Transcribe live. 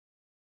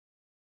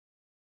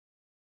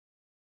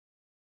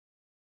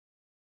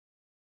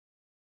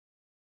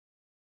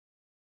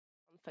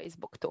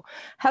Facebook too.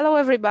 Hello,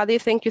 everybody.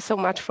 Thank you so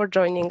much for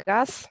joining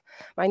us.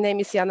 My name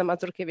is Jana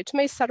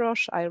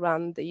Mazurkiewicz-Mejsaros. I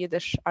run the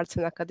Yiddish Arts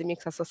and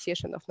Academics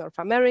Association of North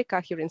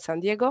America here in San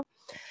Diego.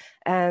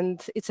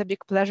 And it's a big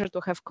pleasure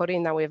to have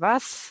Corina with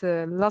us.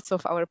 Lots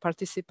of our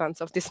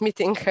participants of this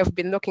meeting have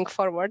been looking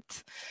forward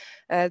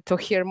to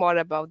hear more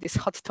about this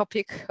hot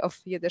topic of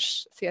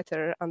Yiddish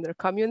theater under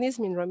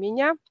communism in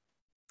Romania.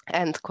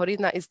 And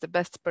Corina is the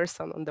best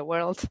person in the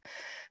world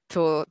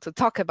to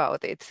talk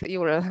about it.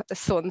 You will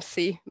soon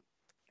see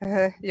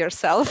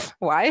yourself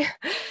why.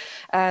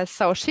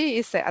 So she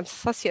is an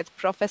associate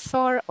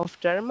professor of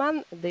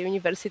German at the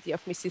University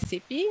of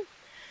Mississippi.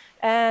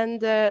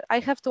 And I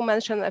have to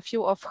mention a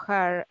few of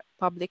her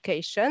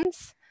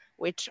publications,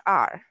 which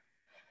are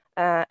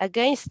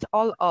Against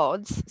All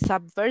Odds,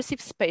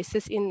 Subversive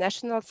Spaces in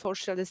National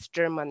Socialist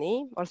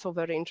Germany, also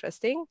very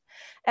interesting.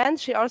 And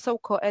she also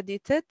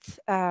co-edited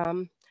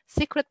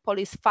Secret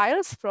Police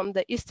Files from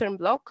the Eastern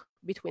Bloc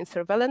between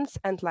Surveillance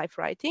and Life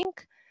Writing,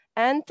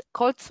 and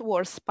Cold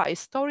War Spy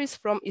Stories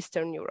from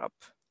Eastern Europe.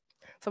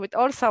 So it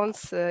all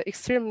sounds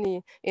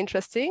extremely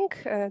interesting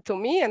to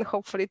me and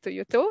hopefully to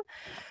you too.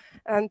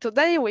 And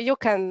today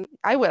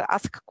I will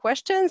ask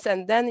questions,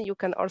 and then you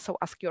can also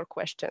ask your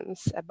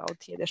questions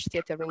about Yiddish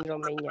theater in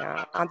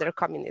Romania under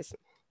communism.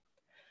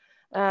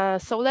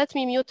 So let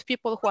me mute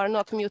people who are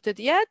not muted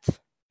yet.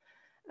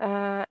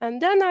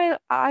 And then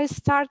I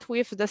start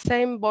with the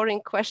same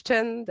boring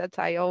question that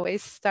I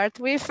always start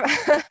with.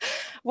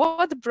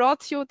 What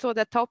brought you to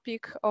the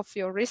topic of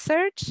your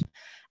research?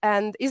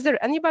 And is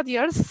there anybody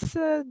else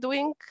in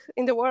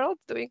the world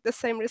doing the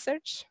same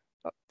research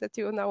that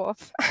you know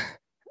of?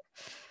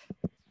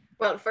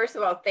 Well, first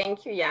of all,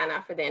 thank you,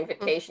 Jana, for the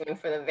invitation and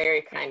for the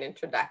very kind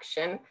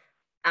introduction.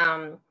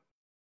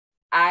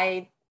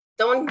 I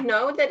don't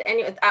know that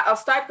I'll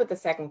start with the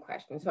second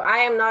question. So I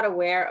am not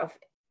aware of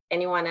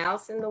anyone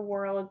else in the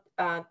world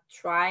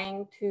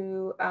trying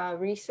to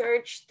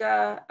research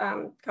the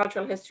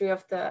cultural history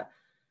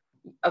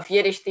of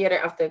Yiddish theater,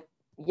 of the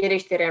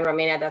Yiddish theater in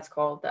Romania. That's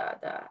called the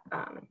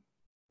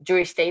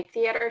Jewish State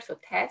Theater. So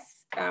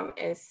TES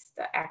is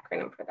the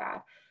acronym for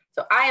that.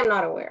 So I am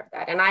not aware of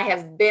that. And I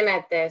have been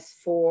at this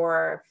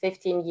for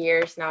 15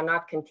 years now,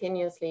 not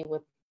continuously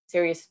with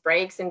serious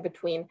breaks in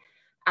between,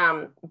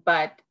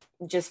 but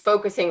just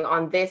focusing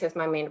on this as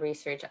my main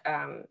research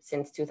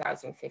since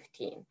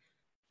 2015.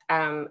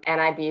 And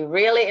I'd be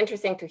really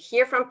interesting to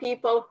hear from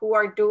people who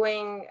are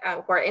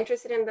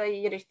interested in the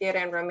Yiddish theater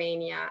in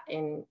Romania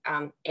in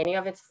any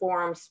of its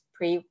forms,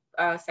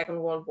 pre-Second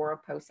World War,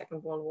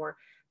 post-Second World War,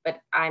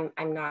 but I'm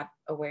not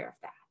aware of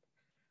that.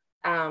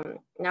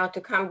 Now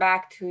to come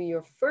back to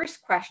your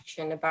first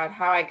question about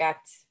how I got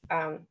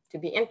to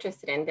be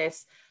interested in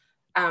this,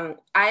 I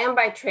am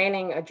by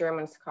training a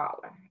German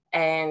scholar.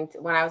 And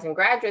when I was in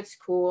graduate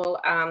school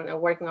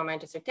working on my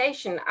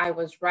dissertation, I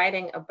was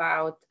writing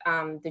about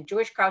the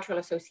Jewish Cultural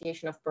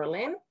Association of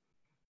Berlin,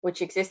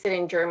 which existed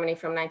in Germany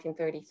from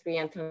 1933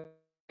 until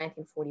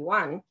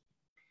 1941.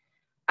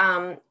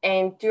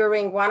 And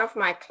during one of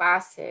my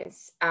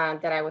classes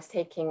that I was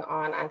taking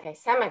on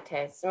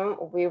anti-Semitism,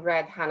 we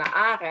read Hannah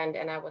Arendt,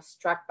 and I was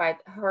struck by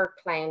her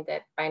claim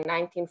that by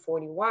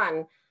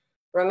 1941,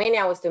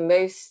 Romania was the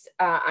most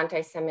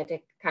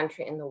anti-Semitic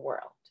country in the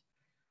world.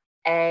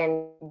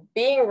 And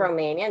being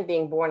Romanian,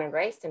 being born and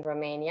raised in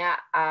Romania,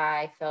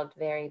 I felt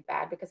very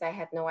bad because I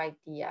had no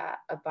idea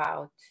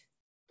about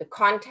the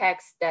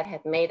context that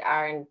had made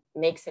Arendt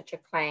make such a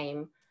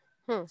claim.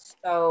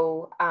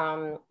 So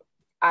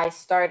I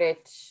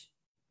started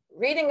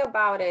reading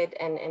about it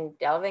and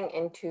delving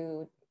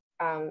into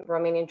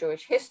Romanian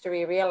Jewish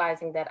history,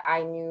 realizing that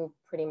I knew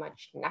pretty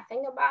much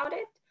nothing about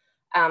it.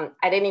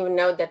 I didn't even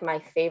know that my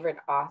favorite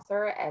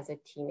author as a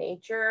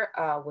teenager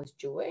was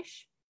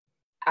Jewish.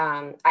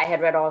 I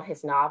had read all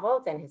his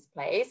novels and his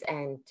plays,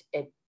 and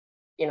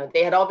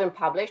they had all been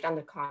published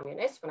under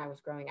communists when I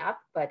was growing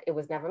up, but it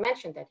was never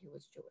mentioned that he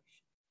was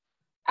Jewish.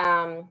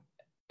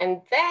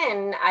 And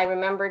then I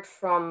remembered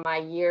from my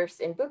years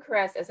in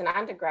Bucharest as an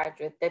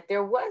undergraduate that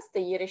there was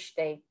the Yiddish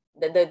State,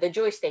 the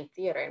Jewish State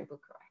Theater in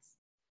Bucharest.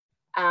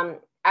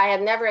 I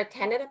had never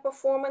attended a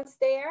performance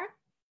there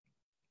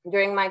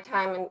during my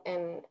time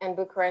in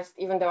Bucharest,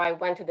 even though I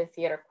went to the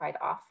theater quite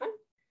often.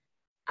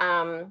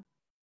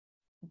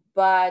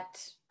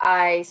 But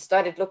I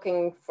started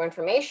looking for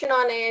information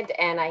on it,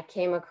 and I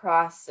came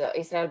across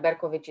Israel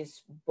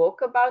Berkovic's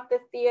book about the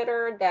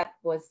theater that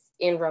was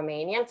in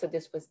Romanian. So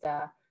this was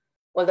the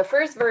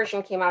first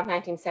version came out in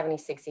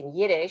 1976 in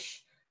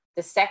Yiddish,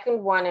 the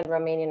second one in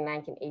Romanian in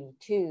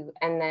 1982,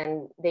 and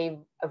then they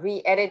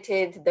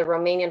re-edited the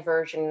Romanian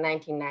version in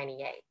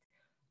 1998.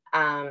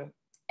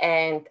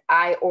 And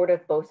I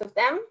ordered both of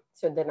them,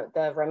 so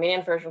the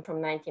Romanian version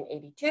from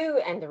 1982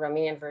 and the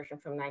Romanian version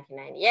from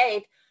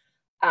 1998,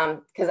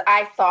 because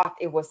I thought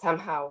it was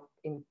somehow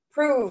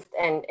improved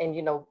and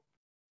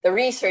the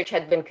research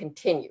had been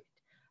continued.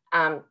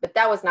 But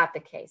that was not the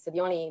case. So the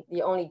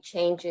only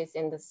changes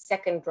in the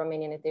second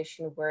Romanian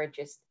edition were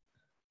just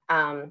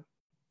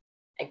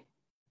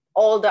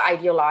all the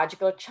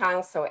ideological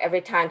chunks. So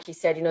every time she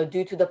said, you know,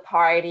 due to the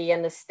party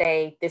and the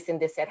state, this and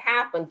this had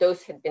happened,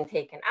 those had been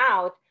taken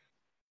out.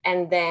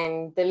 And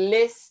then the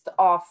list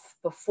of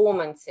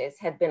performances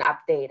had been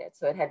updated.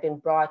 So it had been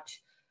brought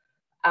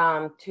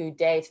to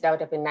date. That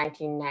would have been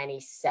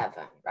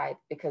 1997, right?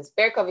 Because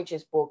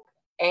Berković's book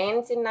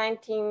ends in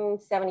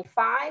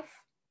 1975.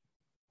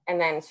 And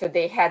then, so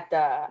they had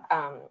the,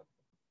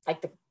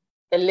 like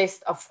the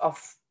list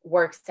of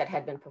works that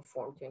had been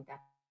performed during that.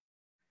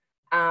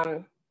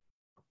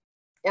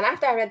 And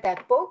after I read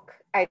that book,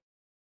 I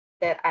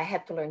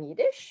had to learn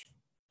Yiddish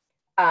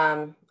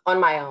on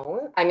my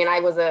own. I mean,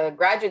 I was a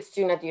graduate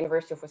student at the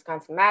University of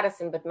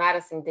Wisconsin-Madison, but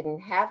Madison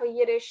didn't have a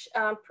Yiddish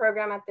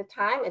program at the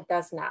time. It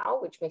does now,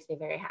 which makes me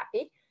very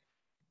happy.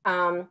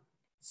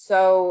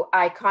 So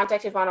I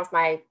contacted one of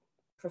my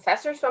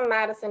professors from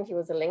Madison. He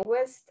was a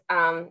linguist.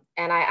 And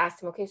I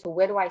asked him, okay, so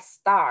where do I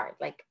start?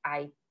 Like,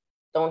 I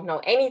don't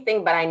know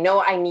anything, but I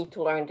know I need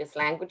to learn this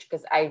language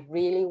because I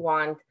really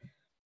want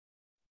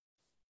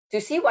to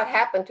see what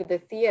happened to the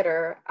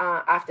theater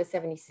after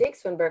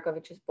 76 when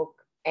Berković's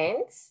book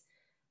ends.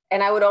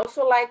 And I would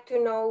also like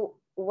to know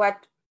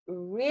what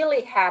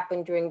really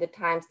happened during the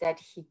times that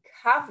he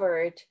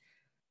covered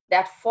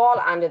that fall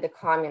under the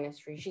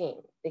communist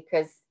regime,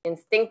 because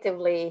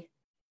instinctively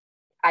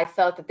I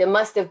felt that there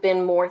must have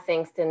been more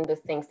things than the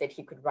things that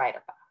he could write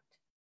about.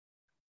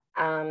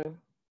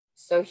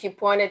 So he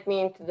pointed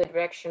me into the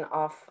direction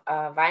of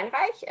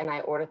Weinreich, and I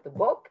ordered the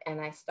book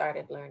and I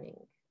started learning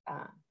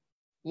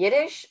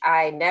Yiddish.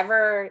 I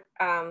never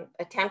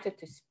attempted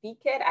to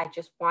speak it. I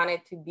just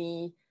wanted to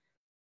be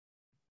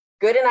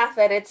good enough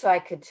at it so I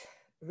could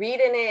read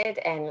in it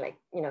and, like,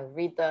 you know,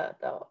 read the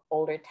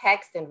older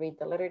text and read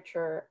the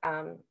literature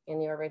in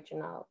the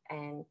original.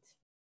 And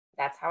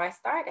that's how I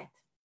started.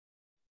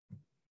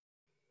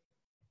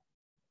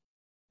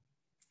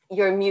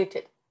 You're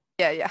muted.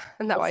 Yeah,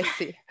 now I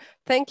see.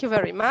 Thank you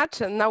very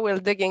much. And now we're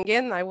digging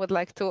in. I would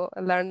like to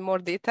learn more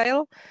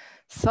detail.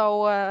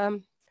 So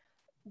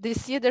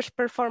these Yiddish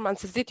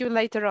performances, did you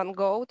later on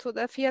go to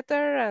the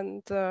theater?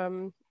 And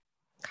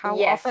how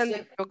often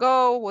did you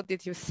go? What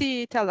did you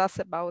see? Tell us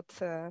about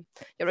your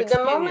experience.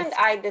 The moment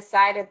I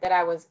decided that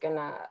I was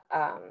gonna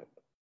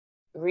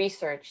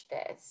research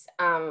this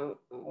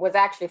was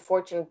actually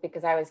fortunate,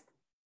 because I was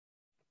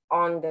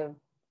on the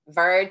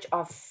verge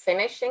of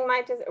finishing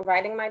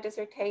writing my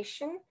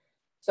dissertation.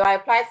 So I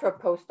applied for a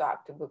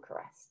postdoc to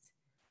Bucharest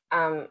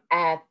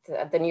at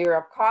the New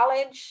Europe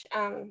College,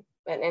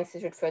 an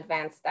Institute for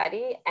Advanced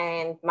Study.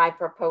 And my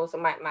proposal,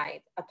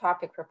 my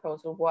topic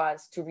proposal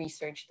was to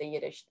research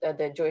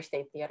the Jewish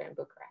State Theater in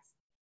Bucharest.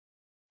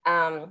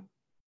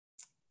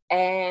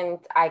 And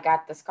I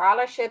got the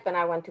scholarship and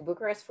I went to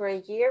Bucharest for a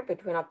year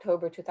between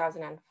October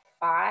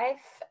 2005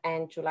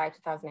 and July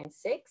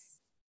 2006.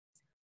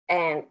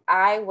 And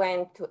I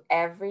went to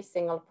every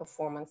single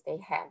performance they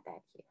had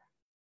that year.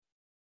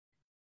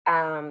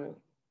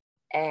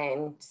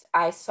 And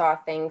I saw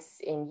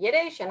things in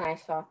Yiddish and I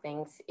saw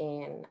things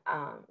in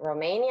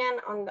Romanian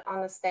on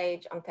the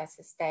stage, on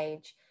Tessa's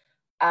stage.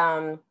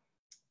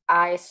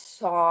 I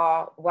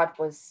saw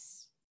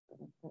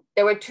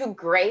there were two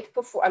great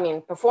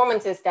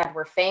performances that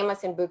were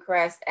famous in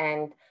Bucharest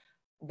and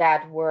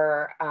that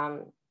were,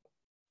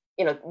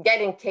 you know,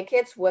 getting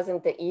tickets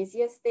wasn't the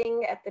easiest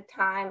thing at the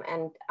time.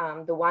 And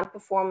the one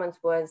performance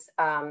was,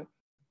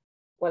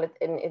 well,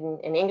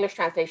 in English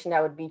translation,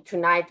 that would be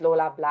Tonight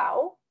Lola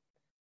Blau.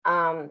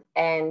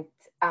 And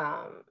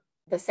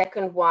the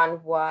second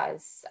one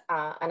was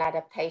an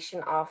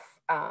adaptation of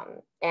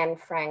Anne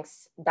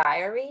Frank's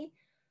diary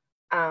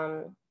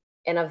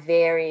in a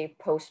very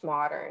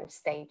postmodern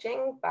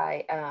staging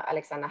by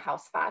Alexander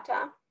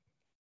Hausvater.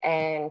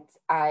 And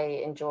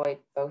I enjoyed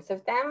both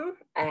of them.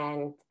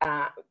 And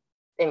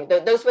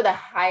those were the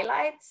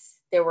highlights.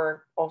 There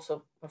were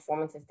also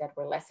performances that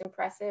were less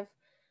impressive.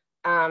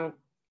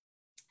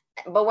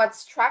 But what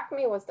struck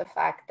me was the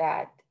fact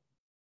that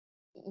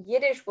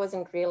Yiddish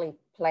wasn't really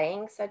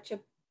playing such a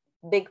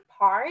big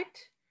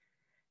part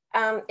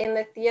in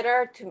the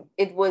theater.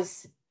 It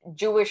was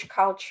Jewish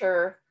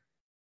culture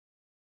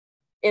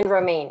in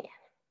Romania,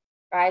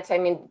 right? So, I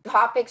mean,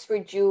 topics were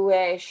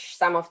Jewish,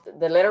 some of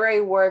the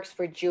literary works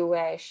were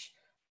Jewish,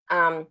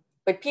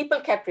 but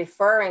people kept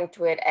referring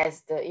to it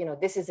as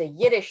this is a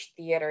Yiddish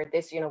theater,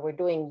 this, we're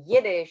doing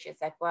Yiddish.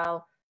 It's like,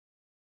 well,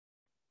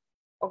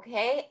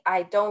 okay,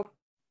 I don't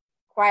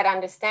quite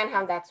understand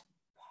how that's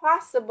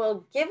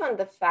possible given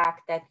the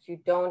fact that you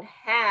don't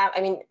have,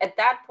 at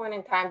that point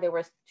in time, there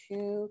was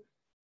two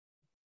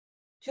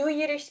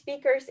Yiddish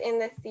speakers in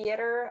the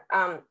theater.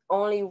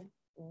 Only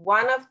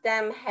one of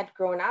them had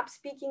grown up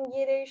speaking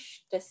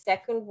Yiddish. The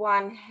second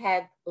one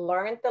had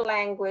learned the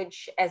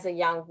language as a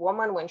young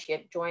woman when she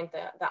had joined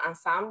the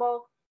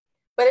ensemble.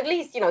 But at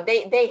least,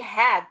 they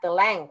had the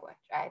language,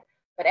 right?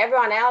 But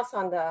everyone else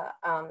on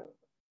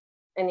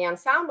in the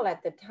ensemble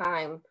at the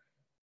time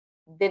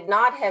did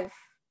not have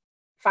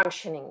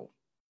functioning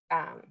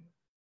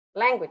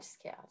language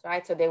skills,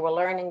 right? So they were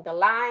learning the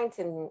lines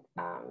and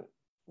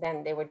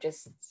then they were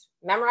just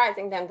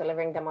memorizing them,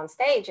 delivering them on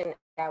stage, and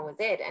that was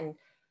it. And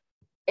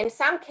in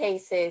some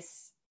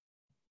cases,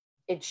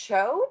 it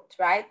showed,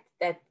 right,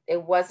 that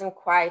it wasn't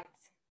quite,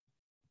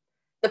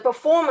 the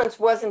performance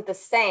wasn't the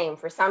same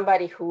for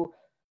somebody who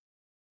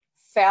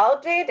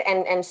felt it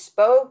and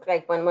spoke,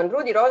 like when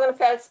Rudi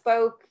Rosenfeld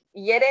spoke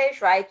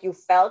Yiddish, right, you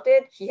felt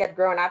it, he had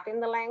grown up in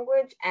the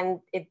language, and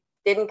it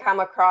didn't come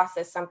across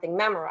as something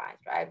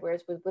memorized, right?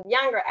 Whereas with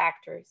younger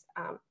actors,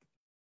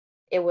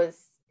 it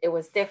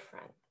was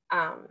different.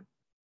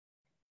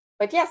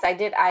 But yes, I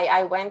did.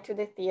 I went to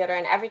the theater,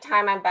 and every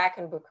time I'm back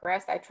in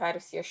Bucharest, I try to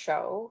see a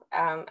show.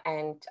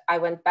 And I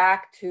went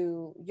back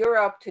to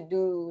Europe to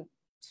do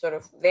sort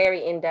of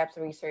very in-depth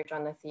research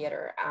on the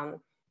theater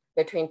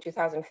between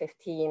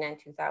 2015 and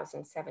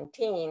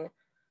 2017.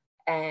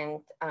 And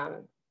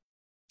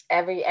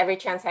every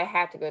chance I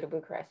had to go to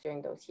Bucharest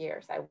during those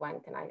years, I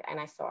went and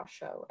I saw a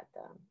show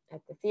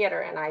at the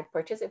theater, and I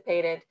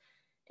participated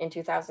in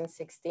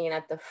 2016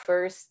 at the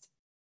first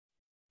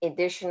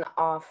edition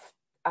of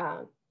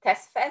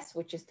Testfest,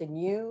 which is the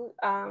new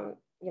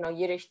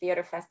Yiddish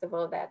theater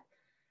festival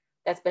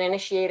that's been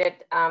initiated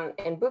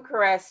in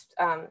Bucharest.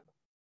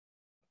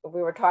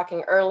 We were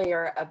talking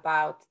earlier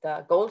about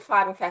the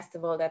Goldfaden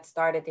Festival that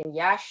started in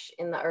Iași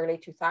in the early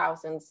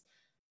 2000s.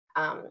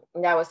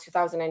 And that was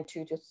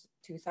 2002 to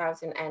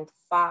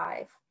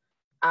 2005.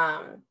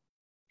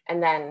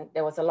 And then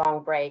there was a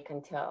long break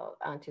until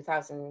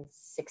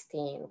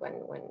 2016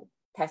 when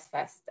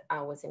Testfest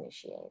was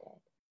initiated.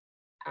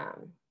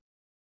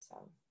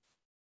 So,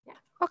 yeah.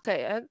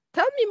 Okay,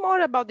 tell me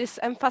more about this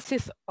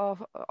emphasis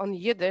on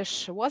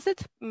Yiddish. Was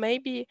it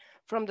maybe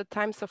from the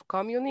times of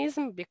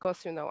communism?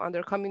 Because,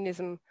 under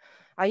communism,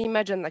 I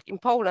imagine like in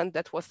Poland,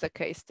 that was the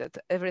case, that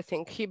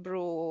everything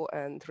Hebrew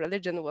and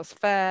religion was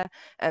fair,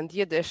 and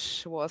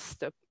Yiddish was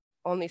the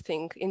only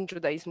thing in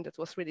Judaism that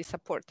was really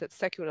supported,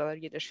 secular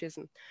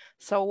Yiddishism.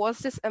 So was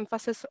this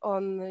emphasis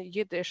on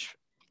Yiddish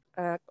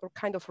or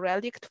kind of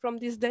relict from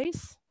these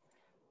days?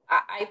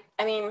 I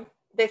mean,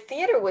 the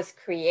theater was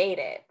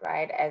created,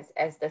 right,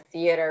 as the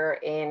theater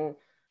in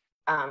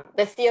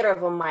the theater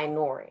of a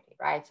minority,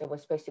 right? So it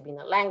was supposed to be in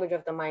the language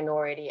of the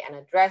minority and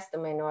address the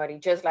minority,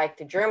 just like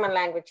the German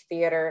language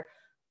theater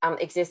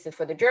existed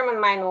for the German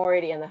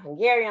minority and the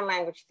Hungarian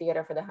language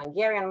theater for the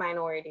Hungarian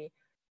minority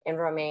in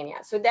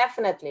Romania. So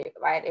definitely,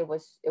 right, it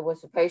was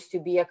supposed to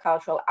be a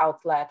cultural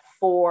outlet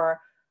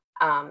for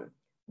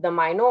the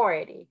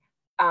minority.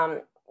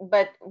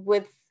 But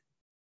with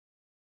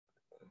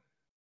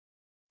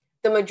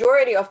the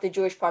majority of the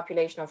Jewish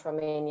population of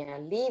Romania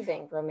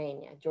leaving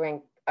Romania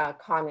during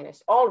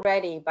communist,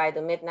 already by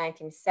the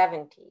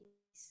mid-1970s,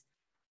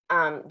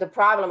 the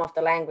problem of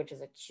the language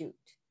is acute.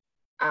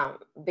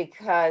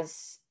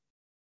 Because,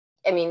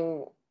 I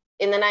mean,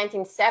 in the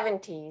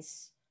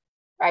 1970s,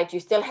 right, you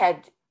still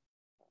had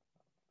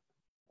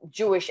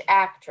Jewish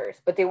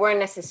actors, but they weren't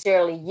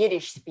necessarily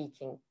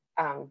Yiddish-speaking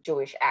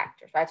Jewish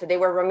actors, right? So they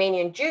were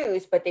Romanian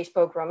Jews, but they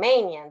spoke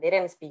Romanian. They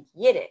didn't speak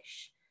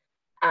Yiddish.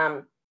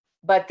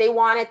 But they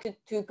wanted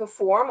to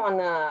perform on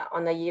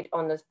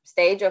the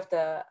stage of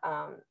the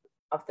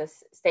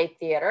State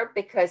Theater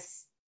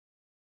because,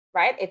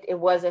 right, it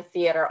was a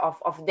theater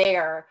of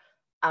their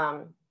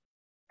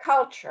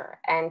culture,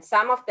 and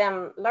some of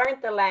them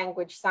learned the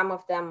language, some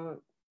of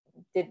them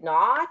did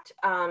not,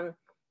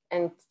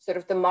 and sort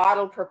of the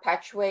model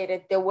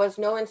perpetuated. There was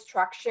no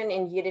instruction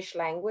in Yiddish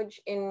language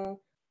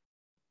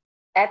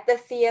at the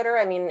theater.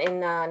 I mean, in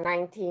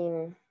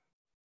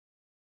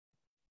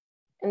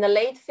the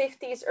late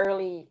 50s,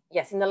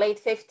 in the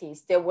late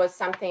 50s, there was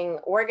something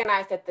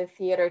organized at the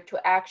theater to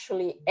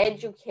actually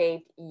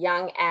educate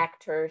young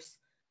actors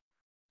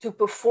to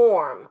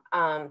perform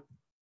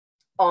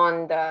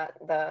on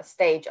the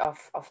stage of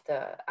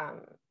the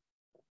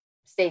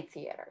State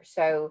Theater.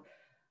 So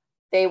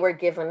they were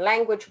given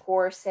language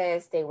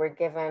courses, they were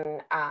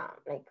given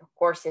like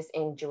courses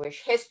in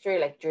Jewish history,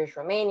 like Jewish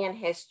Romanian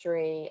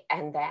history,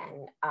 and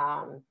then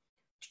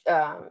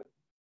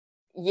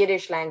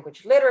Yiddish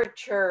language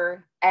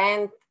literature,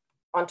 and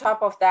on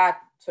top of that,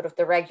 sort of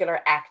the regular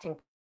acting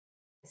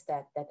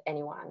that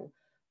anyone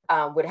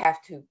would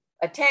have to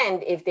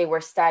attend if they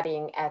were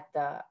studying at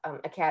the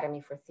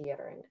Academy for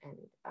Theater and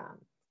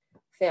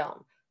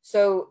Film.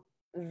 So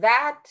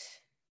that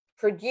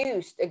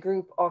produced a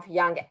group of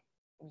young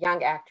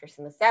actors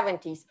in the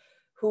 70s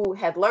who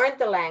had learned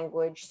the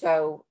language,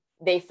 so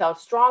they felt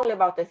strongly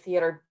about the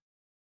theater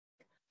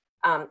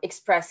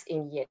expressed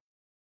in Yiddish.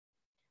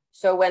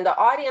 So when the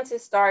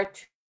audiences start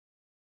to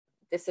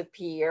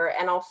disappear,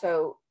 and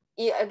also,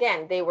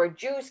 again, they were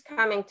Jews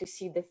coming to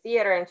see the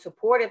theater and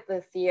supported the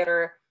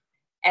theater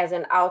as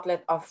an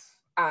outlet of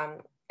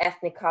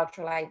ethnic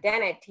cultural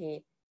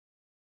identity,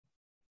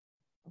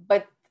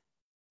 but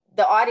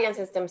the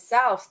audiences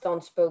themselves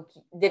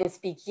didn't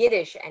speak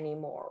Yiddish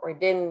anymore, or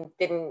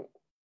didn't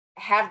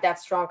have that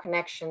strong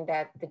connection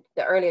that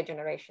the earlier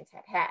generations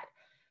had.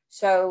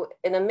 So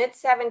in the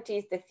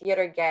mid-70s, the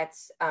theater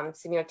gets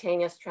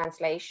simultaneous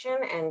translation,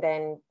 and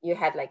then you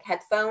had like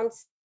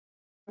headphones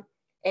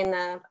in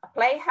a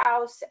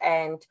playhouse,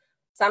 and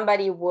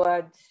somebody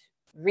would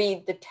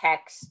read the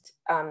text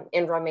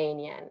in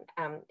Romanian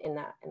in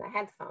the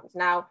headphones.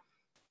 Now,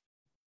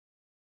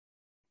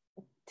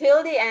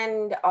 till the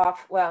end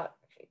of, well,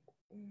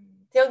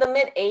 till the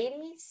mid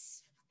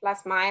 80s,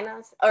 plus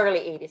minus, early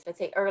 80s, let's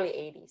say early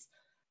 80s,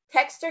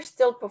 texters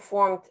still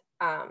performed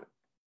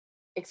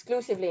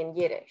exclusively in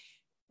Yiddish.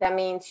 That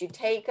means you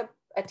take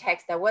a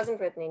text that wasn't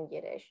written in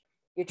Yiddish,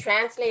 you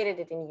translated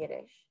it in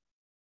Yiddish,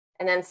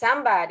 and then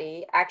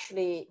somebody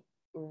actually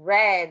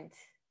read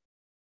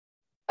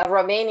a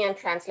Romanian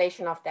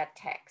translation of that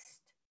text.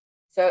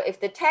 So if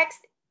the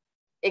text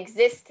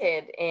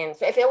existed in,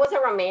 so if it was a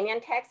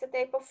Romanian text that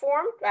they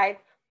performed, right,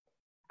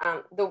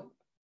 the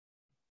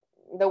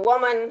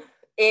woman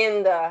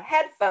in the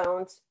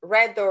headphones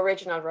read the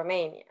original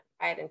Romanian,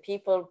 right, and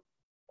people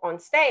on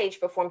stage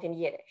performed in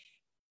Yiddish.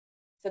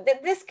 So the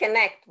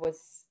disconnect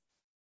was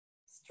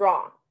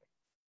strong,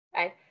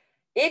 right?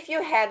 If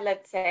you had,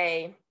 let's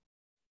say,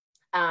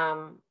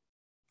 an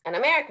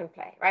American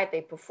play, right,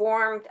 they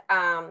performed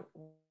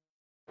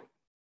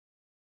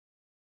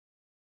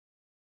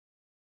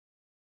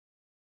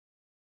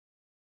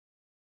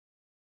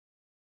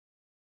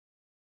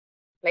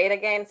played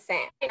again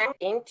Sam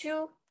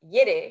into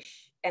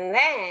Yiddish, and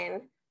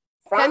then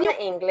from the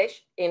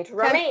English into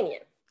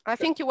Romanian. I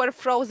think you were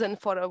frozen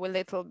for a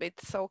little bit,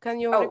 so can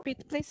you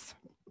repeat, please?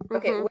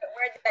 Okay,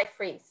 where did I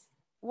freeze?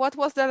 What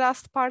was the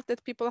last part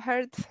that people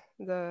heard?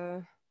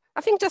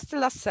 I think just the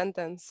last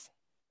sentence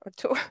or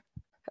two.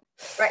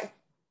 Right.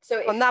 So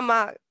if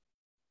Nahma.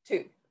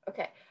 Two.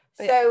 Okay.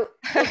 So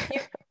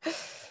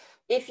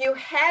if you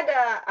had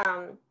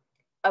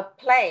a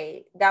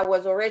play that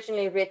was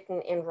originally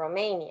written in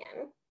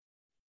Romanian,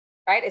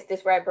 right? Is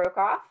this where I broke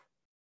off?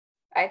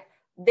 Right?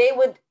 They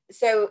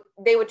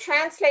would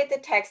translate the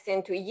text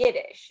into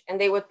Yiddish and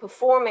they would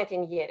perform it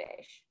in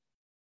Yiddish.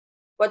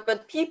 But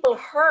what people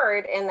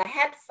heard in the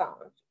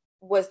headphones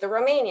was the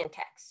Romanian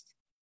text.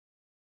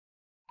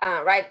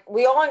 Right?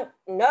 We all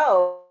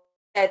know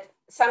that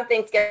some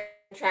things get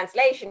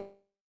translation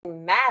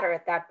matter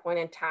at that point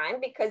in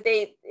time because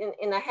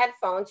in the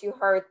headphones you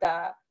heard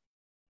the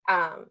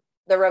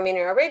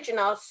Romanian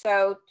original.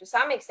 So to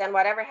some extent,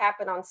 whatever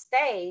happened on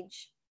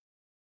stage,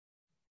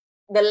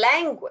 the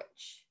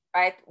language,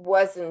 right,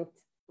 wasn't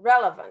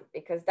relevant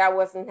because that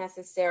wasn't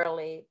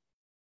necessarily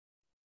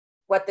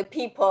what the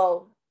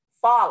people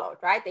followed,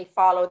 right? They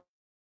followed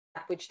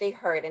that which they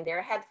heard in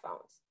their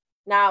headphones.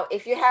 Now,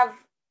 if you have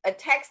a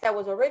text that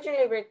was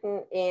originally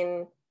written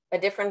in a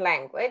different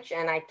language,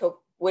 and I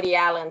took Woody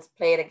Allen's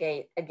Play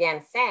It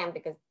Again, Sam,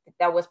 because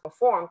that was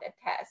performed at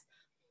TESS,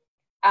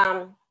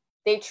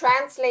 they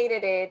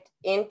translated it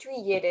into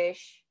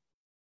Yiddish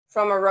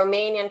from a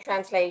Romanian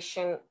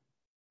translation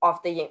of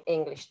the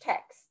English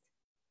text,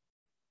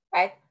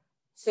 right?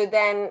 So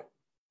then,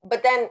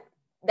 but then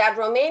that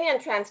Romanian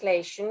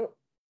translation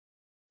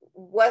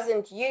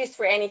wasn't used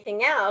for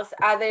anything else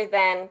other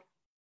than,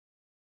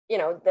 you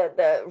know,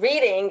 the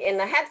reading in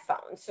the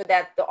headphones so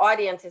that the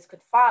audiences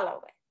could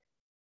follow it.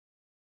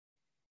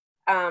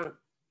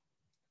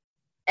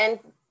 And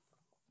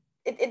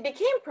it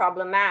became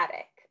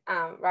problematic,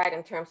 right,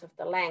 in terms of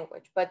the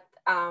language. But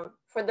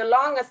for the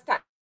longest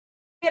time,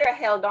 theater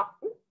held on.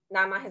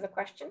 Nahma has a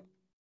question.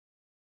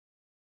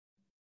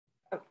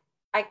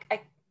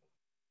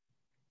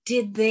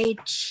 Did they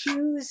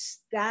choose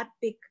that,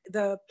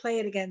 the Play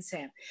It Again,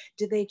 Sam?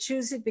 Did they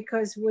choose it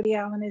because Woody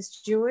Allen is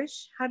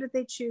Jewish? How did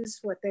they choose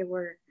what they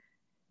were?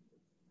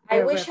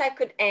 I wish I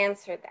could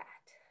answer that.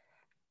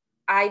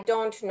 I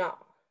don't know.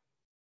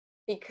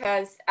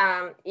 Because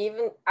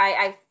even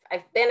I've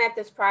been at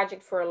this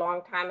project for a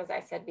long time, as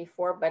I said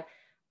before, but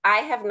I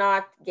have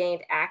not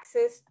gained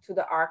access to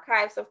the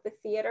archives of the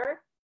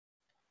theater.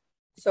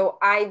 So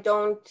I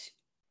don't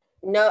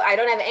know, I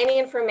don't have any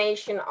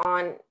information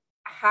on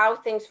how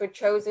things were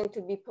chosen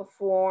to be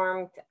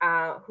performed,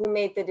 who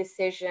made the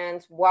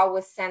decisions, what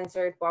was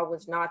censored, what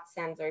was not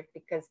censored,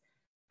 because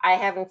I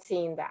haven't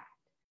seen that.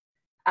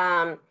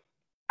 I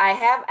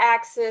have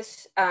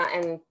access,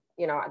 and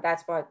you know,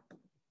 that's what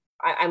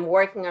I'm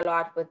working a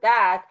lot with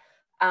that.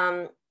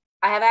 I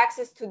have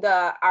access to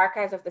the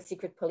archives of the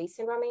secret police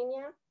in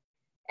Romania.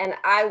 And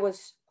I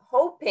was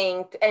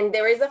hoping, and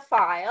there is a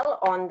file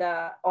on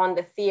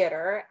the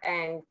theater,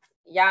 and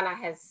Jana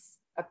has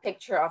a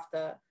picture of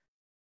the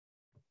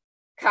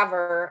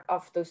cover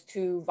of those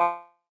two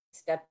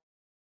volumes that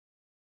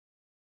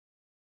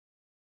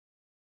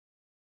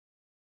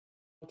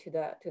to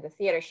the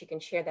theater. She can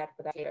share that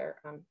with us later,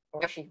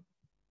 or she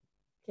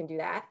can do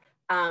that.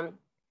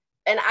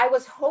 And I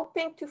was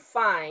hoping to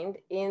find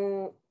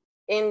in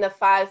the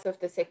files of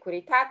the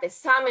Securitate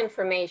some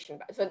information.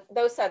 So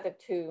those are the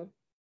two.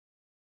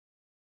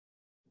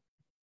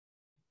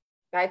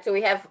 Right, so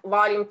we have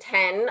volume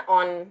 10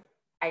 on,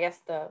 I guess,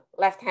 the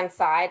left-hand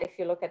side, if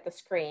you look at the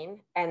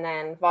screen, and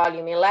then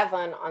volume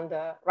 11 on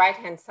the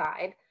right-hand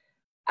side.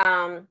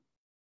 The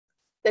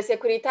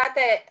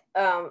Securitate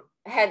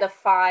had a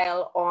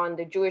file on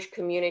the Jewish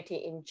community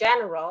in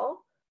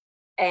general,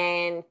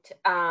 and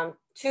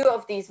two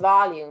of these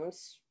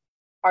volumes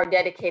are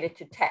dedicated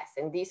to tests.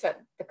 And these are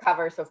the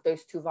covers of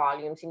those 2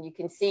 volumes. And you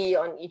can see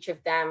on each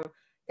of them,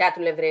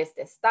 Teatrul Evreiesc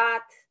de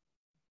Stat.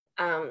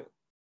 And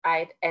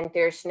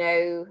there's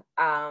no,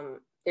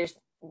 there's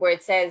where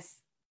it says,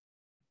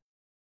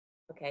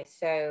 okay,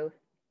 so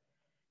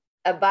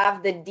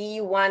above the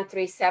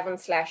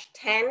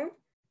D137/10,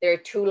 there are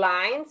 2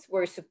 lines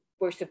where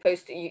we're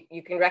supposed to,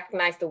 you can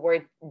recognize the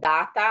word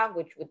data,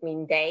 which would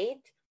mean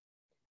date.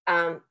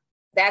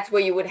 That's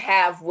where you would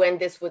have when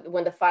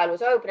the file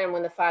was open and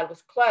when the file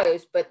was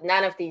closed, but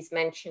none of these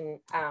mention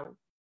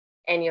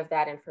any of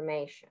that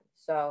information.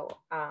 So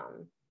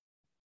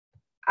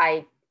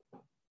I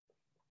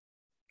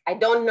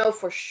don't know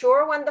for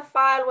sure when the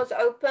file was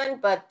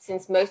opened, but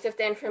since most of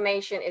the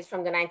information is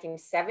from the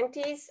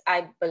 1970s,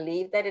 I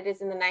believe that it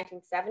is in the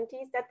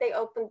 1970s that they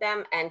opened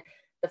them, and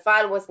the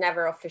file was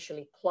never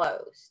officially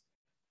closed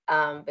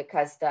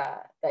because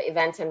the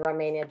events in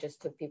Romania just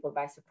took people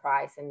by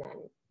surprise, and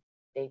then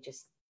they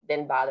just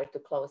didn't bother to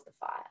close the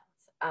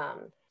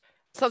files.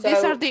 So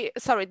these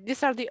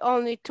are the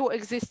only 2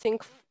 existing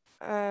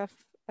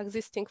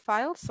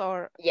files,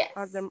 or yes?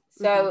 Are there,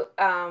 so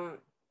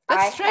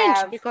that's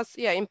strange because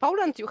in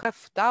Poland you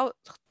have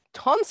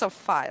tons of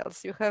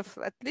files. You have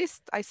at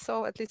least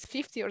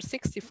 50 or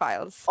 60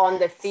 files on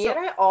the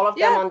theater. So, all of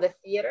them on the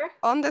theater.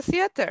 On the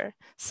theater.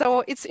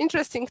 So it's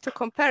interesting to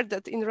compare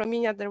that in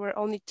Romania there were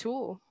only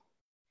 2.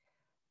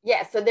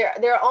 Yeah, so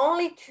there are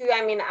only 2.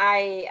 I mean,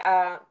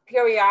 I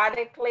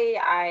periodically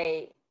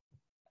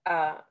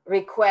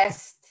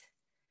request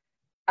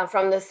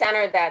from the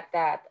center that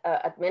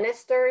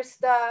administers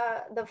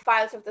the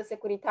files of the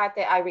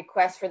Securitate. I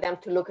request for them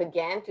to look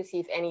again to see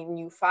if any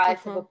new files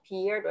have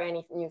appeared or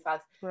any new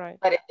files. Right.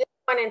 But at this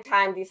point in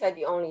time, these are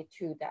the only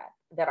 2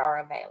 that are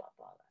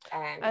available.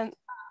 And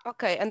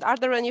okay, and are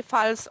there any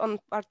files on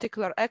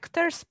particular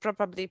actors?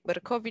 Probably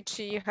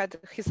Berkovici had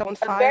his own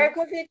file.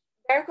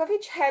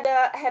 Berkovic had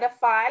a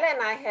file,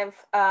 and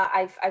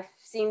I've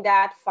seen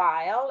that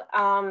file,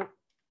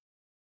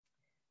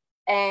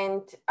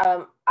 and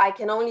I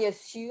can only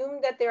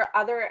assume that there are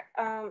other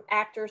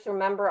actors or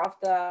member of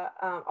the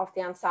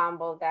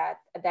ensemble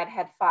that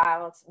had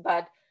files,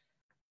 but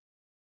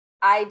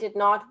I did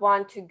not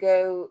want to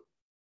go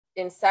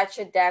in such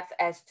a depth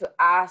as to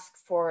ask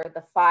for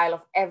the file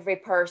of every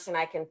person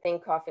I can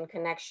think of in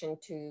connection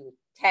to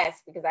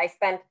tests, because I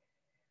spent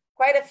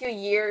quite a few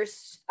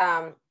years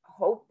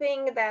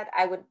hoping that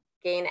I would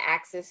gain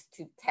access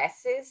to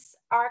TES's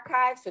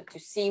archive, so to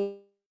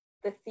see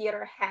what the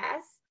theater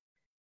has,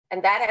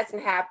 and that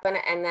hasn't happened.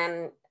 And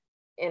then,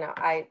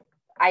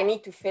 I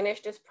need to finish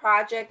this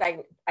project.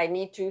 I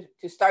need to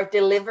start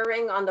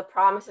delivering on the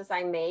promises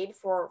I made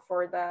for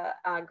the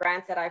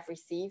grants that I've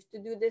received to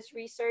do this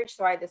research.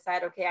 So I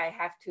decided, okay, I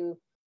have to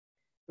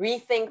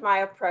rethink my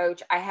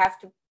approach. I have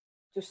to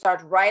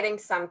start writing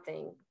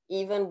something,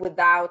 even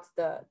without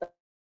the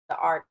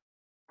art,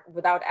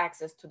 without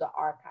access to the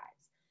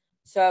archives.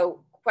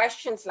 So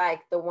questions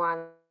like the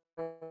one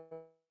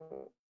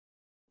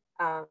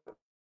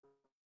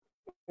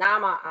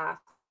Nahma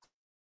asked,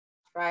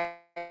 right?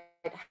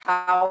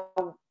 How,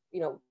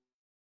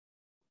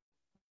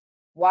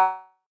 why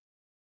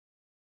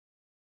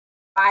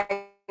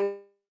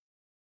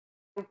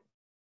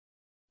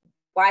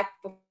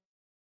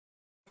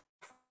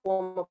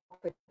perform a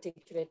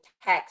particular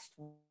text?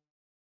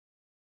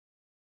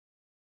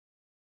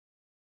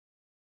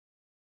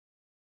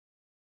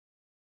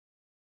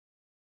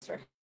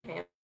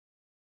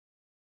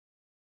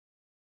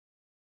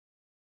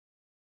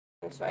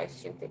 And so I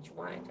assumed that you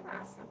wanted to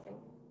ask something.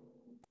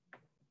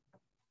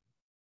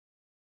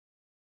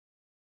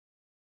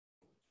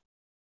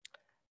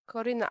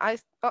 Corina,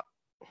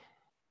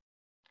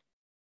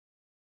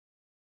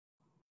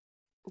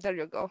 there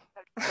you go.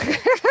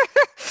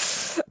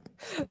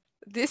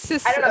 This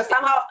is, I don't know,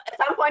 somehow at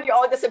some point you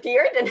all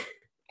disappeared. And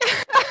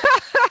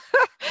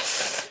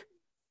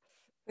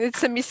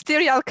it's a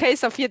mysterious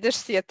case of Yiddish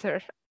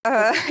theater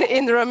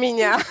in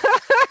Romania.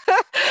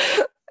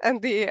 And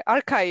the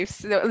archives.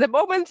 The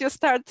moment you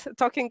start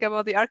talking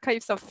about the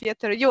archives of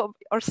theater, you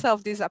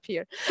yourself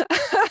disappear.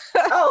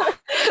 Oh.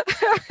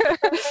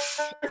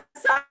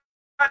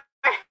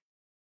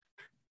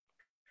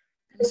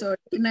 So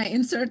can I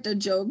insert a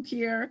joke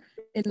here?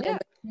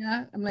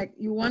 Yeah, I'm like,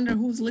 you wonder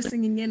who's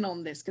listening in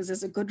on this, because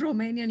as a good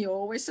Romanian, you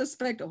always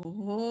suspect.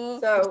 Oh.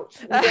 So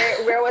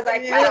where was I?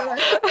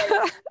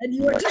 And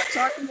you were just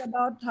talking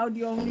about how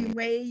the only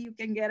way you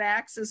can get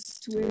access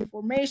to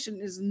information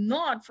is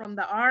not from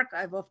the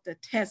archive of the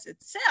test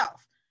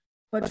itself,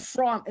 but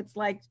from, it's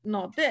like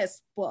not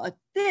this, but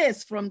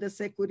this from the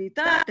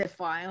Securitate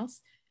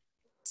files.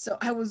 So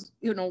I was,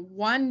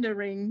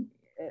 wondering,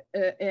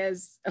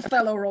 as a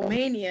fellow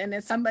Romanian,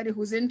 as somebody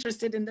who's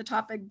interested in the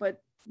topic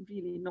but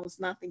really knows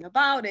nothing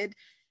about it,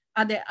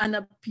 are there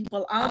other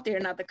people out there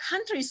in other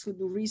countries who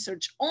do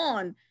research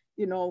on,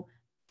 a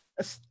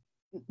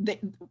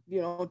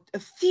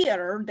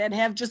theater that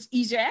have just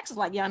easier access?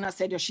 Like Jana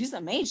said, she's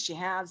amazed she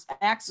has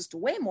access to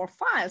way more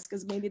files,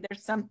 because maybe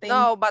there's something.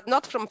 No, but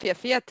not from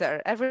theater.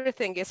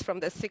 Everything is from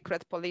the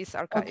secret police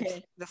archives.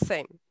 Okay. The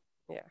same.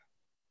 Yeah.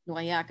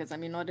 Well, yeah, because I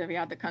mean, not every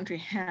other country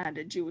had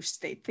a Jewish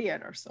state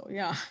theater, so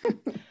yeah.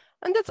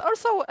 And that's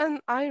also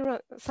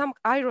some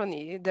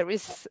irony. There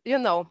is, you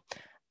know,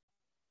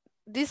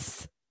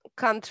 these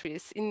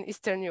countries in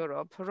Eastern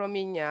Europe,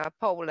 Romania,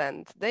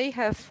 Poland, they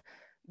have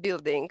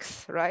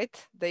buildings,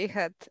 right? They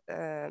had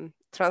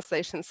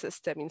translation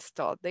system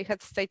installed. They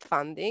had state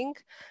funding,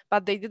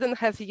 but they didn't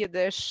have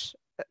Yiddish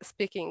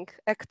speaking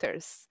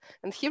actors.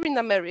 And here in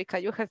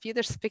America, you have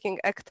Yiddish speaking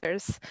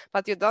actors,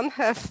 but you don't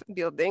have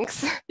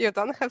buildings, you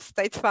don't have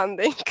state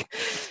funding,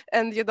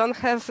 and you don't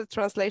have a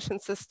translation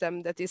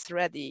system that is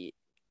ready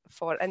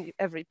for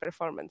every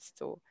performance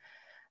to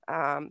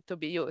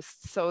be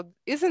used. So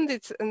isn't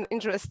it an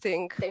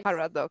interesting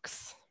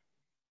paradox?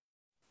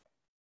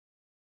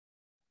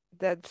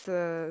 That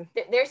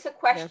there's a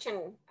question,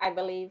 yes. I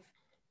believe.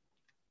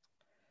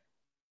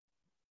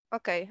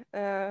 Okay,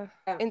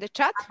 in the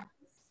chat?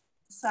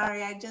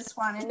 Sorry, I just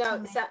wanted to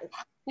make,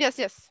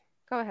 yes,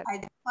 go ahead.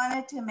 I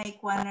wanted to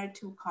make one or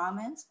two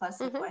comments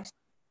plus a question.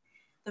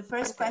 The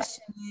first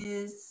question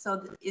is,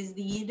 so is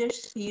the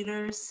Yiddish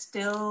theater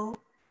still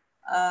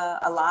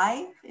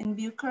alive in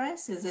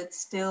Bucharest? Is it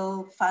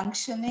still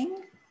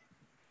functioning?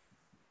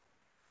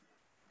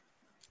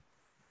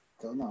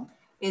 Don't know.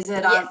 Is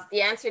it yes,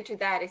 the answer to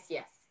that is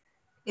yes.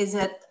 Is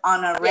it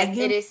on a regular? Yes,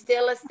 it is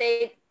still a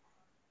state.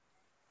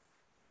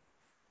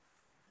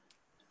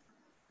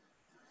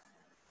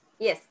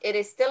 Yes, it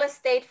is still a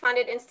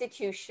state-funded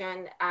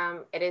institution.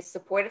 It is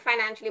supported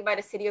financially by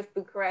the city of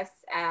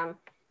Bucharest,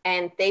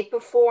 and they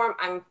perform.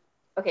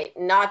 Okay,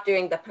 not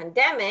during the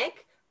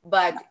pandemic,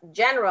 but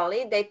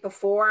generally they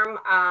perform.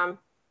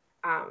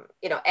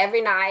 You know,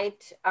 every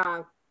night,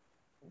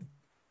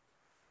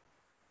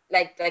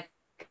 like a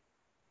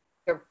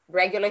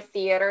regular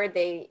theater.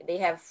 They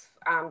have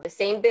the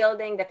same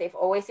building that they've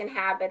always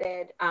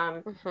inhabited.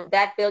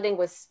 That building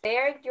was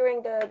spared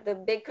during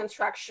the big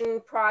construction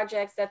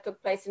projects that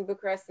took place in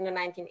Bucharest in the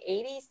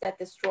 1980s that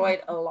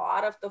destroyed a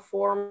lot of the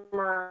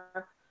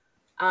former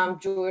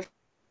Jewish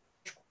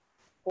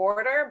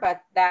quarter,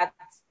 but that's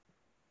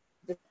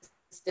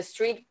the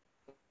street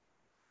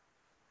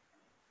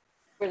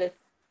where the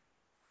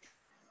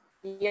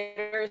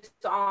theater's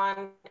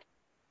on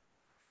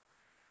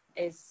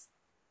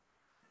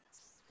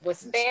was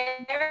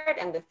spared,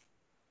 and the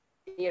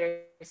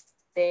theater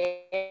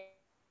stayed.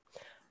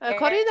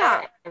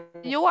 Corina,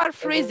 you are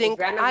freezing.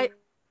 I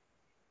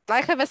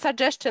have a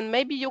suggestion.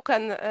 Maybe you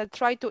can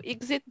try to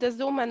exit the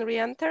Zoom and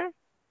re-enter,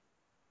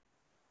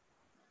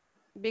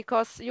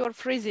 because you're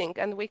freezing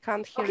and we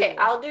can't hear you. Okay,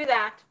 I'll do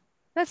that.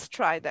 Let's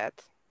try that,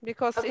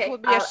 because it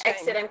would be I'll a shame.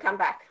 exit and come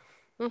back.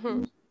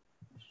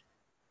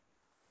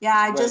 Yeah,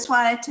 I just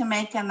wanted to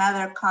make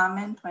another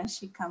comment when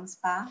she comes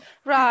back.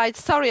 Right,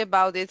 sorry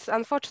about it.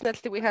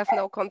 Unfortunately, we have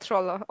no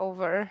control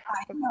over.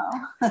 I know.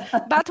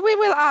 But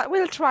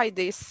we'll try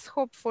this.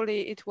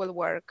 Hopefully it will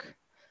work.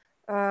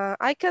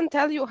 I can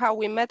tell you how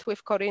we met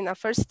with Corina.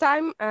 First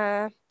time,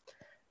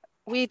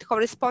 we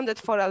corresponded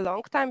for a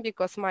long time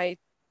because my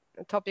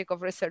topic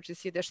of research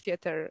is Yiddish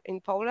theater in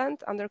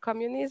Poland under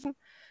communism,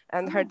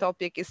 and her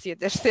topic is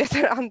Yiddish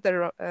theater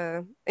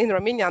in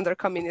Romania under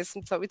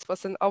communism. So it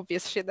was an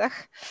obvious shidduch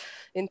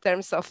in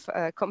terms of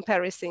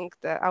comparing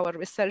our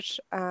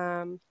research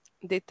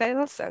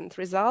details and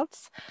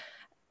results.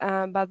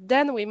 But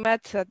then we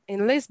met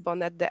in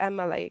Lisbon at the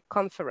MLA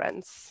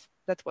conference.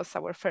 That was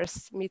our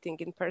first meeting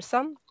in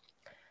person,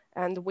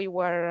 and we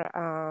were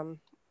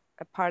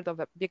a part of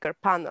a bigger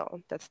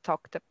panel that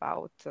talked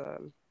about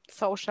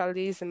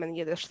socialism and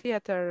Yiddish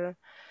theater,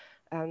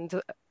 and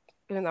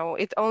you know,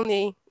 it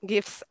only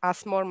gives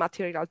us more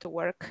material to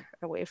work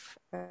with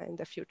in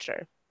the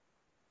future.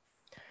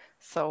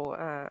 So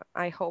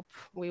I hope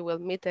we will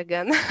meet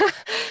again,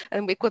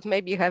 and we could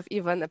maybe have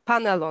even a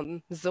panel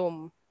on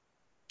Zoom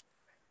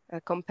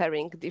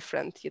comparing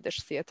different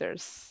Yiddish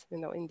theaters, you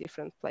know, in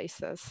different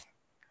places.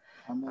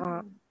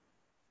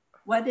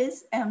 What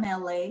is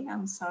MLA?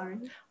 I'm sorry.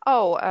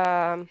 Oh,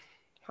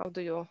 how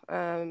do you,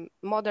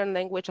 Modern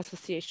Language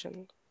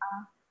Association.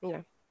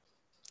 Yeah,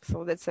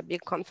 so that's a big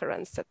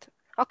conference that,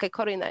 okay,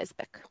 Corina is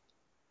back.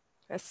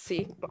 Let's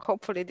see,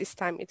 hopefully this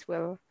time it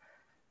will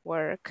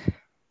work.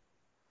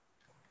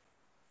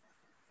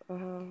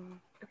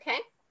 Okay.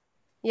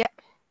 Yeah.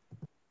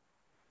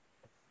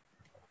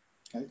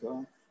 Okay, go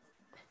on.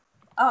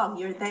 Oh,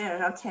 you're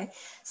there, okay.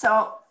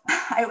 So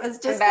I was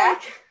just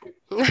back.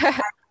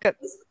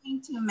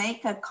 Going to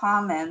make a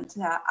comment.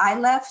 I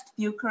left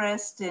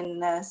Bucharest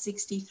in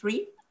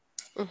 '63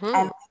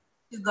 and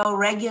to go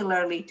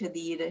regularly to the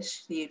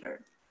Yiddish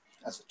theater.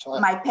 That's a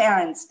child. My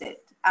parents did.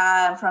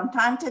 From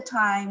time to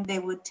time, they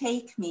would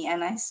take me,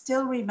 and I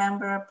still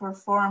remember a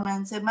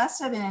performance, it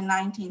must have been in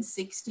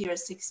 1960 or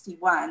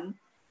 61,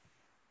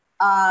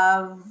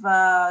 of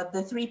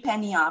the Three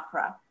Penny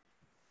Opera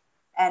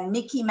and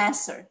Mickey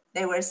Messer.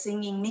 They were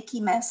singing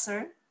Mickey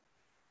Messer.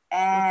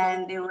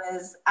 And it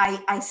was,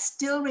 I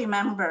still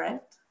remember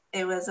it.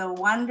 It was a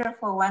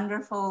wonderful,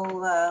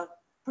 wonderful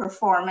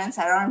performance.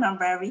 I don't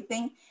remember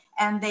everything.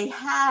 And they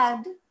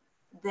had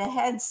the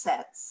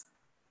headsets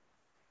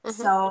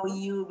So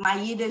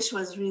my Yiddish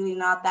was really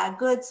not that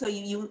good. So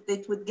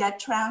it would get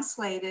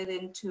translated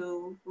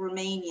into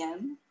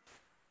Romanian,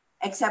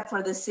 except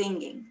for the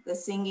singing. The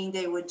singing,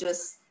 they would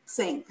just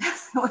sing.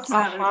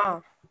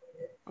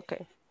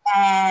 Okay.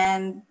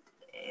 And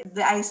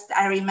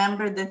I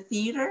remember the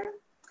theater,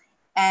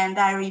 and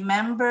I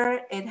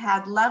remember it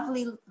had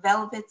lovely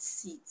velvet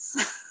seats.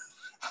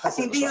 I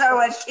think these are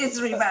what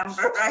kids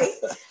remember, right?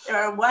 There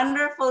are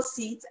wonderful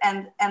seats,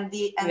 and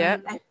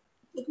it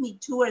took me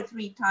 2 or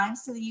 3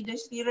 times to the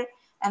Yiddish theater.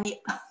 And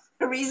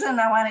the reason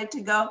I wanted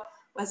to go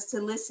was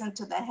to listen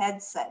to the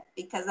headset,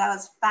 because that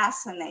was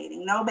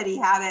fascinating. Nobody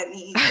had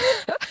any.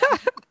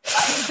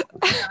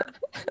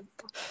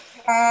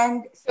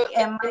 And So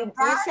my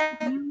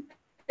dad knew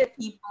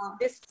people.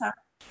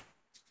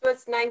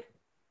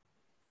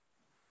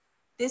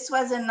 This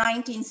was in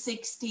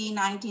 1960,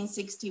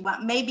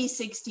 1961, maybe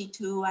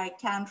 62. I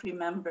can't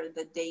remember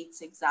the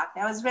dates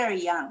exactly. I was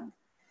very young.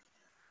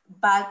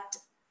 But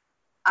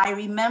I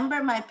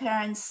remember my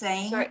parents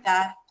saying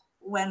that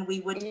when we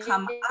would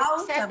come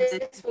out of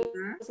the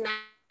theater,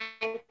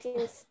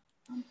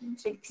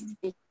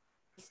 1960.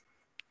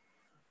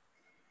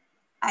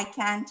 I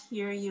can't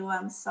hear you,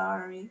 I'm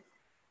sorry.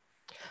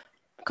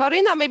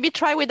 Corina, maybe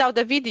try without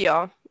the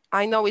video.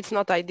 I know it's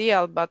not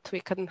ideal, but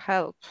we can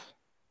help.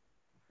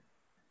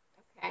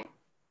 Okay.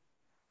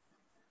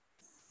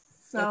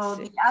 So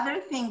the other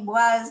thing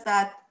was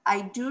that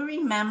I do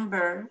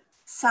remember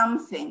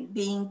something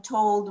being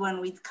told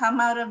when we'd come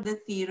out of the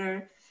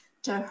theater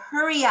to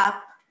hurry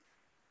up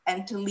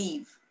and to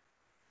leave.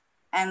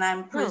 And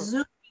I'm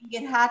presuming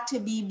it had to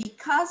be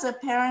because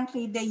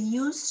apparently they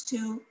used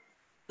to,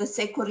 the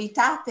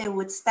Securitate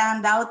would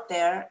stand out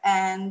there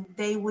and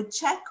they would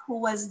check who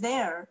was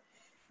there.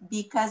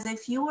 Because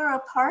if you were a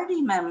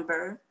party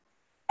member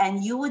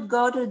and you would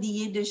go to the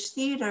Yiddish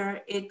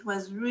theater, it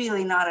was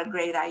really not a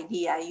great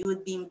idea. You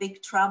would be in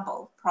big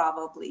trouble,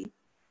 probably.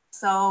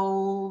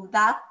 So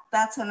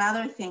that's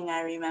another thing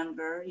I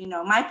remember. You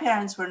know, my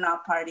parents were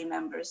not party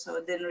members, so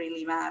it didn't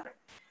really matter.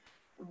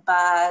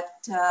 But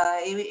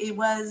it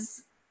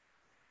was,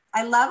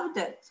 I loved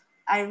it.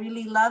 I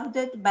really loved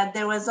it, but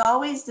there was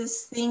always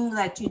this thing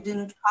that you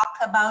didn't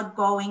talk about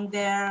going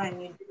there,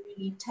 and you didn't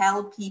really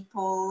tell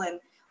people, and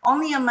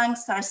only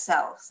amongst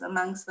ourselves,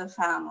 amongst the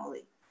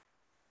family.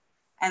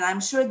 And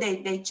I'm sure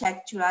they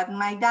checked you out. And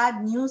my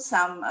dad knew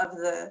some of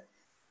the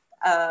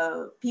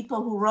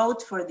people who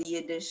wrote for the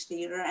Yiddish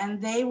theater,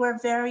 and they were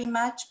very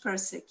much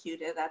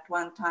persecuted at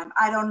one time.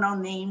 I don't know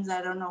names.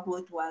 I don't know who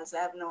it was. I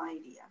have no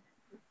idea.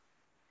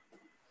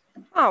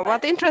 Oh,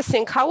 what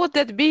interesting. How would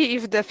that be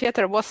if the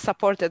theater was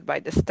supported by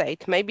the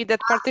state? Maybe that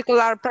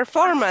particular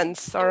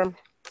performance or...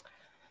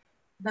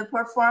 The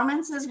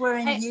performances were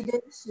in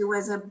Yiddish. It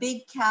was a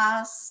big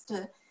cast.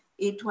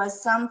 It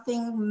was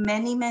something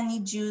many, many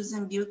Jews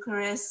in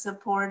Bucharest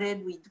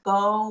supported. We'd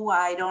go.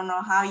 I don't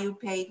know how you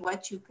paid,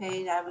 what you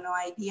paid. I have no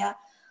idea.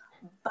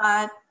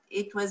 But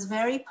it was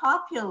very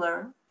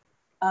popular.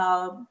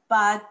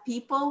 But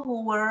people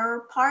who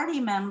were party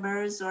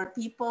members or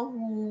people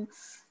who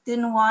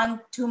didn't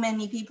want too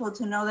many people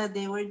to know that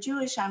they were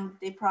Jewish,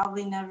 they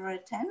probably never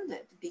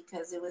attended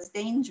because it was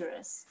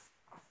dangerous.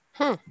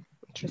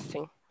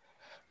 Interesting.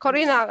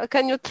 Corina,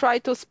 can you try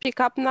to speak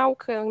up now?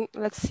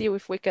 Let's see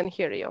if we can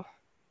hear you.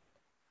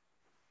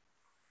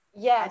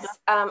 Yes,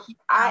 I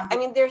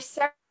mean, there's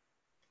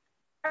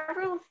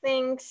several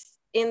things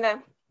in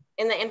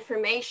the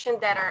information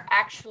that are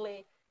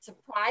actually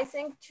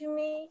surprising to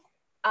me,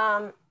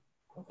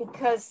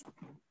 because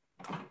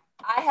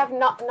I have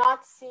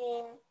not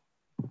seen,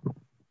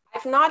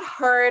 I've not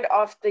heard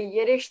of the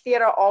Yiddish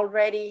theater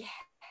already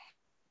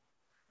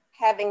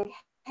having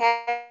had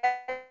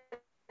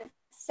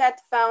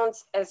set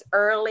phones as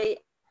early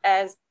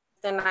as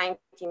the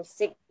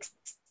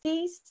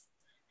 1960s.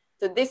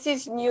 So this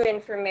is new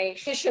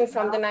information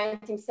from the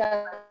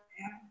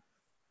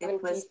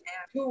 1970s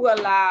to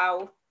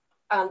allow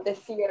the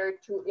theater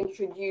to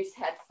introduce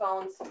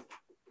headphones.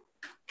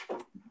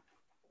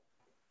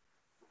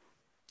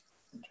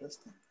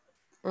 Interesting.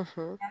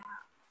 Mm-hmm.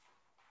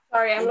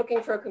 Sorry, I'm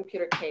looking for a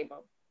computer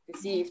cable to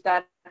see if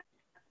that's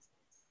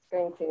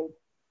going to...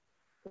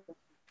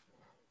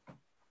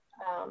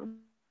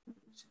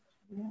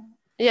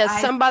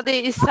 Yes,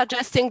 somebody is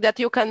suggesting that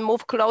you can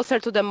move closer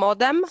to the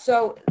modem.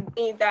 So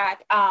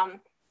that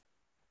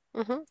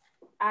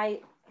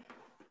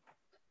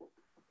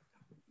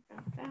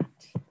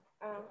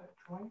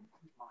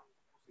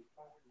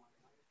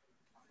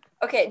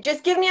okay,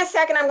 just give me a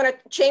second. I'm going to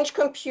change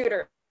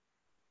computer.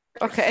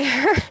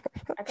 Okay.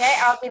 Okay,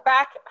 I'll be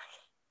back.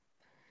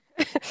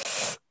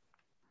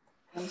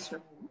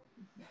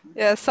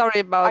 Yeah,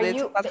 sorry about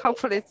it, but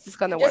hopefully it's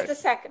going to work.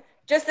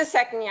 Just a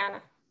second,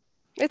 Jana.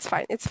 It's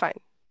fine,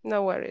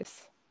 no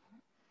worries.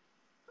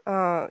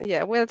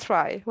 Yeah, we'll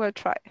try,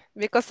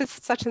 because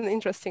it's such an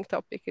interesting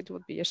topic. It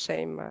would be a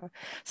shame.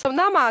 So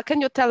Nahma,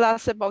 can you tell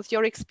us about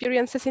your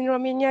experiences in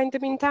Romania in the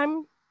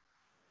meantime?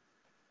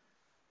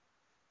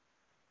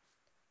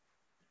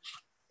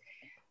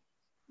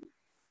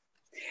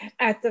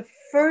 At the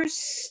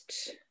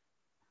first,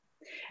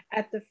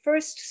 at the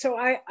first, so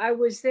I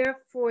was there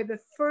for the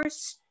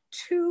first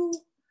two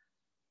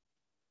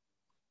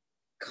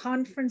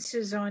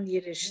conferences on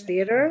Yiddish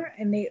theater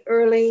in the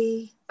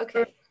early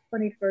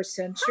 21st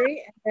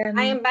century. And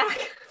I am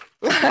back.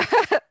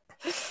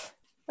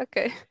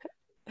 Okay.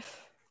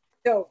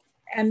 So,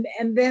 and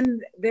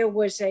then there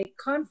was a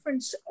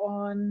conference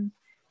on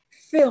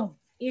film,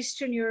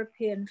 Eastern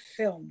European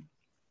film.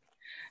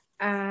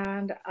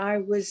 And I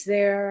was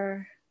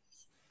there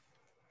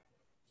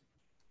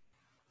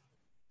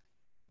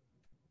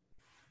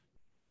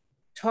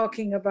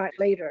talking about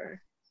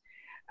later.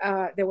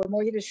 There were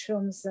more Yiddish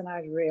films than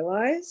I'd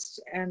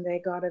realized, and they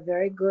got a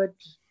very good,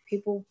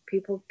 people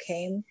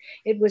came.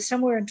 It was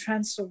somewhere in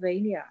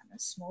Transylvania, in a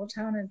small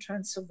town in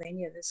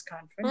Transylvania, this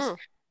conference.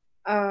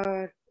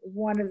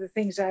 One of the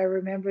things I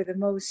remember the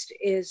most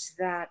is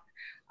that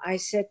I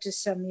said to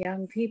some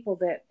young people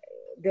that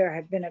there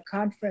had been a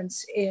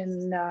conference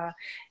in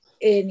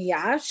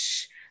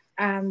Yash,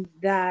 and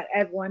that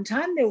at one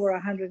time there were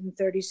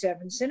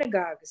 137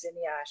 synagogues in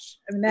Yash.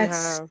 I mean,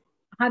 that's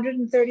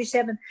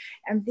 137.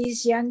 And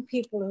these young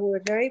people, who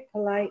were very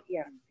polite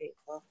young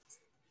people,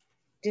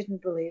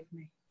 didn't believe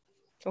me.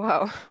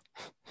 Wow.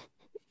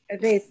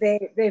 They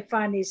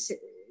finally,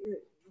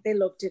 they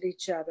looked at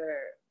each other.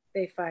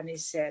 They finally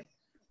said,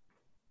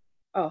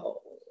 oh,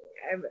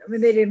 I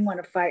mean, they didn't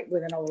want to fight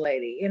with an old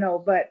lady, you know,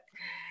 but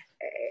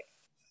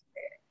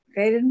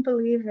they didn't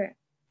believe it.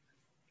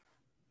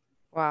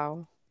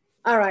 Wow.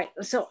 All right,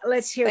 so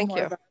let's hear more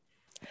about it.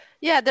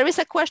 Yeah, there is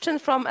a question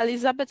from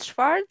Elizabeth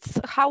Schwartz.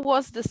 How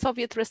was the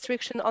Soviet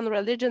restriction on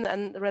religion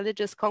and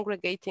religious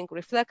congregating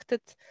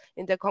reflected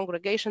in the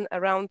congregation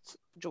around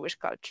Jewish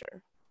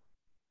culture?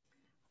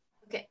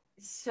 Okay,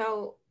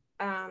 so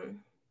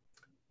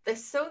the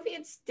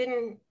Soviets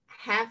didn't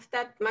have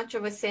that much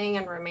of a saying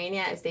in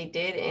Romania as they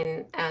did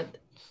in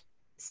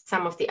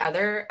some of the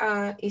other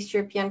East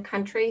European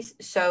countries.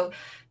 So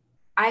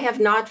I have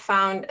not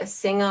found a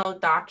single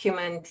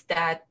document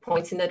that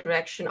points in the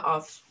direction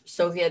of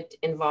Soviet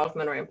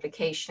involvement or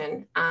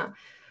implication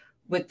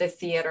with the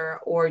theater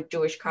or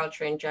Jewish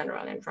culture in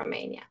general in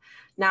Romania.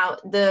 Now,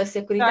 the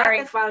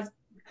Securitate...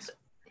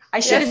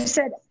 I'm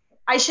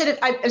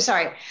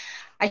sorry.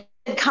 I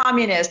said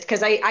communist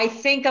because I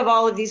think of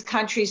all of these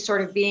countries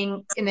sort of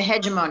being in the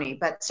hegemony,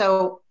 but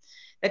so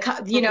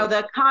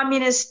the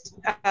communist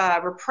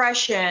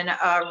repression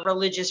of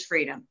religious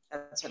freedom.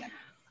 That's what I mean.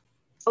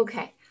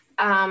 Okay.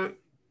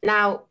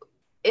 Now,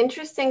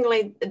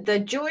 interestingly, the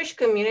Jewish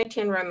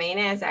community in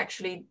Romania is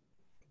actually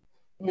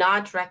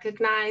not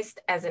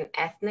recognized as an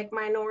ethnic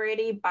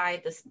minority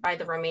by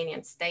the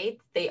Romanian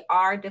state. They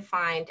are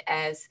defined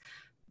as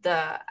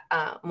the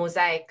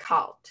Mosaic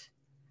cult.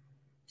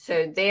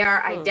 So they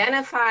are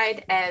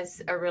identified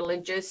as a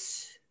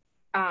religious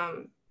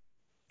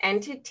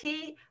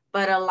entity,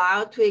 but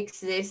allowed to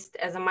exist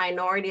as a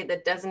minority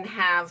that doesn't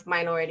have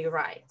minority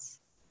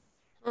rights.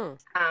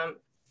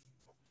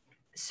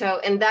 So,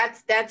 and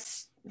that's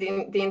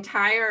the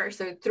entire,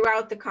 so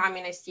throughout the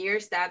communist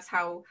years, that's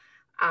how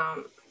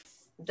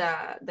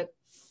the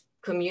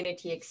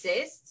community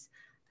exists.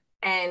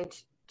 And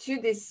to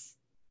this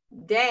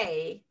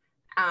day,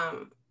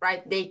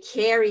 right, they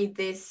carry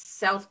this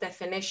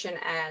self-definition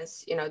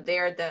as, you know,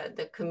 they're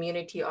the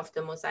community of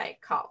the Mosaic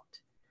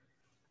cult.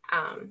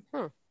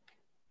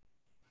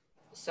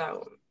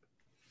 So,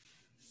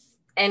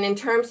 and in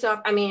terms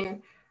of, I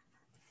mean,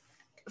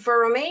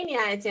 for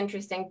Romania, it's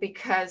interesting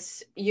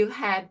because you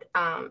had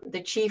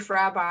the chief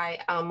rabbi,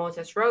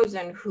 Moses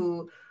Rosen,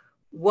 who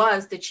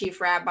was the chief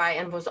rabbi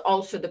and was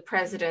also the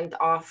president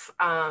of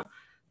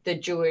the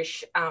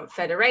Jewish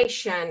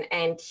Federation.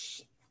 And,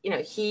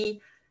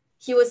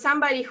 he was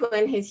somebody who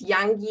in his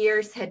young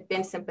years had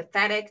been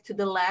sympathetic to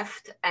the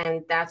left.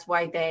 And that's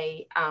why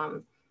they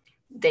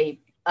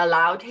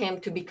allowed him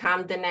to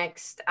become the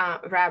next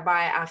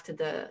rabbi after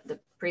the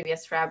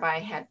previous rabbi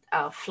had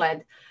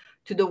fled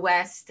to the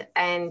West,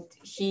 and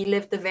he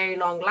lived a very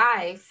long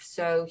life.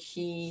 So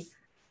he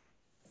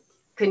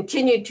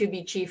continued to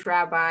be chief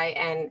rabbi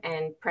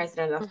and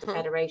president of the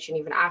Federation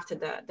even after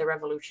the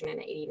revolution in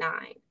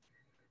 '89.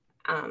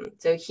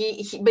 So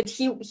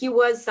he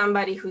was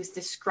somebody who's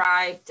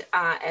described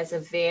as a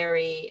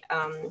very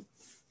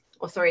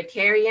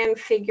authoritarian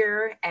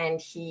figure, and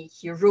he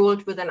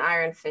ruled with an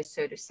iron fist,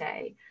 so to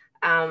say.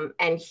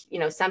 And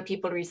some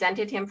people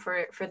resented him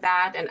for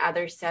that, and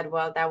others said,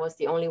 well, that was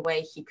the only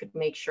way he could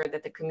make sure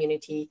that the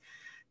community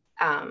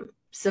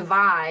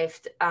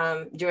survived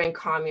during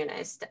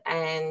communist.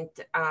 And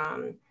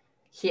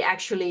he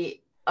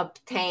actually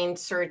obtained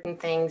certain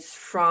things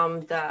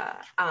from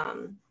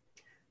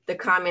the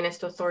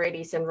communist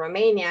authorities in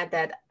Romania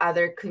that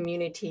other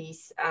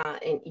communities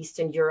in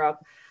Eastern Europe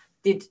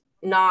did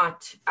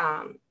not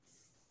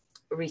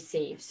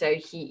receive. So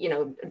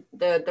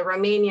the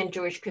Romanian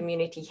Jewish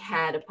community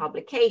had a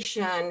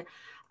publication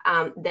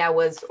that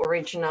was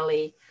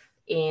originally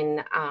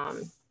in,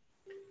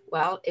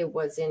 it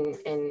was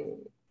in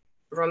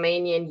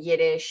Romanian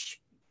Yiddish,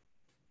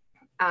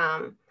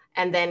 and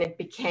then it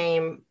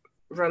became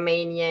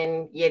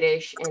Romanian,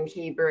 Yiddish, and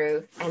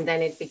Hebrew, and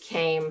then it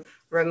became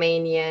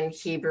Romanian,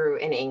 Hebrew,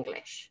 and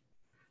English.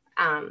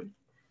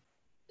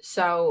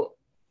 So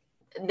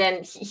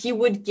then he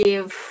would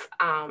give,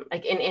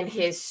 like in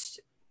his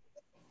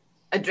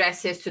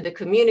addresses to the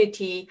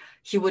community,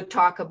 he would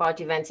talk about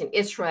events in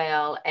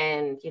Israel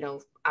and,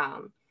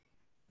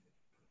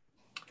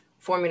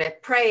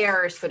 formulate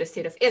prayers for the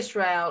state of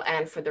Israel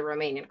and for the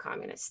Romanian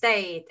communist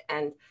state.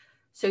 And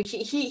so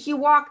he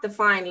walked the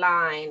fine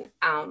line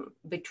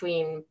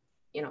between,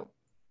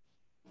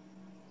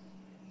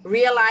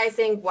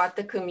 realizing what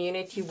the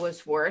community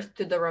was worth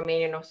to the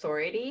Romanian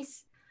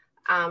authorities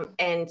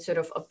and sort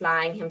of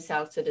applying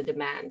himself to the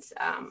demands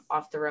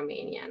of the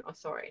Romanian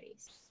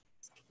authorities.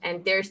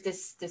 And there's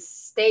this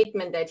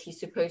statement that he's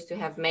supposed to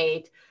have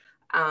made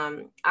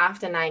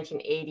after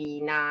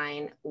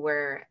 1989,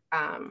 where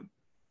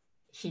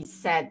he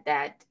said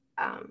that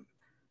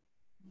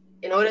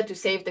in order to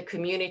save the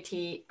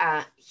community,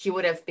 he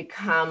would have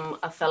become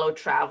a fellow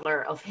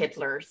traveler of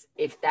Hitler's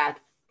if that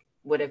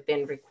would have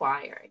been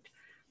required.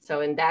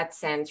 So in that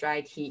sense,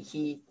 right,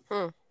 he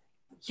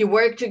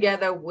worked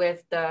together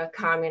with the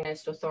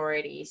communist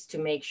authorities to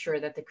make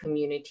sure that the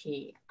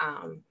community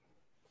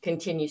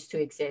continues to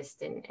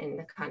exist in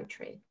the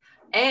country.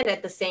 And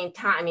at the same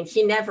time, I mean,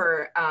 he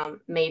never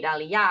made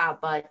Aliyah,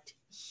 but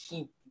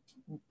he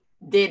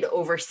did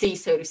oversee,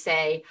 so to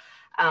say,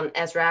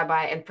 as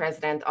rabbi and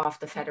president of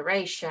the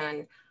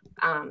Federation,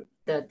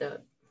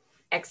 the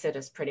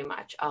exodus pretty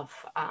much of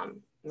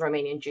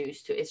Romanian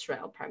Jews to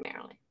Israel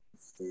primarily.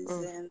 This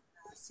is in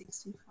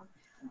 64.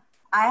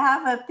 I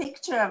have a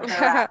picture of the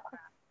rabbi.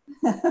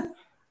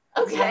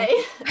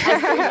 Okay, I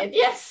see it,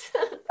 yes.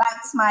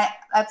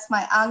 That's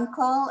my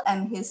uncle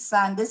and his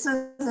son. This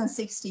was in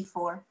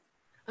 64.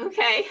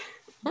 Okay.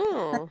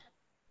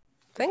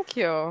 Thank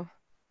you.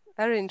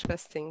 Very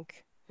interesting.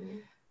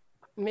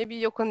 Maybe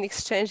you can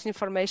exchange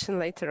information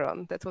later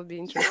on. That would be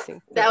interesting.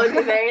 That would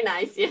be very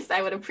nice. Yes,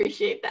 I would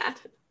appreciate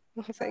that.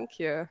 Thank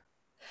you.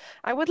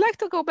 I would like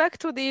to go back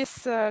to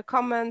this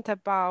comment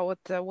about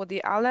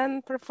Woody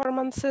Allen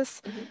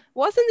performances.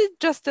 Wasn't it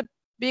just a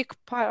big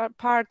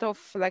part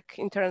of like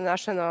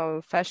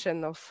international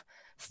fashion of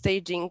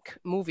staging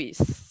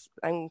movies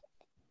and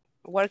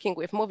working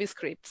with movie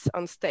scripts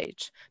on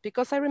stage?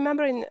 Because I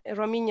remember in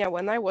Romania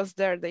when I was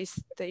there, they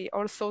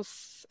also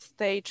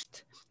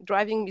staged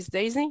Driving Miss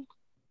Daisy.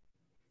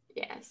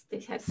 Yes, they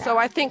had that. So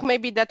I think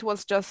maybe that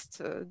was just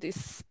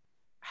that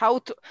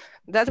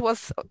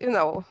was,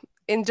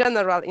 in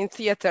general in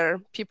theater,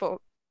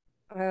 people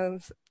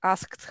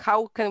asked,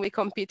 how can we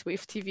compete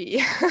with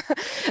TV?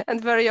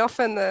 And very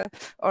often,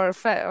 or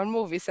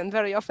movies, and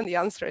very often the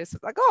answer is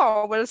like,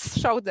 oh, we'll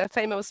show the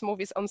famous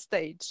movies on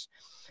stage.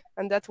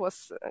 And that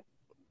was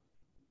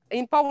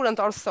in Poland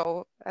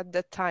also at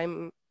that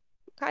time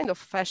kind of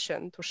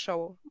fashion to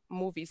show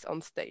movies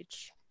on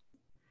stage.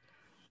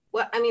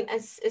 Well, I mean,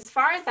 as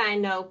far as I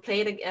know,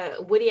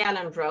 Woody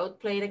Allen wrote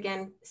Play It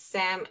Again,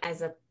 Sam,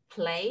 as a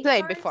play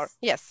before.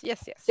 Yes.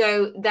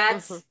 So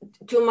that's,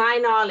 to my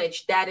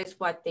knowledge, that is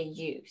what they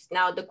used.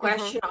 Now, the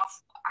question of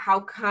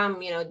how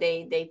come,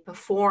 they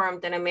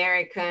performed an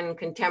American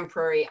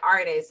contemporary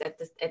artist at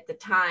the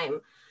time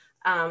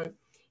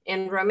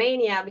in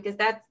Romania, because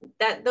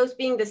those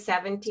being the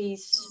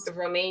 70s,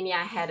 Romania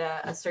had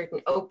a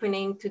certain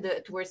opening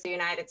towards the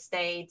United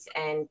States,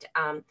 and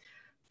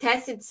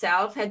Tess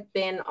itself had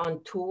been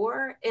on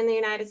tour in the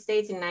United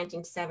States in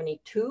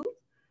 1972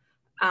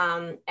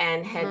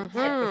 and had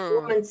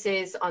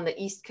performances on the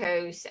East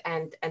Coast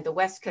and the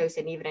West Coast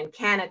and even in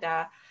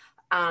Canada.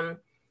 And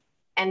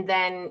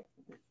then,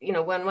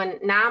 when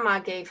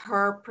Nahma gave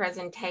her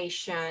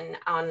presentation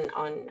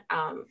on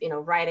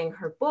writing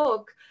her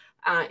book,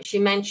 she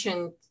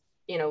mentioned,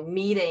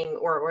 meeting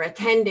or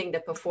attending the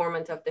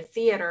performance of the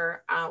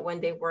theater when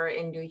they were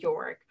in New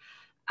York.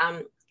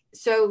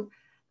 So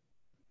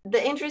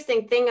the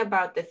interesting thing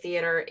about the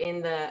theater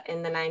in the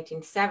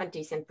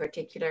 1970s in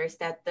particular is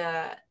that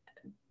the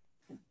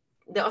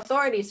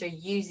authorities are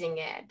using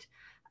it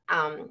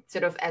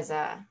sort of as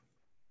a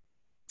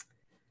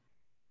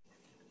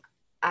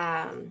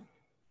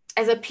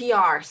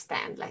PR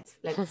stand, let's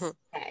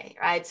say,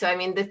 right? So I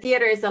mean, the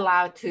theater is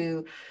allowed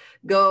to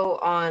go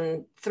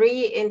on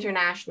 3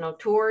 international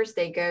tours.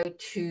 They go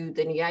to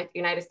the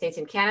United States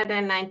and Canada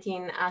in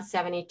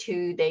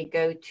 1972. They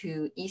go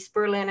to East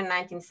Berlin in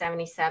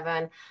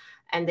 1977,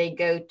 and they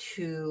go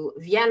to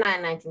Vienna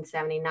in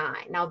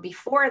 1979. Now,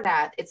 before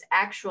that, its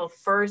actual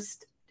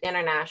first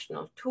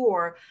international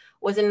tour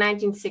was in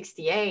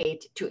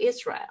 1968 to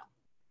Israel.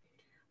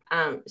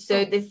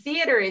 So the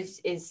theater is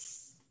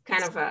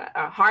kind of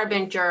a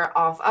harbinger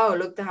of, oh,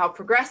 look at how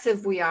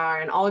progressive we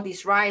are and all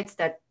these rights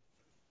that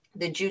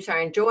the Jews are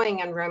enjoying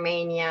in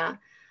Romania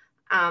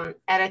at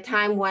a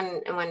time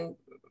when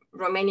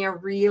Romania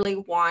really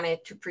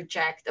wanted to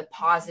project a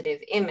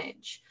positive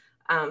image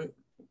of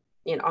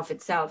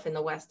itself in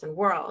the Western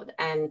world.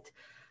 And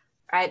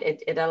right?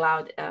 It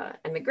allowed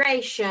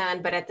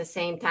immigration, but at the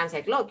same time, it's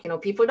like, look,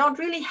 people don't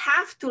really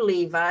have to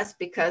leave us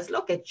because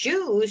look at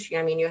Jews.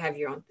 I mean, you have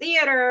your own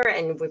theater,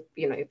 and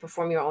you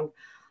perform your own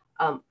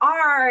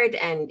art,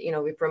 and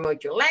we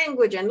promote your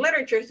language and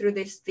literature through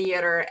this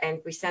theater, and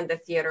we send the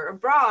theater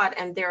abroad.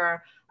 And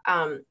there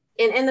are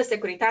in the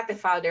Securitate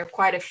file, there are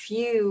quite a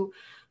few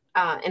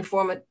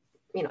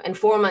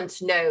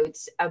informant's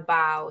notes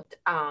about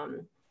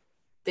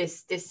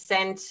this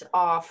sense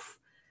of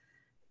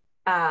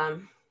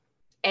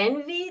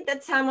envy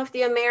that some of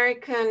the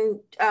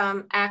American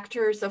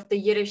actors of the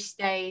Yiddish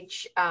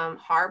stage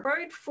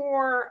harbored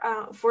for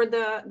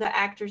the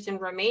actors in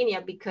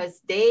Romania, because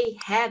they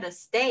had a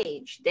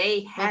stage, they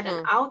had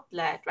an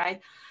outlet,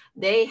 right?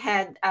 They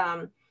had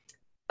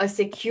a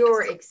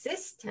secure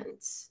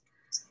existence,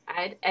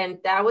 right? And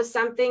that was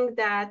something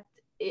that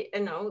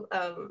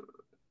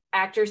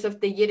actors of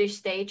the Yiddish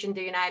stage in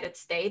the United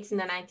States in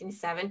the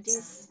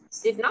 1970s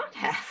did not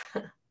have.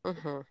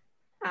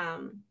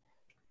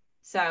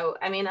 So,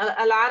 I mean,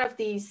 a lot of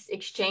these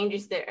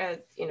exchanges there,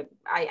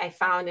 I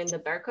found in the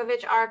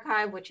Berkovich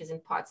archive, which is in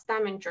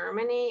Potsdam in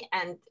Germany,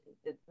 and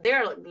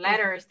there are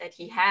letters that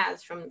he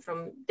has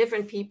from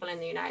different people in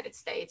the United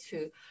States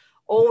who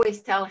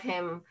always tell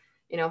him,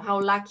 how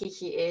lucky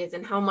he is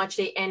and how much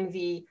they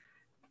envy,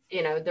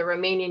 the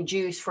Romanian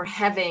Jews for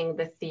having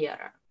the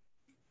theater.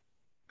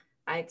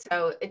 Right,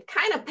 so it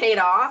kind of paid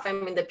off. I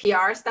mean, the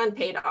PR stunt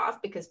paid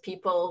off because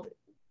people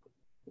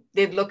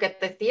did look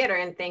at the theater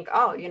and think,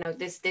 oh,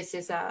 this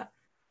is a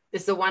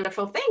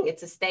wonderful thing.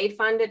 It's a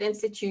state-funded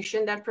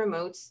institution that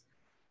promotes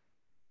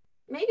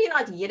maybe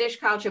not Yiddish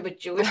culture, but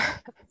Jewish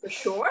for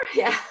sure.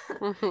 Yeah.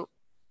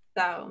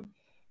 So.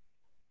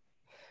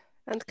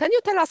 And can you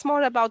tell us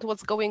more about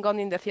what's going on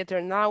in the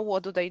theater now?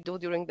 What do they do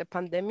during the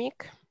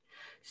pandemic?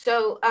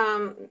 So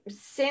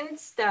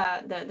since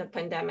the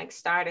pandemic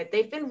started,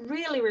 they've been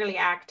really, really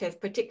active,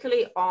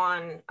 particularly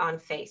on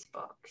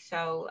Facebook.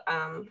 So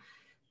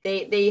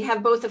they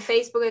have both a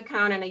Facebook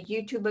account and a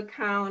YouTube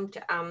account.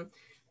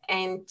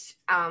 And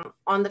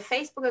on the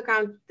Facebook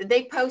account,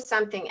 they post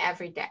something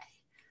every day.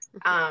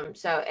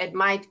 So it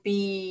might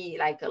be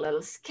like a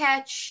little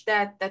sketch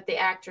that the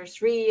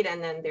actors read,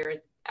 and then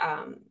there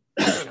are,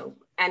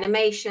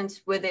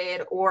 animations with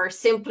it, or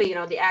simply,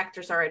 the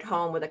actors are at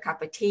home with a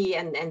cup of tea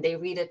and they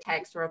read a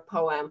text or a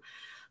poem.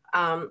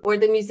 Or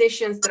the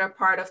musicians that are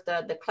part of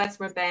the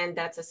klezmer band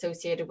that's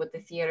associated with the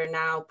theater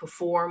now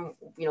perform,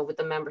 with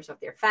the members of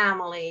their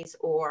families,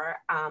 or,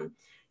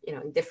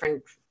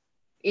 different,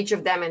 each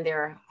of them in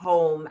their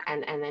home,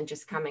 and then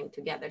just coming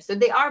together. So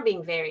they are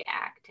being very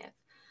active.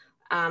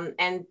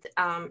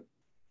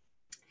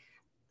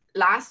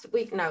 Last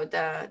week, from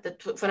the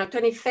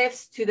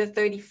 25th to the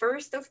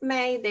 31st of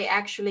May, they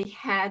actually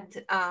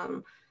had,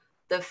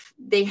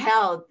 they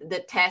held the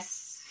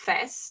Tess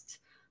Fest,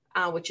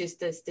 which is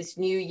this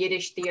new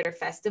Yiddish theater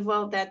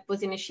festival that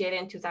was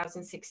initiated in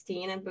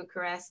 2016 in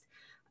Bucharest.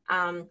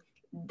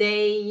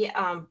 They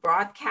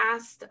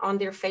broadcast on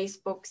their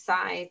Facebook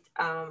site,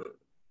 sort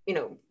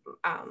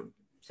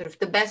of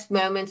the best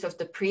moments of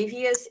the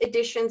previous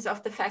editions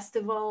of the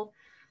festival.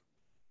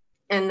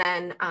 And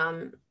then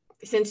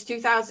since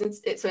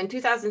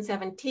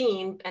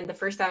 2017, and the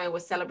first time it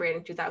was celebrated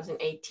in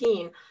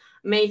 2018,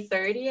 May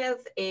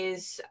 30th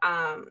is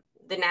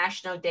the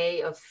National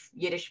Day of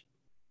Yiddish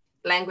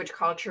Language,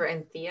 Culture,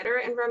 and Theater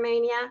in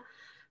Romania.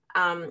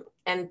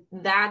 And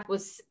that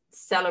was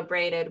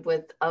celebrated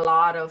with a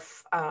lot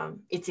of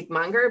Itzik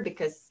Munger,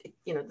 because,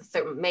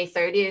 May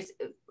 30th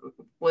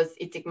was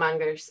Itzik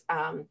Munger's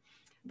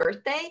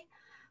birthday.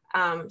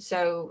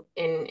 So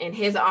in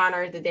his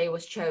honor, the day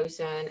was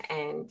chosen,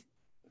 and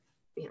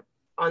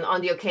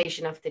on the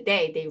occasion of the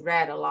day, they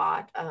read a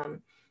lot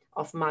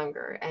of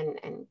Munger,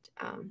 and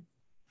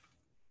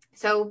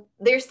so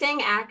they're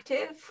staying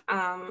active.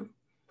 I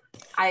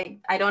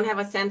don't have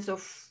a sense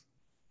of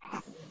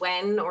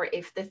when or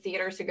if the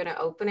theaters are going to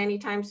open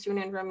anytime soon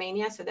in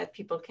Romania, so that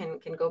people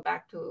can go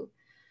back to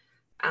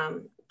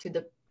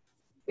the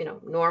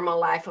normal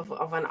life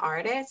of an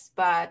artist.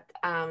 But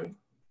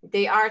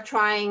they are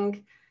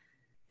trying,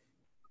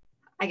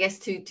 I guess,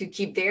 to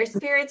keep their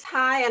spirits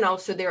high, and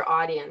also their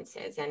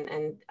audiences.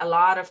 And a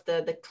lot of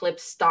the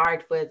clips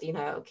start with,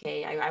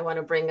 okay, I want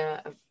to bring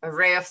a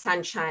ray of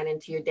sunshine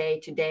into your day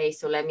today.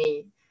 So let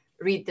me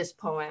read this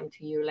poem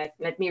to you.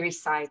 Let me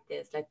recite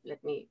this.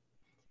 Let me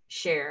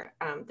share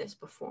this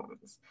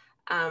performance.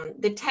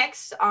 The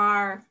texts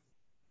are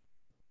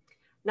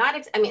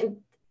not,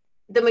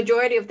 the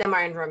majority of them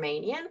are in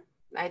Romanian,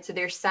 right? So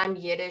there's some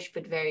Yiddish,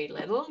 but very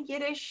little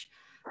Yiddish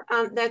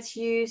that's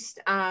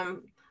used.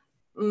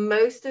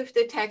 Most of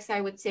the texts,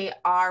 I would say,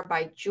 are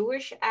by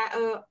Jewish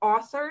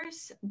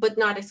authors, but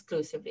not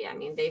exclusively. I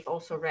mean, they've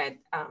also read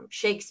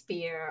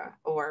Shakespeare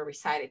or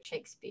recited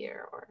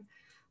Shakespeare, or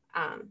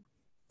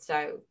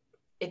so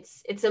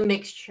it's a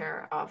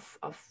mixture of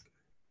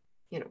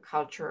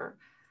culture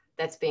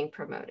that's being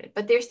promoted,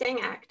 but they're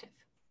staying active.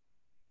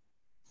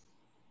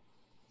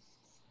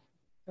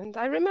 And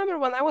I remember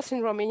when I was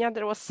in Romania,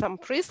 there was some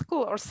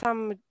preschool or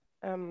some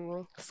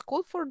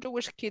school for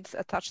Jewish kids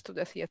attached to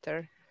the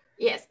theater.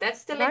 Yes, that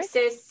still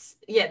exists.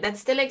 Yeah, that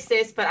still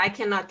exists, but I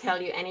cannot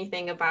tell you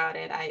anything about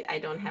it. I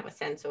don't have a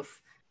sense of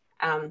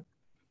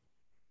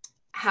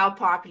how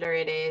popular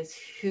it is,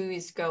 who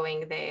is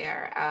going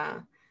there.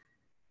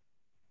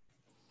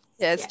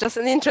 Yeah, it's just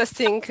an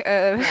interesting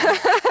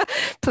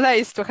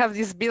place to have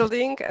this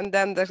building and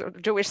then the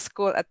Jewish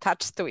school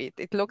attached to it.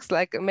 It looks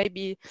like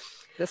maybe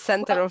the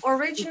center of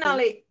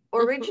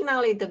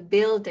originally the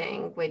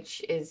building,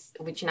 which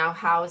now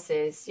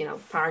houses,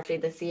 partly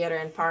the theater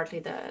and partly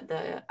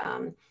the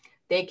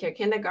daycare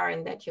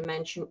kindergarten that you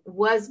mentioned,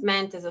 was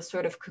meant as a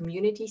sort of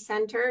community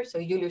center. So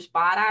Julius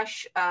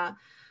Barasch,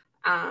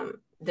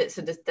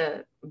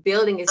 the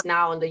building is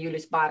now on the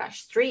Julius Barasch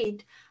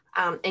Street,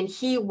 and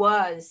he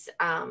was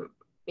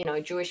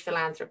a Jewish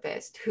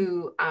philanthropist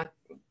who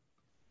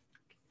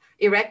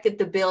erected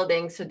the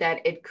building so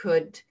that it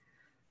could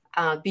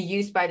be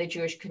used by the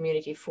Jewish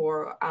community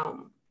for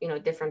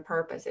different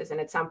purposes. And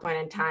at some point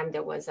in time,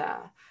 there was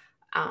a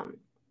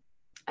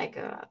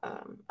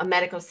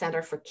medical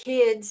center for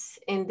kids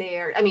in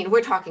there. I mean,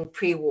 we're talking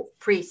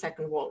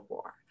pre-Second World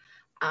War,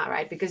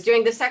 right? Because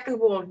during the Second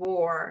World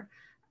War,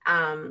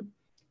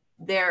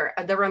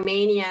 the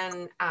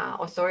Romanian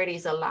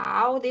authorities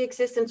allow the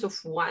existence of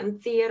one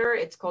theater.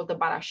 It's called the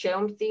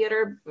Barașeum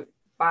Theater.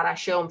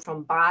 Barașeum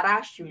from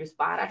Baraș, Julius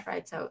Baraș,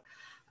 right? So,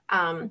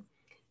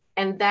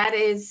 and that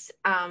is,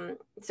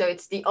 so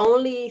it's the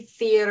only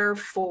theater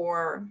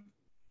for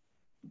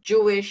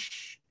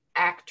Jewish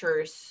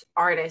actors,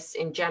 artists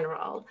in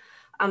general,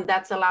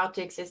 that's allowed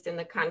to exist in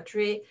the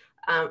country.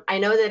 I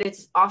know that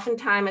it's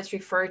oftentimes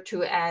referred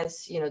to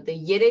as, the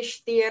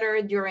Yiddish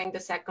theater during the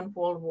Second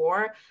World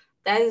War.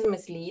 That is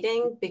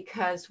misleading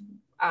because,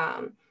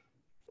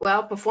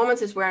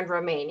 performances were in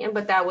Romanian,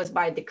 but that was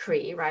by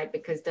decree, right?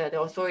 Because the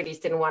authorities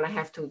didn't want to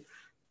have to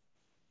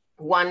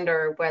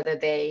wonder whether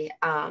they,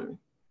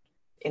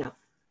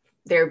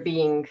 they're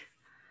being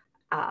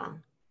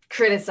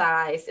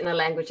criticized in a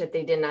language that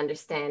they didn't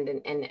understand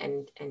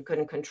and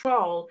couldn't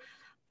control.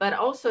 But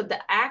also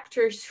the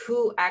actors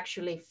who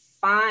actually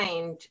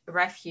find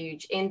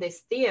refuge in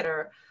this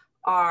theater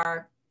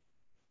are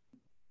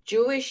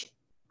Jewish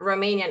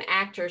Romanian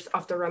actors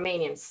of the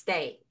Romanian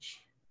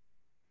stage.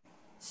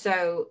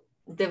 So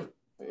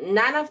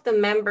none of the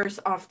members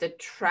of the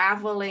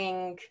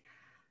traveling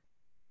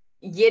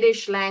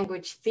Yiddish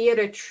language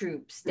theater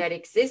troupes that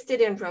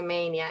existed in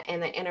Romania in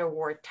the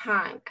interwar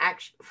time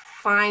actually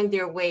find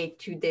their way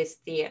to this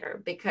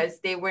theater, because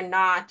they were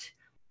not,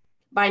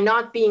 by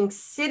not being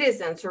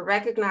citizens or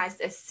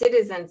recognized as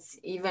citizens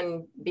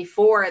even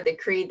before a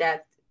decree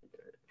that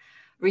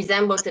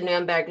resembles the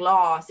Nuremberg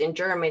laws in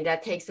Germany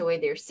that takes away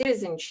their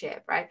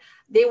citizenship, right?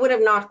 They would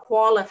have not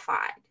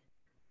qualified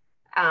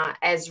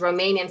as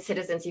Romanian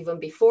citizens even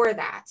before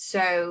that.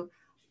 So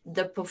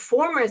the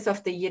performers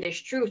of the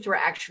Yiddish troops were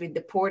actually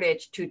deported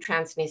to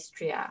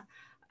Transnistria.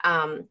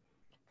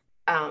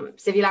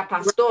 Sevilla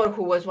Pastor,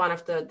 who was one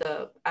of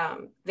the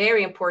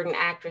very important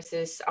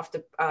actresses of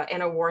the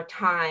interwar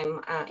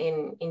time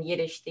in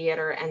Yiddish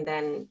theater, and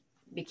then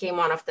became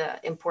one of the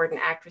important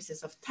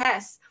actresses of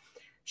Tess,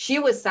 she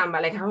was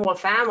somebody, like her whole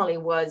family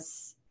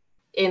was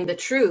in the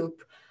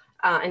troupe,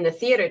 in the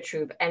theater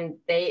troupe, and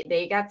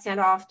they got sent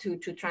off to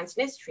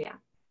Transnistria.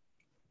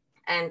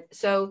 And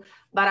so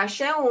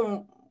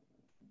Barașeum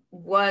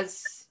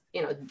was,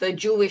 the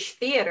Jewish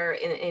theater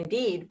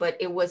indeed, but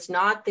it was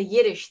not the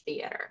Yiddish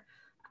theater.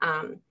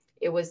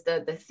 It was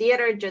the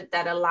theater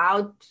that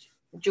allowed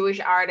Jewish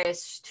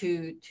artists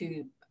to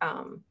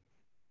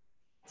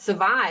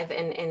survive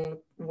in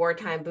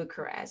wartime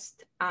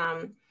Bucharest.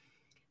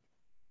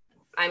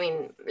 I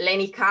mean,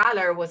 Leni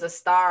Kahler was a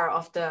star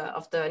of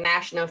the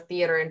National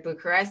Theater in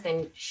Bucharest,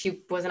 and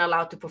she wasn't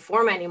allowed to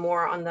perform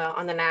anymore on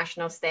the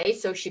national stage.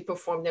 So she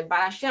performed in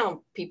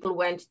Barașeum. People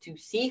went to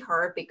see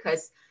her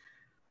because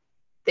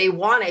they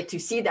wanted to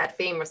see that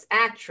famous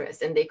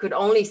actress, and they could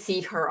only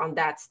see her on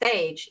that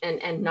stage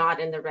and not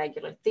in the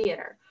regular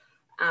theater.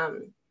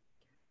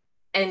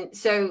 And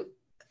so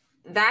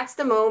that's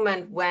the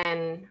moment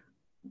when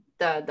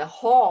the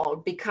hall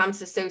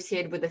becomes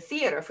associated with the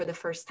theater for the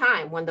first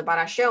time, when the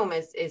Barașeum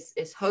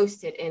is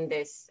hosted in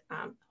this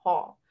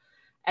hall.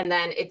 And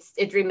then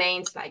it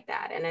remains like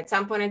that. And at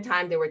some point in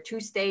time, there were two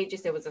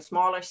stages. There was a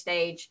smaller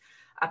stage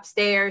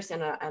upstairs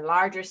and a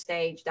larger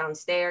stage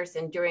downstairs.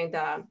 And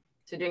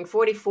during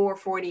 44,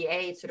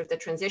 48, sort of the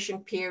transition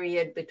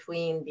period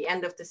between the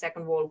end of the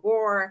Second World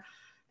War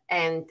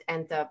and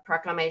the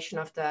proclamation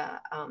of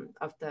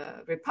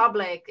the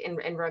Republic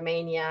in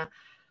Romania,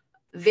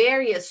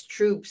 various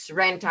troops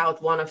rent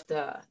out one of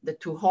the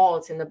two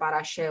halls in the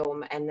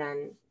Barașeum and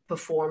then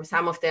perform.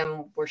 Some of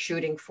them were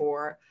shooting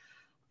for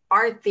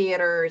art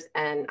theaters,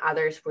 and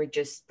others were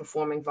just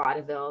performing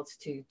vaudevilles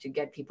to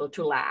get people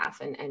to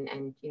laugh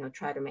and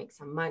try to make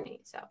some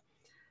money. So,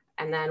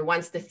 and then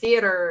once the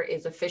theater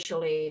is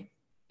officially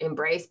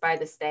embraced by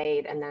the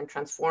state and then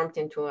transformed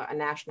into a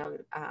national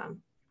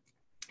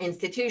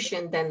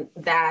institution, then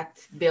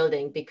that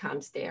building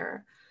becomes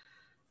their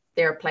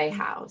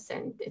playhouse,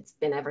 and it's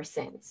been ever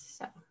since.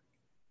 So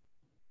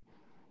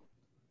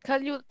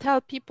Can you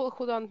tell people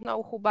who don't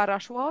know who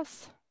Barash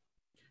was?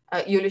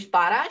 Julius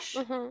Barash.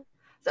 Mm-hmm.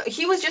 So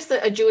he was just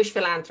a Jewish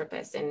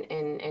philanthropist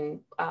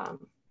in a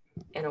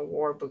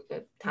war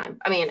time.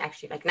 I mean,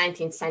 actually, like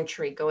 19th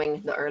century, going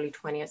into the early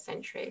 20th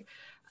century,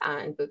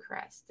 in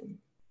Bucharest.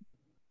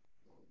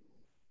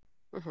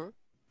 Mm-hmm.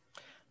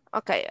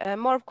 Okay,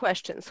 more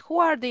questions. Who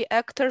are the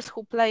actors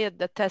who play at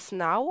the test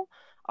now?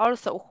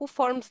 Also, who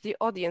forms the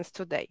audience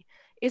today?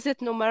 Is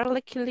it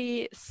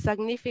numerically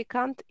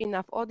significant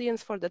enough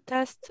audience for the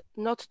test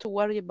not to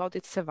worry about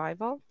its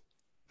survival?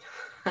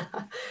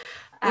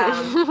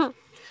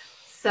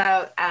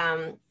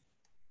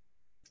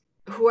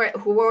 Who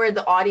were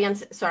the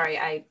audience? Sorry,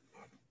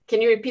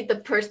 can you repeat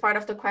the first part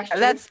of the question?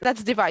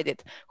 Let's divide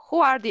it.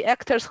 Who are the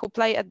actors who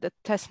play at the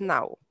test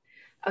now?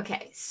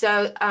 Okay,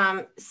 so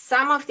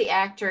some of the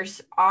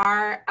actors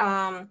are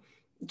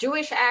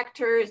Jewish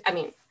actors. I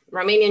mean,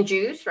 Romanian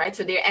Jews, right?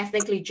 So they're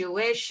ethnically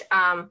Jewish.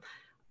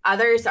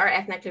 Others are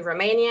ethnically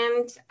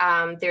Romanian.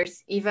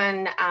 There's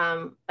even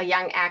a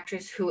young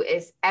actress who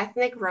is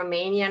ethnic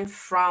Romanian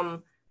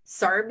from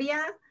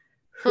Serbia,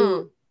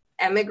 who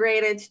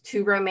emigrated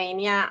to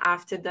Romania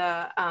after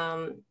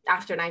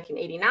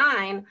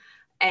 1989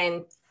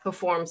 and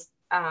performs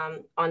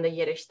on the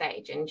Yiddish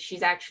stage. And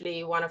she's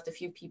actually one of the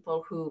few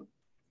people who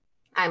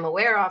I'm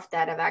aware of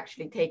that have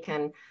actually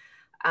taken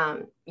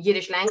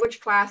Yiddish language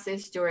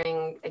classes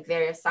during like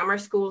various summer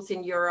schools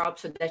in Europe,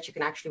 so that you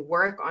can actually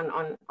work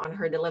on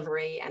her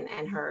delivery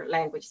and her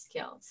language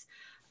skills.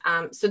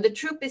 So the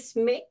troupe is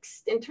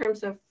mixed in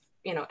terms of,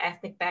 you know,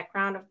 ethnic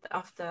background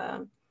of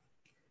the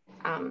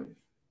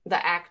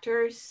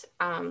actors.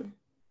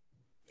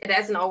 It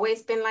hasn't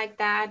always been like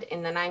that.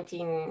 In the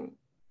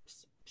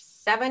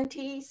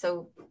 1970s,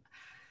 so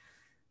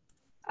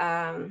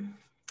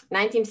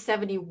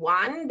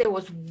 1971, there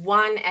was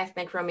one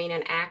ethnic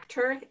Romanian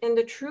actor in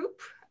the troupe.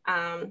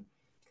 And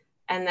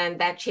then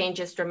that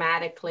changes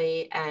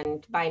dramatically.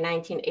 And by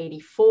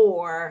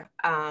 1984,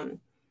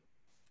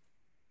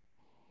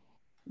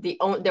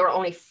 there were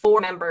only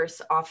 4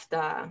 members of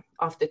the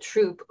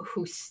troupe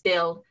who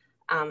still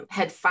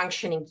had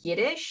functioning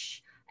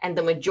Yiddish, and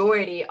the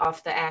majority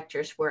of the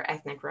actors were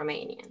ethnic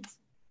Romanians.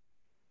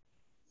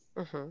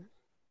 Mm-hmm.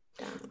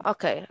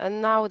 Okay,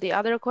 and now the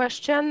other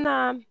question.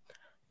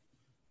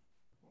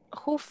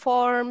 Who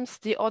forms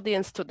the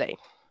audience today?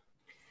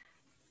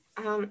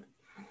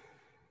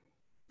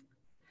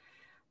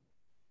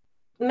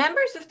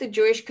 Members of the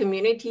Jewish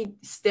community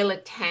still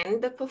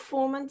attend the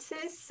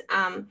performances.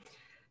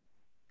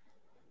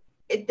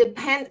 It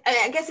depends,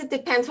 I guess it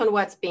depends on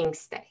what's being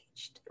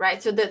staged,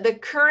 right? So the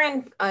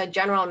current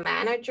general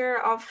manager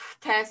of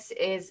TESS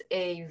is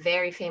a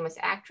very famous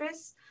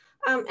actress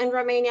in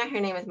Romania. Her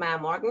name is Maya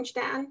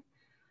Morgenstern.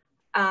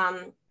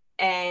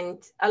 And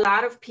a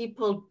lot of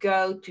people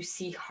go to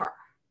see her.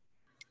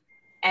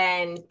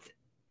 And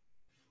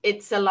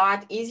it's a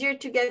lot easier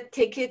to get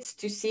tickets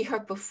to see her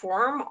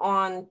perform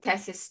on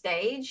TESS's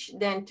stage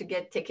than to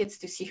get tickets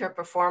to see her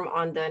perform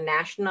on the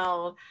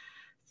National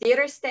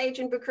Theater stage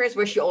in Bucharest,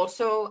 where she's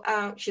also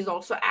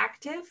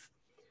active.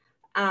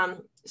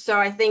 So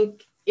I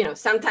think, you know,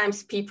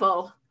 sometimes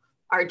people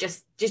are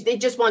they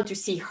just want to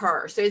see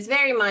her. So it's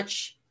very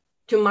much,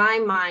 to my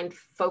mind,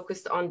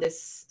 focused on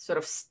this sort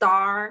of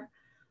star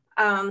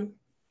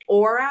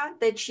aura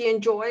that she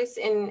enjoys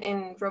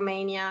in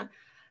Romania.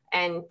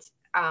 And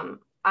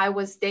I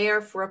was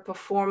there for a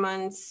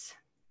performance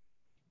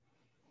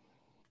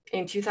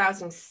in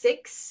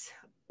 2006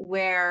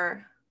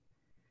 where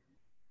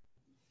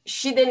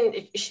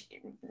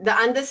the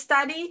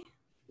understudy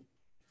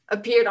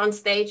appeared on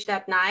stage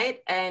that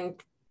night,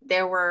 and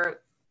there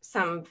were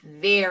some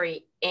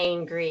very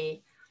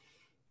angry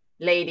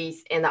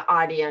ladies in the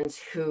audience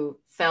who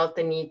felt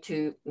the need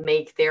to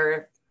make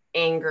their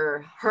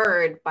anger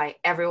heard by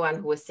everyone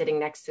who was sitting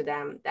next to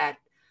them, that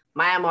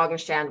Maya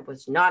Morgenstern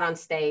was not on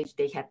stage.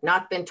 They had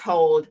not been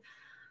told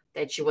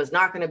that she was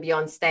not going to be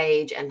on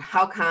stage, and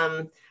how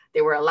come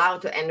they were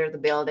allowed to enter the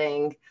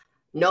building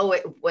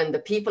when the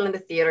people in the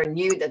theater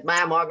knew that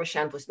Maya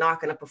Morgenstern was not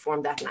going to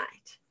perform that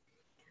night.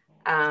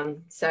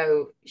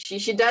 So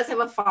she does have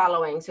a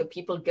following, so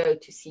people go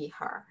to see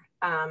her.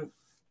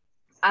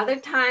 Other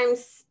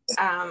times,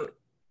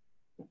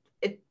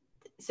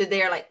 so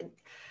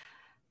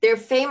they're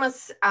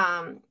famous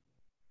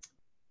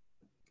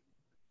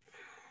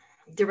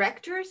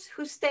directors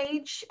who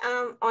stage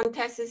on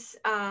TESS's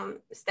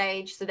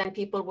stage, so then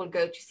people will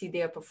go to see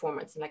their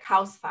performance. Like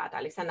Hausvater,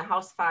 Alexander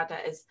Hausvater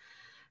is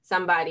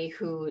somebody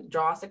who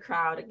draws a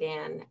crowd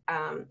again,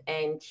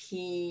 and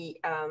he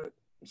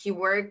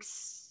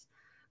works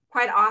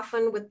quite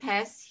often with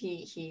TESS.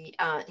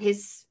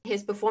 His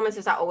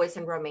performances are always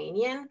in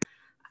Romanian,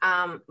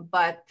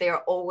 but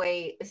they're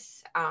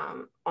always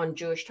on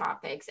Jewish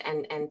topics,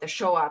 and the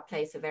Shoah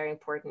plays a very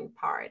important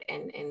part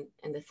in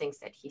the things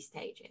that he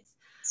stages.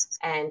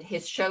 And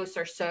his shows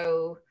are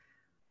so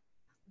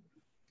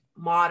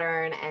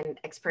modern and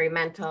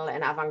experimental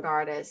and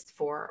avant-gardist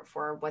for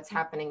what's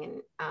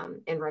happening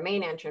in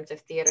Romania in terms of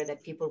theater,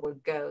 that people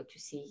would go to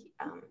see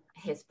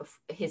his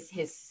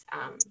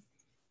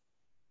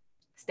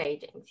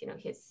stagings,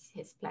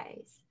 his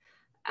plays.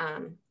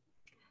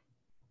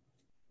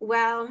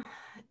 Well,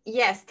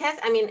 yes,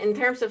 I mean, in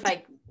terms of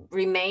like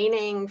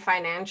remaining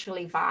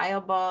financially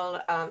viable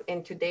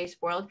in today's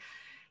world,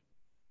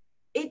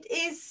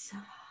 it's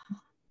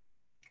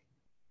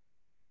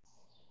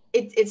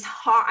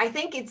hard. I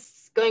think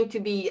it's going to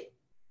be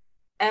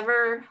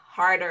ever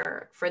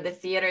harder for the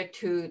theater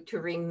to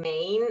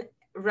remain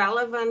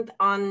relevant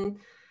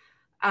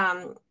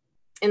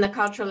in the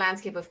cultural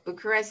landscape of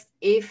Bucharest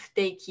if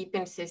they keep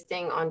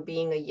insisting on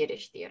being a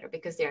Yiddish theater,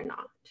 because they're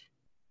not.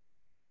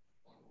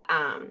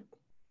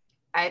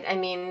 I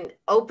mean,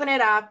 open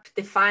it up,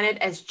 define it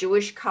as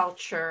Jewish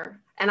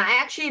culture. And I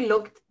actually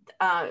looked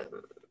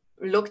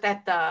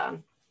at the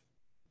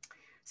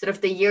sort of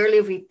the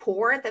yearly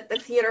report that the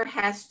theater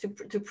has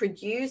to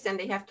produce, and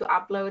they have to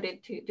upload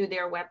it to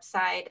their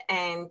website.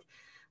 And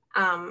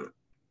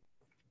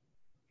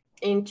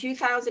in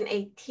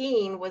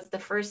 2018 was the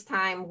first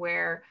time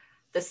where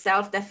the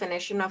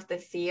self-definition of the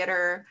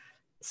theater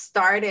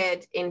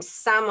started in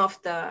some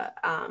of the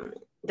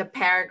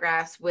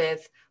paragraphs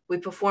with "we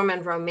perform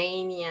in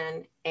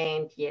Romanian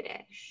and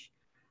Yiddish."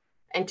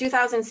 In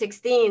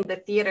 2016, the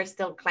theater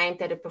still claimed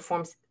that it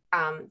performs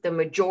the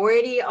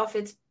majority of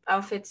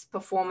its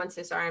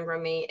performances are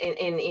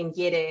in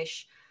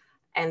Yiddish,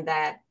 and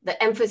that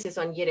the emphasis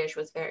on Yiddish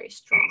was very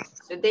strong.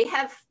 So they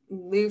have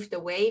moved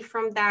away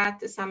from that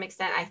to some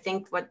extent. I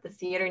think what the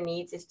theater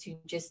needs is to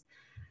just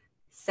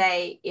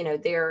say,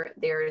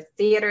 they're a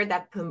theater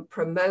that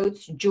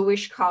promotes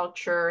Jewish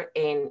culture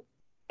in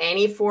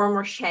any form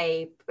or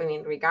shape. I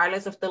mean,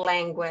 regardless of the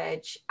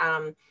language,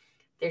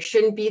 there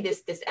shouldn't be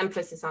this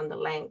emphasis on the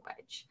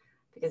language,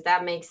 because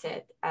that makes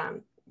it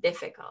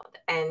difficult.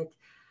 And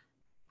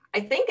I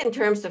think in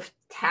terms of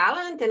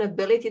talent and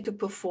ability to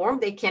perform,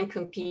 they can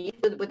compete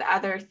with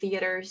other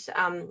theaters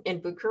in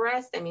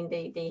Bucharest. I mean,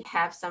 they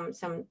have some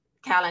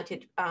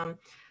talented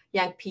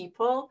young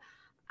people,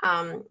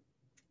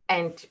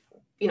 and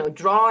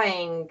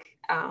drawing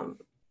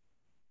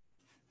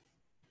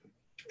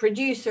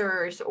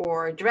producers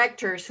or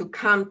directors who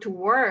come to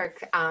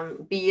work,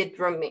 be it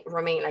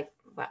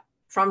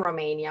from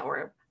Romania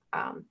or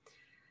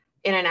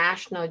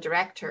international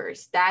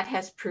directors, that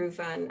has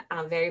proven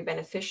very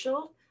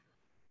beneficial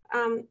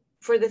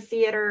for the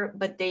theater.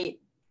 But they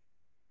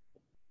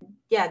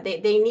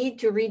need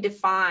to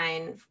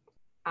redefine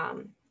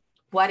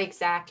what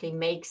exactly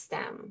makes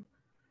them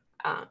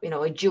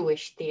a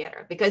Jewish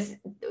theater, because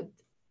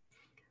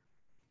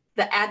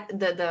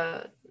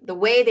the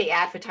way they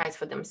advertise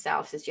for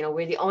themselves is,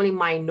 we're the only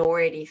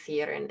minority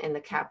theater in the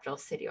capital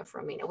city of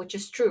Romania, which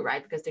is true,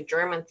 right? Because the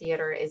German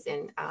theater is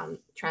in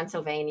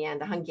Transylvania, and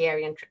the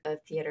Hungarian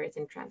theater is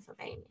in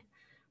Transylvania,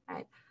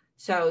 right?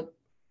 So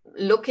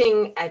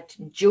looking at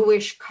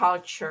Jewish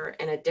culture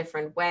in a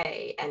different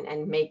way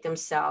and make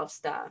themselves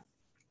the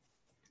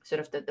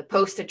sort of the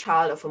poster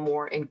child of a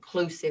more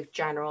inclusive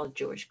general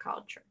Jewish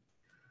culture.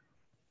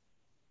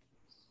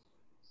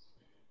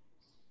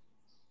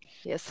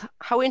 Yes,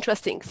 how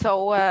interesting. So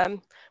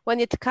when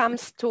it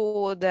comes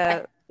to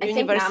the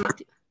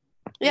university,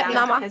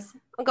 Nahma,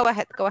 go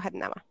ahead,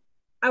 Nahma.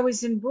 I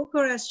was in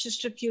Bucharest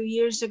just a few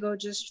years ago,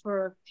 just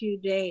for a few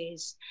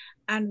days,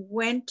 and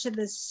went to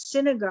the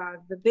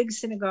synagogue, the big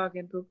synagogue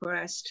in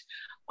Bucharest,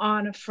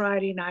 on a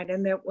Friday night,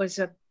 and there was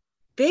a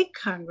big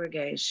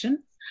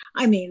congregation.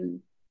 I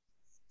mean,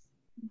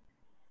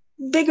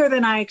 bigger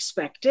than I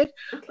expected.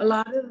 A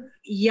lot of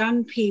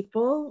young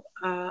people,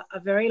 a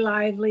very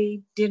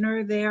lively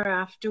dinner there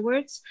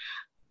afterwards.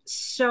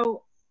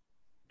 So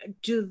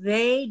do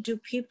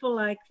people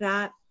like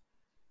that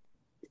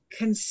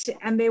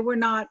and they were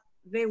not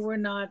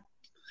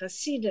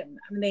Hasidim.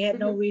 I mean, they had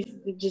no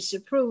reason to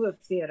disapprove of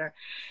theater.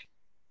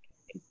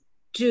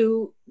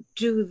 Do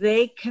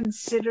they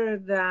consider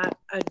that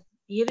a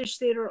Yiddish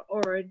theater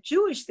or a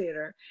Jewish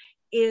theater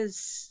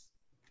is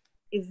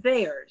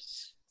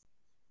theirs?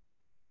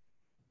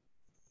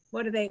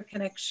 What are their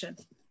connection?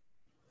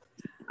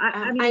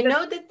 I mean, I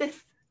know that the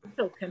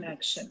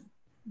connection,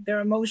 their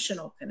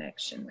emotional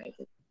connection,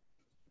 maybe.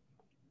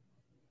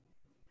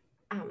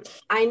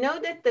 I know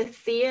that the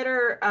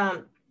theater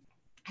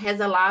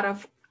has a lot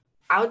of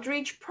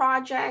outreach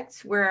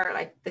projects where,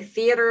 like, the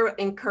theater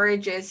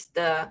encourages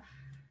the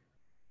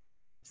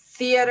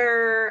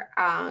theater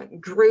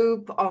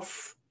group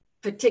of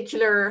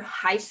particular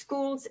high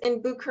schools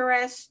in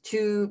Bucharest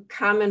to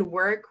come and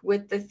work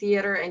with the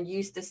theater and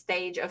use the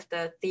stage of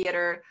the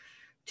theater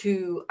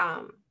to,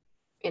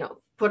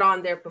 put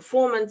on their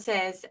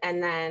performances.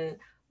 And then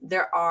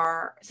there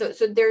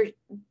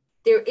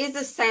is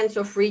a sense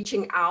of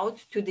reaching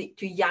out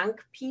to young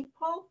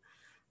people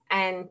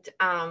and,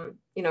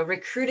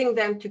 recruiting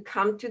them to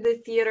come to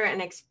the theater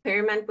and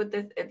experiment with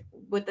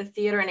the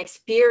theater and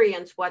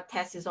experience what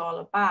TESS is all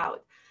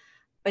about.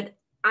 But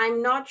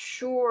I'm not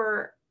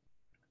sure,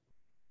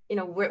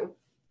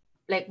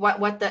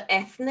 what the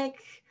ethnic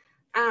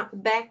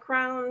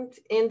background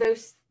in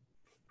those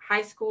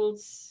high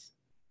schools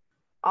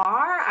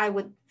are. I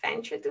would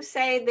venture to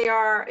say they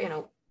are,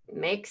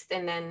 mixed,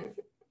 and then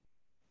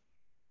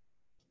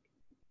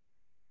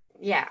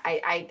yeah,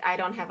 I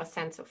don't have a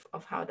sense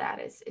of how that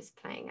is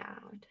playing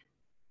out.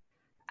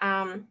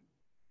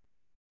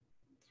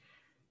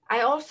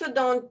 I also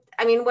don't,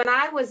 I mean, when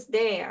I was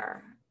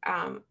there,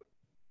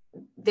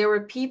 there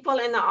were people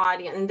in the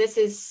audience, and this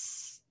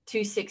is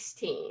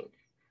 2016,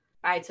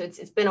 right? So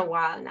it's been a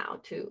while now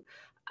too.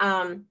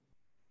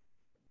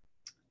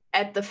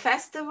 At the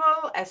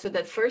festival, so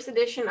the first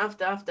edition of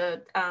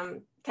the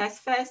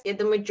Test Fest,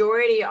 the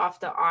majority of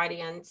the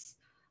audience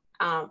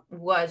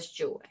was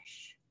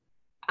Jewish.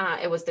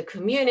 It was the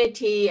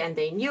community, and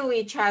they knew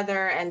each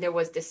other, and there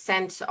was this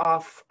sense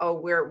of, oh,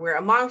 we're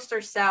amongst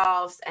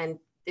ourselves, and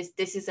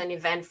this is an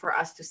event for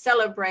us to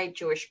celebrate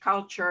Jewish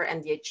culture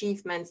and the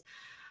achievements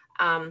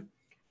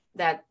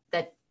that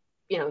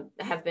you know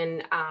have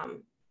been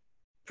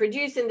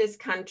produced in this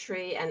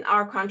country, and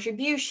our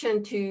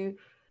contribution to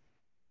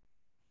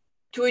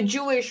a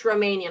Jewish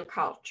Romanian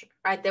culture,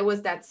 right? There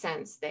was that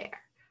sense there.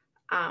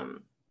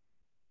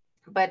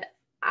 But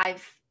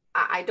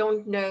I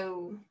don't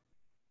know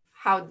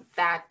how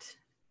that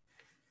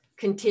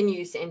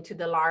continues into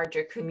the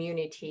larger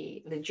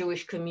community, the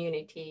Jewish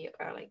community,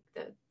 or like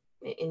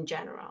in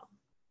general.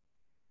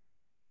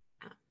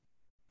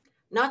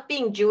 Not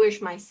being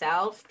Jewish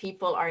myself,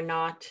 people are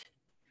not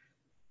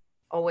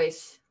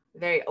always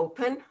very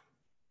open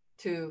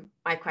to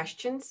my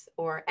questions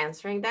or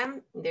answering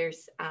them.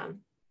 There's,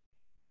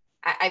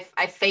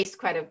 I faced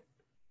quite a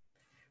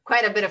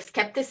bit of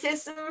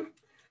skepticism.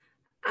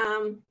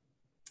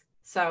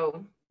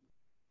 So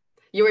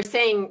you were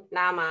saying,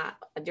 Nahma,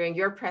 during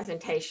your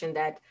presentation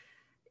that,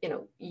 you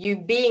know, you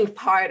being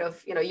part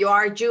of, you know, you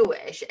are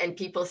Jewish, and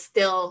people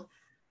still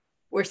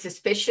were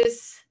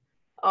suspicious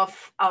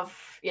of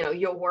you know,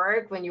 your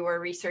work when you were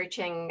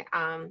researching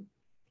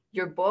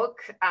your book,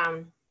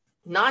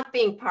 not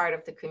being part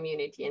of the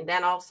community, and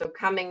then also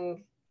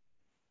going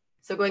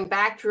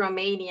back to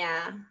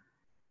Romania.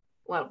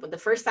 Well, but the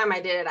first time I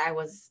did it, I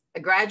was a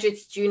graduate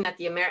student at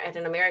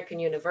an American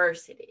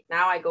university.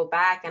 Now I go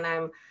back and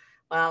I'm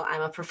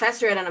a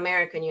professor at an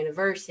American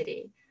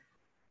university.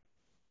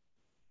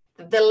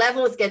 The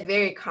levels get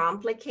very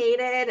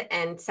complicated,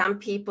 and some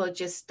people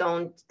just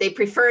they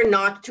prefer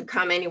not to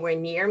come anywhere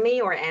near me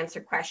or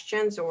answer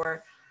questions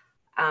or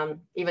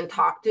even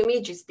talk to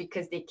me, just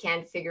because they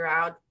can't figure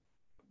out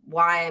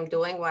why I'm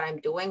doing what I'm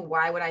doing.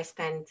 Why would I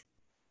spend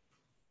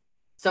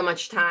so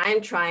much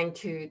time trying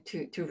to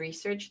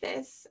research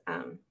this?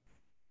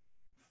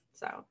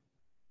 So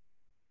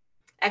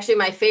actually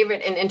my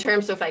favorite, in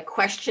terms of like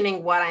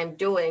questioning what I'm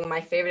doing,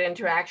 my favorite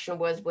interaction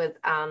was with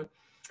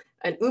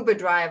an Uber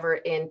driver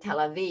in Tel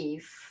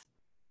Aviv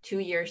 2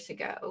 years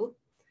ago,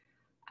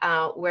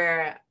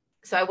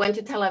 so I went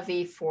to Tel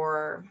Aviv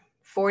for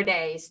 4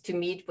 days to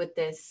meet with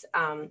this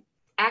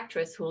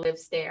actress who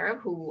lives there,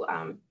 who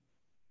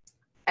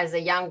as a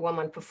young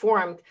woman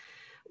performed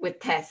with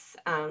Tess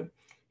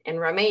in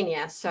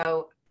Romania.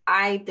 So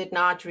I did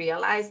not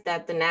realize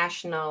that the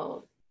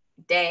National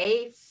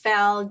Day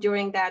fell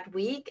during that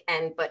week.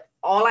 But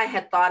all I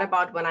had thought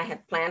about when I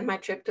had planned my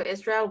trip to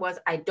Israel was,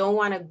 I don't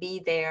want to be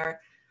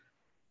there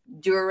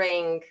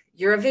during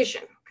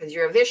Eurovision, because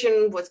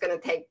Eurovision was going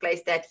to take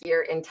place that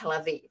year in Tel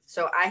Aviv.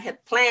 So I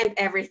had planned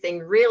everything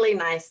really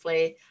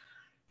nicely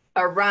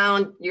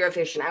around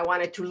Eurovision. I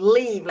wanted to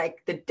leave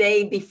like the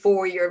day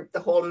before the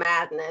whole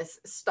madness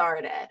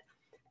started.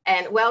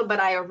 But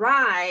I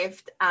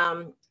arrived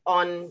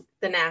on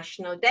the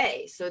National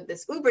Day. So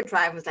this Uber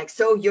driver was like,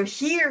 so you're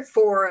here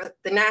for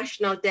the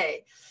National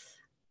Day?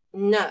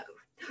 No.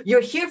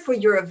 You're here for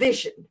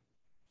Eurovision?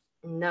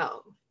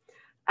 No.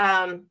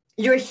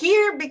 You're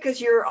here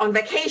because you're on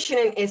vacation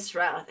in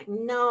Israel? I was like,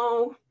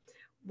 no.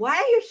 Why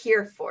are you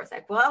here for? It's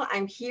like, well,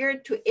 I'm here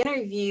to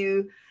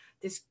interview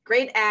this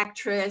great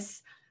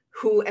actress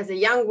who, as a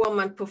young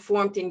woman,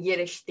 performed in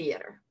Yiddish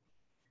theater.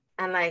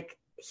 And like,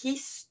 he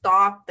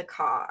stopped the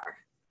car,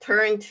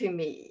 turned to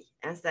me,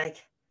 and was like,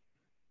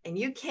 and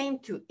you came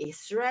to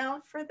Israel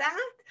for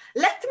that?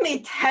 Let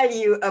me tell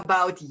you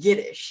about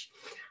Yiddish.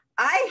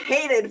 I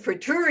hate it for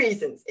 2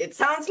 reasons. It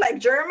sounds like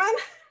German.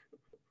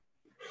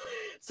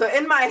 So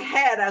in my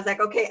head, I was like,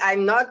 okay,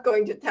 I'm not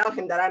going to tell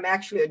him that I'm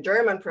actually a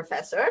German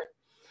professor,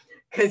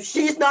 because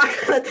he's not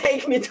going to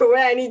take me to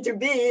where I need to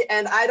be,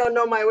 and I don't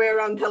know my way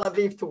around Tel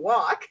Aviv to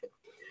walk.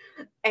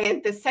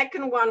 And the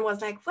second one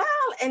was like, well,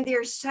 and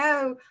they're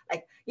so,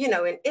 like, you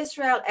know, in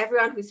Israel,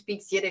 everyone who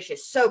speaks Yiddish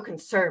is so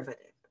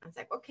conservative. I was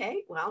like,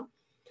 okay, well.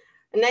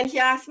 And then he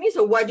asked me,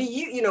 so what do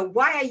you know,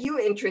 why are you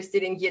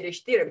interested in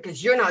Yiddish theater?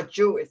 Because you're not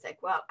Jewish. Like,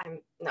 well, I'm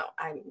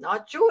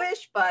not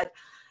Jewish, but.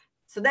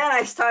 So then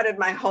I started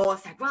my whole, I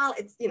was like, well,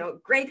 it's, you know,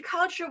 great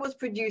culture was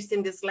produced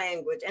in this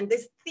language, and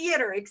this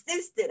theater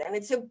existed, and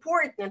it's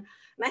important.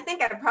 And I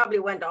think I probably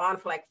went on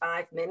for like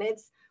 5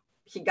 minutes.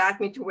 He got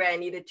me to where I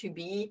needed to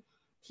be.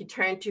 He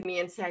turned to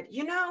me and said,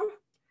 you know,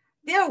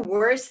 there are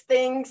worse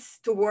things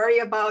to worry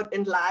about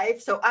in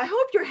life. So I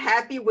hope you're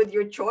happy with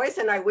your choice,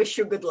 and I wish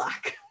you good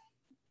luck.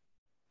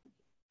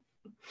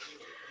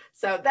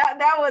 So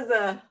that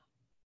was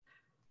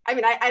I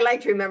mean, I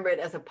like to remember it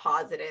as a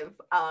positive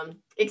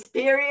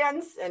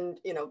experience, and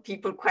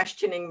people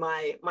questioning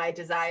my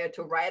desire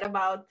to write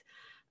about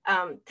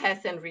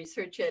tests and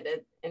research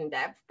it in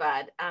depth.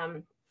 But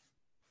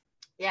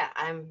yeah,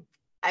 I'm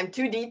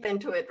too deep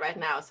into it right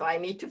now, so I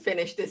need to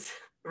finish this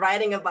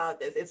writing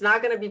about this. It's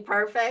not going to be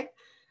perfect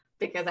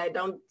because I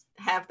don't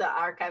have the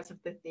archives of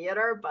the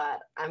theater, but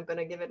I'm going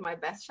to give it my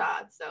best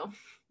shot. So.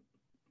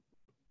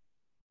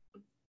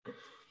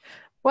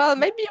 Well,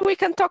 maybe we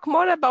can talk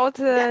more about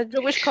the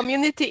Jewish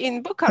community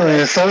in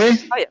Bucharest. Sorry?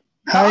 Oh, yeah.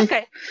 Hi. Oh,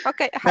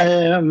 okay.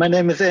 Hi. My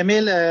name is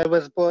Emil. I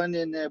was born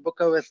in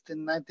Bucharest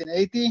in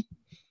 1980,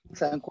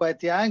 so I'm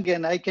quite young,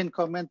 and I can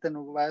comment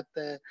on what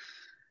the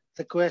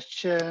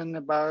question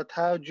about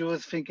how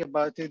Jews think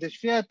about Yiddish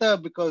theater,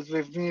 because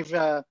with me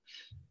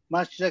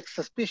much less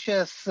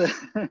suspicious,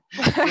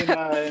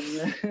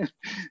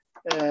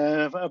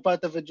 a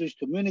part of a Jewish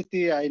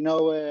community. I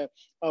know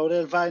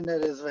Aurel Weiner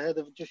is the head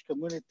of the Jewish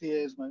community,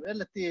 is my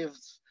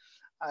relatives.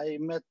 I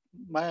met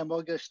Maya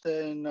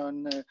Morgenstern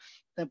on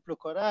Temple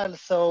Choral.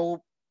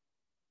 So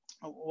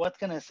what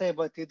can I say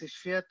about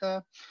Yiddish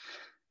theater?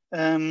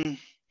 If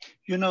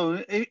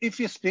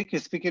you speak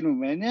in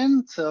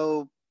Romanian,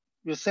 so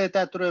you say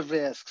Teatru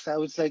Evreiesc.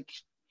 So it's like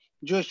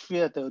Jewish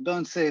theater.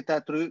 Don't say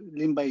Teatru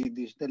Limba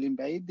Yiddish, the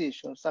Limba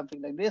Yiddish or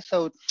something like this.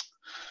 So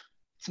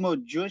it's more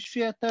Jewish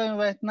theater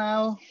right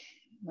now.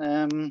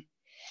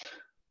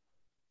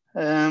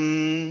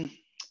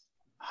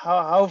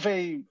 How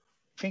they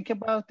think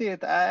about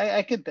it,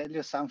 I can tell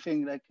you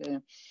something like,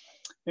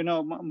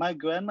 my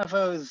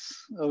grandmother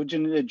is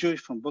originally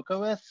Jewish from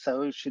Bucharest,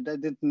 so she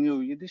didn't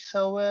know Yiddish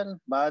so well,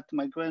 but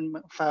my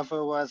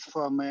grandfather was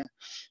from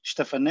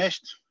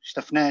Stefnești,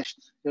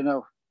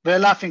 we're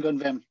laughing on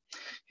them.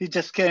 He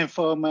just came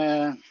from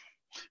a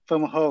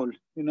hole,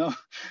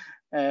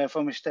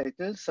 from a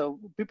shtetl. So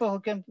people who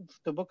came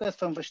to Bucharest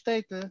from the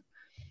shtetl,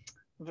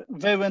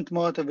 they went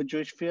more to the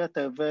Jewish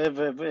theater. They have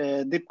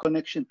a deep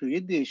connection to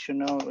Yiddish,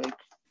 from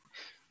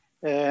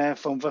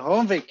the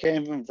home they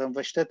came, from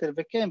the shtetl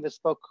they came, they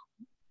spoke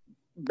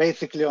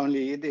basically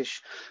only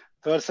Yiddish.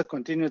 They also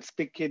continued to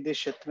speak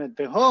Yiddish at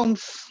their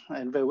homes,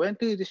 and they went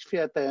to Yiddish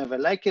theater and they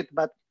like it.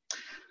 But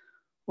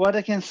what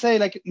I can say,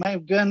 like my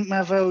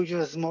grandmother, she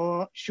was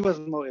more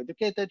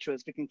educated. She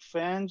was speaking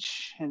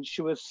French, and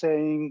she was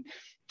saying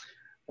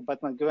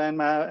about my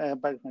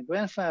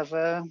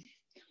grandfather.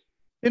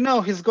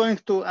 He's going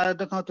to, I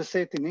don't know how to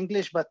say it in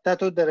English, but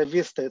Teatru de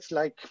Revista. It's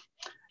like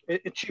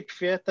a cheap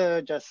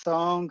theater, just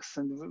songs.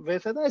 And they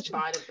said,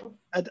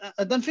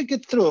 I don't think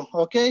it's true,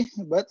 okay?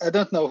 But I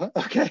don't know,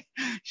 okay?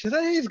 She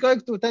said he's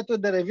going to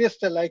Teatru de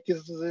Revista, like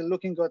he's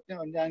looking at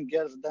young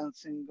girls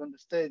dancing on the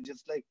stage.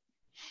 It's like,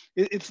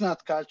 it's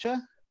not culture.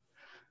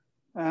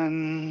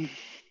 And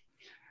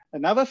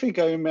another thing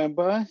I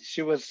remember,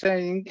 she was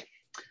saying,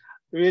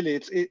 really,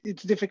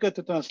 it's difficult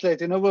to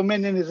translate.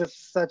 Romanian is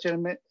such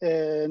an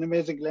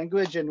amazing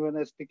language, and when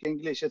I speak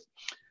English,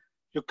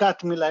 you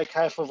cut me like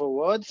half of the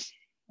words.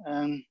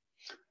 And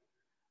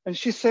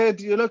she said,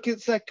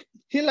 it's like,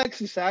 he likes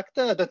this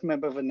actor, I don't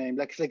remember the name,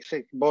 like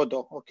say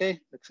Bodo, okay?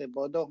 Let's say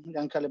Bodo.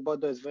 Yankale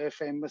Bodo is very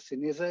famous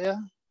in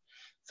Israel.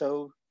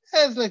 So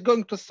I was like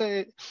going to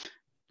say,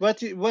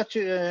 what you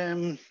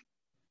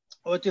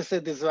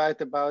said is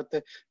right about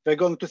we're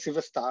going to see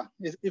the star.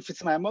 If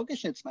it's Maya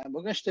Morgenstern, it's Maya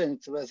Morgenstern.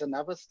 If there's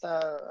another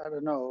star, I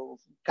don't know,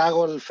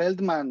 Carol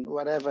Feldman,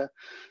 whatever.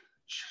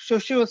 So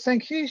she was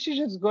saying she's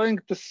just going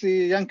to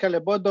see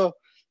Yankale Bodo,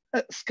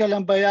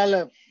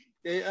 Skalambayala.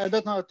 I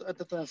don't know how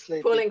to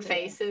translate. Pulling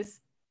faces.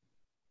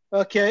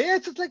 Okay, yeah,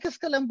 it's like a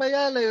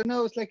Skalambayala,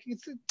 it's like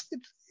it's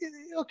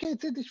okay,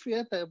 it's Yiddish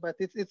theater, but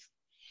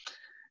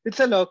it's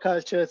a low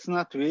culture. It's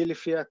not really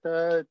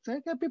theater. It's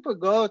like people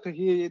go to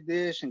hear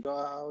Yiddish and go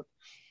out.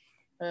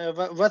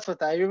 That's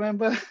what I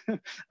remember.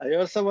 I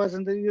also was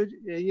in the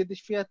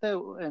Yiddish theater,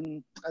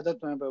 and I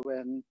don't remember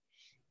when,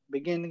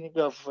 beginning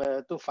of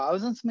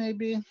 2000s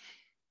maybe.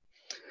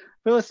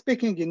 We were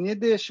speaking in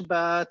Yiddish,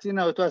 but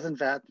it wasn't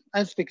that.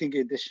 I'm speaking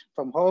Yiddish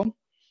from home,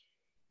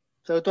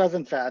 so it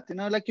wasn't that.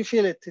 Like you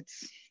feel it.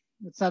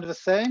 It's not the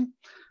same,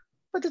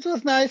 but it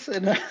was nice,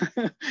 and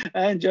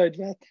I enjoyed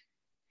that.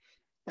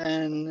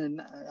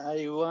 And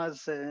I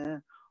was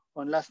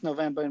on last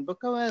November in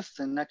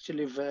Bucharest, and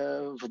actually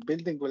the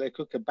building where I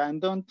cook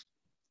abandoned.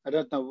 I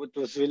don't know, it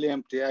was really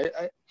empty.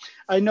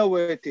 I know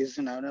where it is,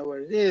 I know where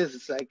it is.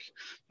 It's like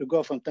you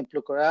go from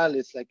Temple Choral,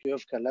 it's like you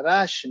have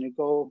Kalarash, and you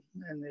go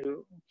and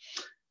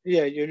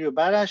you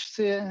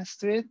Barash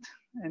Street,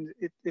 and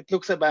it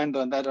looks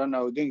abandoned. I don't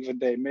know, during the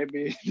day,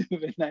 maybe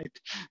during the night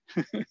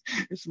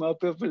it's more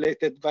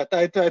populated, but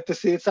I try to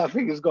see if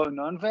something is going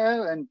on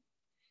there, and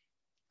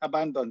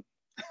abandoned.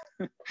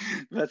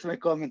 That's my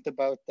comment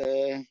about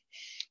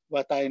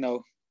what I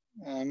know.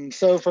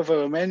 So for the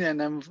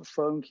Romanian, I'm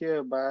from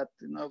here, but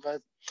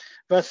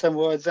that's some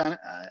words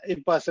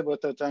impossible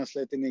to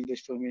translate in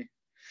English for me.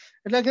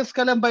 It's like it's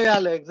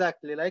Skalambayala,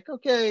 exactly. Like,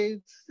 okay,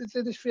 it's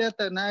Yiddish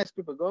theater, nice,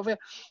 people go there.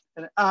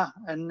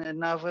 And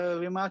another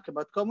remark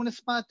about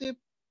Communist Party.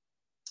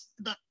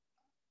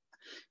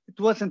 it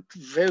wasn't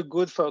very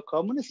good for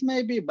communists,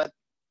 maybe, but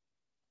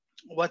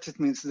what it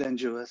means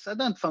dangerous. I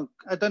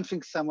don't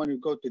think someone will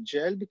go to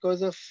jail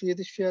because of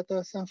Yiddish theater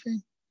or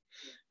something.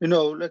 You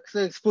know,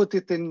 let's put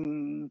it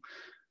in.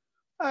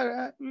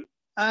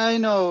 I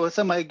know.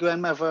 So my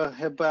grandmother,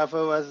 her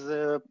brother was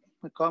a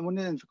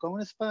communist in the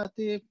Communist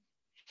Party.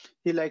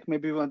 He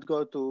maybe won't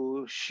go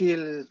to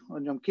Shil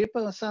on Yom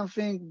Kippur or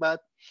something,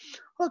 but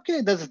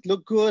okay, does it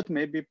look good?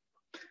 Maybe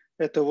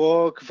at the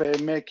work they're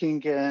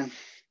making,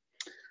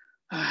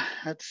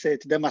 how to say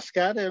it, the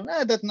mascara.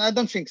 I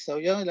don't think so.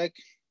 You know, I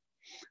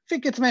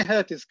think it may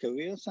hurt his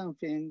career or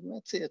something.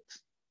 That's it.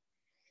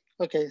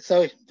 Okay,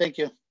 sorry. Thank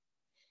you.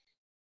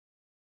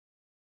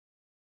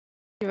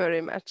 Thank you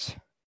very much.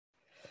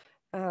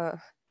 Oh,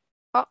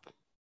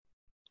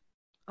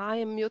 I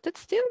am muted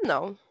still?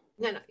 No.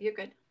 No, you're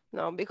good.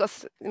 No,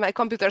 because my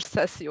computer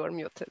says you are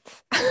muted.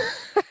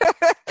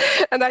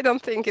 And I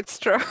don't think it's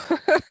true.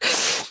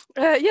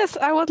 Yes,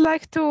 I would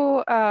like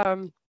to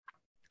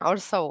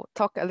also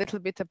talk a little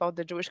bit about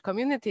the Jewish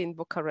community in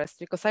Bucharest,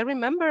 because I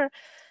remember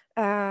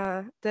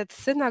that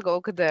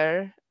synagogue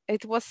there,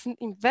 it was a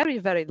very,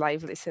 very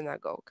lively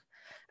synagogue.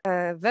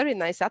 Very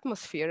nice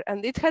atmosphere,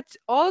 and it had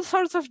all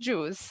sorts of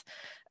Jews,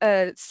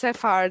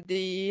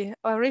 Sephardi,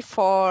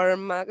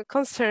 Reform,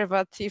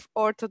 Conservative,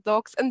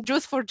 Orthodox, and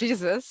Jews for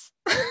Jesus.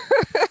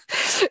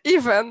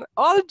 Even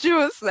all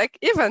Jews,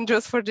 even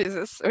Jews for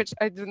Jesus, which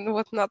I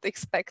would not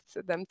expect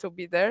them to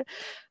be there.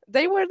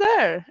 They were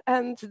there,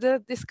 and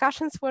the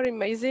discussions were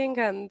amazing,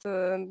 and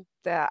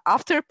the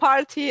after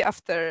party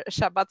after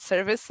Shabbat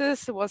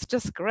services was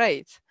just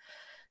great.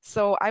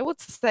 So I would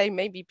say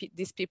maybe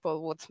these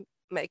people would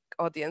make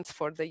audience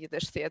for the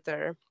Yiddish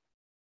theater,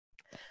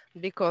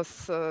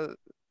 because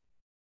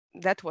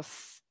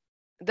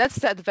that's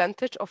the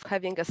advantage of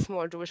having a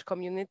small Jewish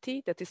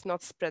community that is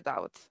not spread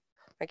out.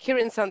 Like here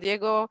in San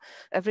Diego,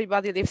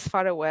 everybody lives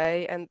far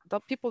away, and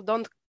people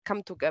don't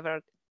come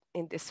together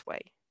in this way,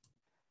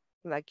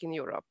 like in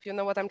Europe. You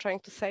know what I'm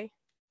trying to say?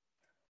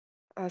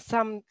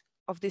 Some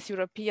of these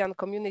European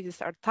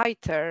communities are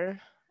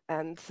tighter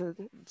and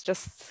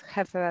just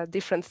have a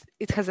different.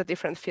 It has a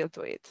different feel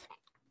to it.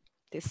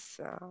 This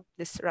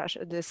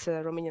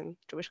Romanian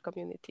Jewish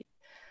community,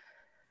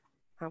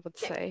 I would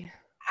say.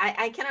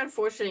 I can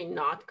unfortunately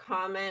not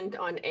comment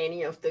on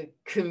any of the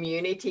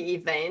community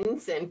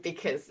events, and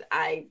because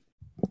I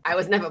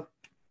was never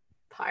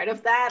part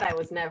of that. I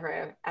was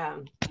never.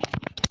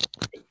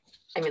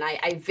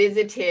 I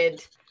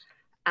visited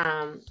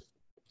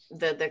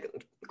the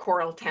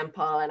choral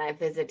temple, and I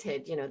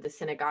visited the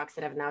synagogues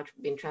that have now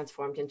been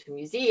transformed into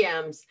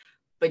museums,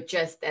 but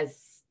just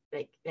as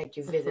like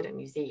you visit a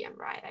museum,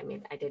 right? I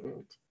mean, I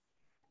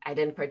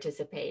didn't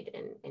participate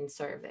in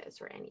service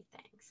or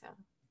anything. So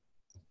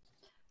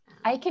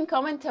I can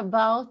comment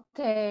about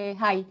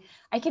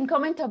I can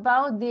comment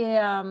about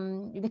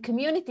the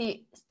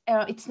community.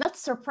 It's not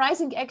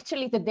surprising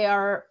actually that there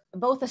are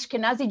both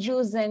Ashkenazi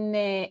Jews and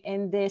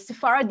the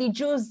Sephardi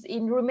Jews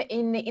in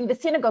the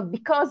synagogue,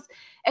 because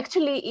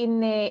actually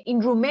in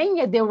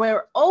Romania there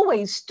were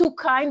always two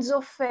kinds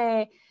of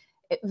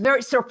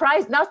very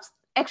surprised, not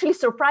actually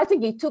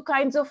surprisingly, two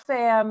kinds of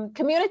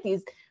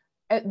communities.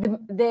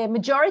 The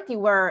majority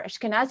were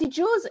Ashkenazi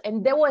Jews,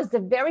 and there was a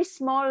very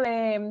small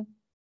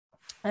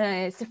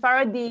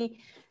Sephardi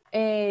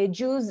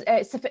Jews,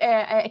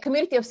 a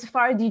community of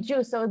Sephardi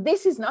Jews. So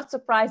this is not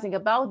surprising.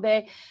 About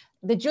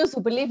the Jews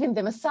who believe in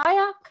the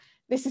Messiah,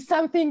 this is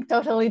something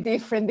totally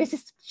different.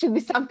 Should be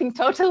something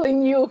totally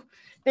new.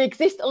 They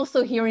exist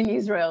also here in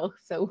Israel.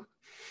 So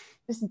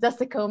this is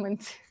just a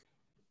comment.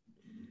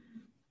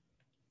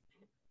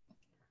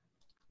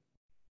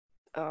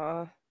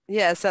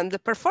 Yes, and the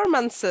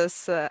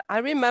performances, I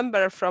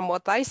remember from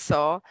what I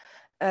saw,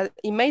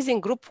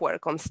 amazing group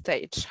work on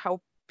stage, how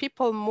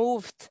people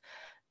moved.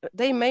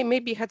 They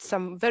maybe had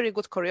some very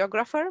good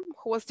choreographer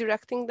who was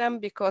directing them,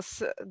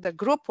 because the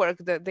group work,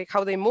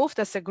 how they moved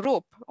as a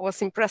group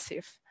was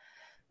impressive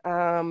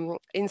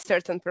in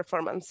certain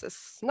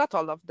performances, not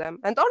all of them.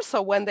 And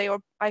also when they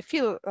were, I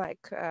feel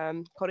like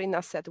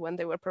Corina said, when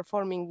they were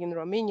performing in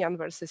Romanian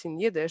versus in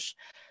Yiddish,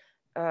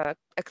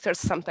 actors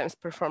sometimes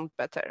performed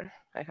better.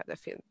 I had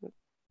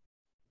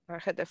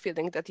a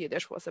feeling that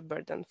Yiddish was a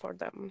burden for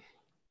them.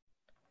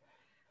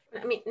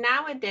 I mean,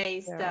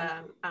 nowadays,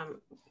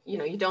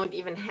 you don't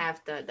even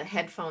have the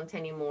headphones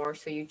anymore,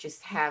 so you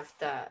just have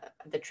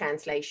the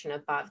translation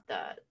above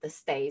the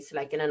stage,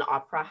 like in an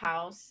opera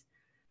house.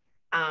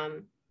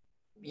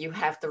 You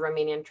have the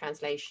Romanian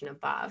translation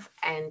above,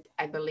 and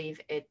I believe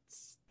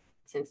it's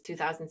since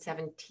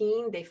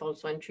 2017 they've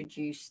also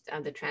introduced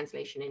the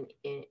translation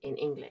in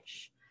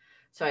English.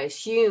 So I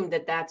assume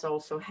that that's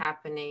also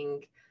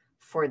happening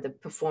for the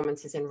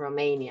performances in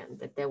Romanian,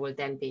 that there will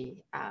then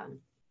be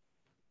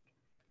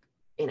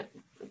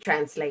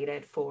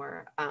translated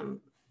for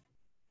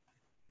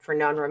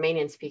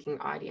non-Romanian speaking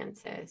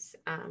audiences,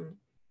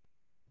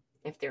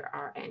 if there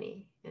are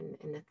any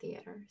in the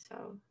theater.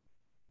 So,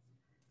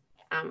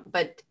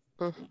 but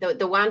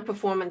the one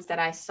performance that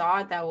I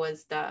saw, that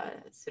was the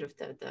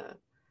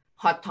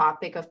hot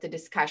topic of the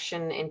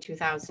discussion in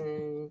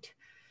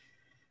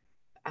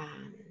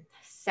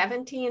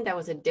 2017. That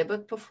was a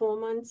debut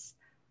performance.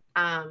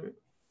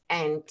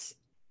 And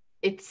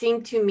it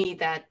seemed to me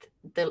that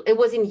it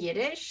was in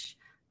Yiddish,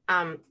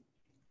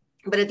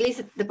 but at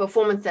least the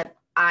performance that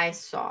I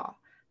saw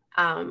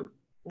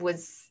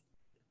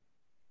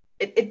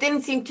it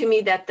didn't seem to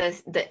me that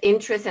the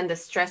interest and the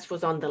stress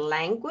was on the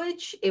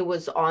language. It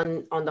was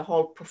on the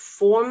whole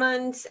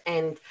performance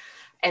and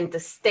the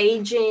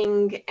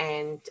staging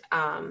and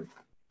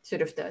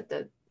sort of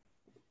the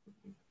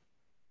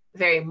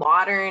very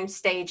modern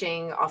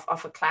staging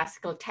of a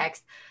classical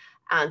text.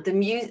 The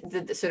music,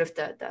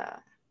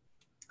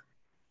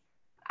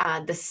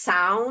 the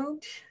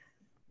sound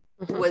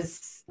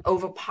was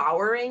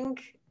overpowering.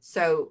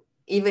 So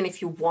even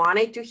if you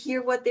wanted to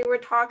hear what they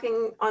were talking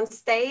on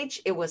stage,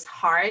 it was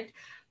hard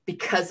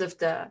because of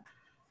the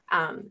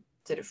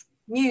sort of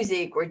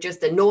music or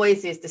just the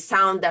noises, the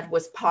sound that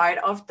was part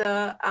of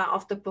the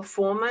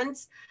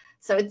performance.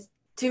 So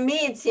to me,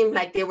 it seemed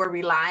like they were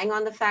relying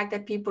on the fact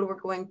that people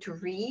were going to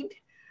read.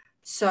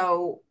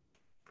 So,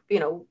 you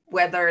know,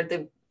 whether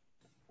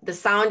the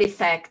sound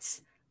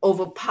effects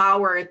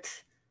overpowered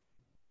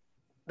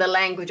the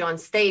language on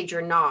stage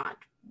or not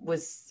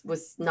was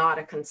not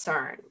a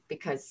concern,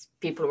 because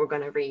people were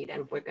going to read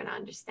and were going to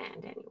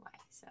understand anyway.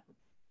 So,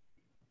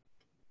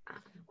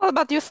 well,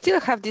 but you still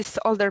have these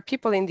older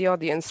people in the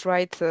audience,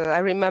 right? I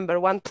remember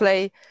one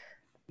play,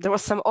 there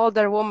was some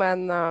older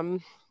woman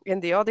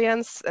in the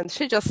audience, and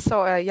she just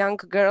saw a young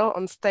girl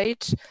on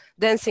stage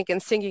dancing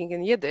and singing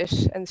in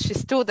Yiddish, and she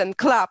stood and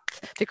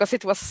clapped because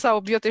it was so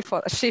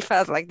beautiful. She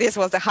felt like this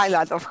was the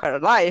highlight of her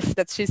life,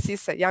 that she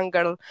sees a young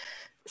girl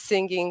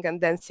singing and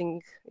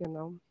dancing, you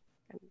know,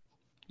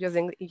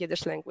 using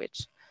Yiddish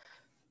language.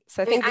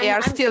 So I think they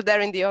are still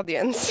there in the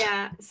audience.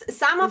 Yeah,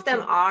 some of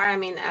them are. I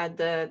mean,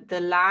 the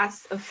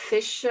last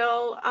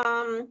official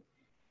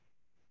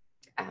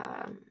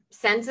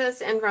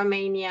census in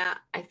Romania,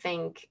 I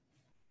think,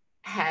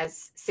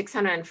 has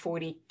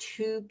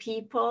 642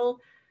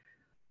 people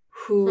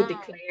who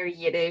declare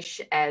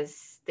Yiddish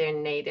as their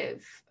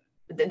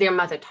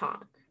mother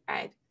tongue,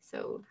 right?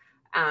 So,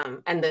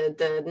 and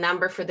the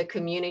number for the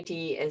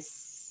community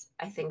is,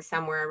 I think,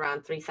 somewhere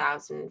around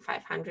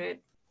 3,500,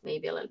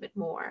 maybe a little bit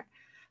more.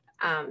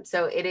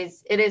 So it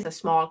is a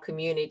small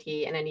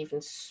community, and an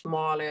even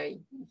smaller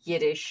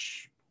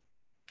Yiddish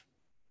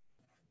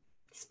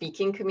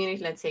speaking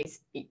community, let's say,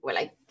 well,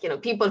 like, you know,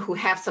 people who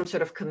have some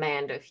sort of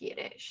command of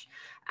Yiddish.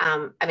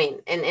 I mean,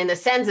 in the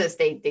census,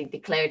 they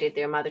declared it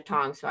their mother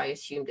tongue, so I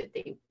assumed that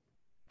they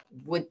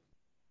would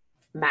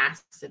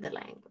master the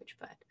language,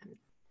 but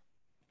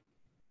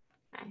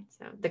right.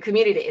 So the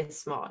community is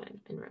small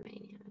in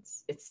Romania.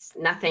 It's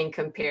nothing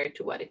compared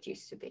to what it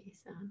used to be.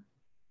 So.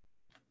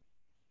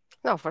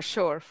 No, for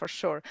sure.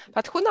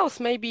 But who knows?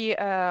 Maybe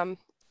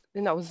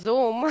you know,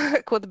 Zoom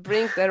could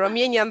bring the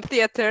Romanian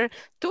theater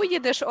to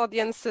Yiddish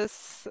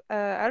audiences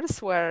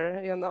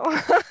elsewhere. You know,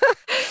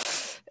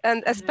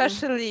 and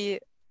especially,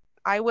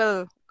 I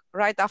will,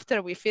 right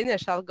after we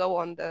finish, I'll go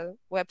on the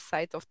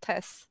website of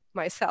TESS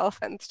myself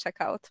and check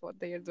out what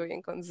they are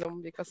doing on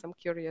Zoom, because I'm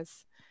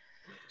curious.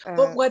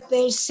 But what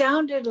they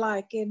sounded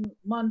like in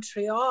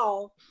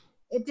Montreal,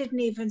 it didn't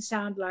even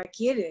sound like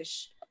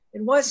Yiddish.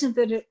 It wasn't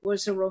that it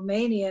was a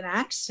Romanian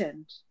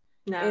accent.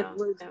 No, it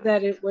was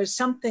that it was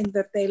something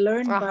that they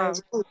learned by.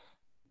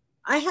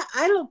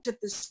 I looked at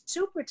the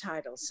super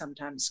titles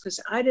sometimes because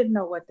I didn't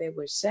know what they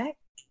were saying.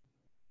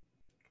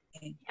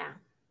 Yeah,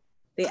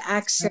 the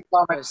accent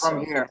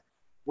from here.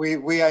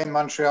 We are in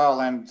Montreal,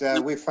 and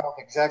we felt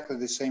exactly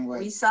the same way.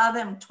 We saw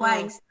them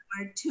twice. There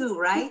were two,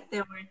 right?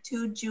 There were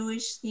two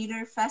Jewish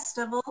theater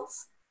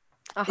festivals.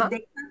 Did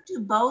they come to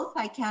both?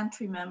 I can't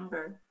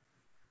remember.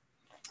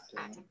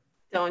 I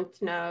don't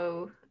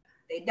know.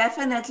 They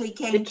definitely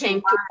came to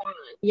one.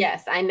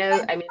 Yes, I know.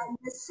 And, I mean,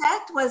 the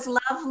set was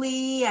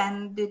lovely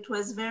and it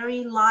was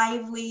very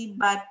lively,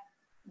 but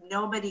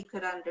nobody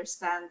could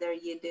understand their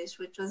Yiddish,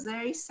 which was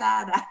very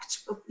sad,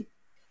 actually,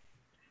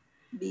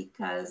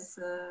 because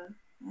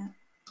yeah.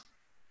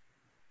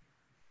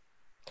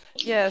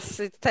 Yes,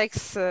 it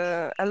takes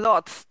a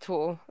lot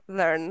to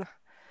learn.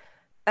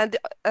 And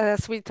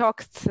as we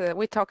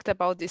talked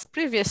about this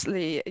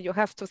previously, you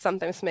have to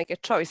sometimes make a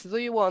choice. Do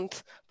you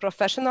want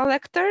professional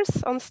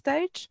actors on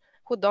stage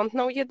who don't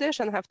know Yiddish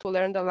and have to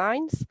learn the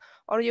lines?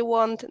 Or you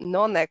want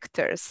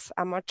non-actors,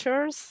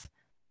 amateurs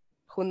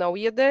who know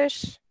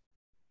Yiddish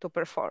to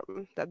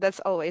perform? That's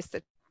always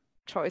the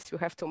choice you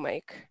have to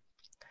make.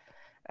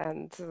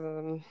 And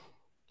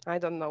I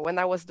don't know, when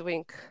I was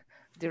doing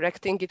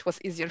directing, it was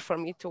easier for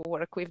me to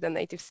work with the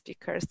native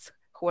speakers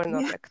who are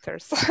not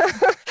actors,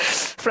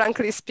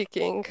 frankly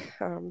speaking.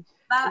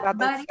 But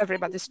that's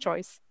everybody's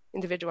choice,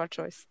 individual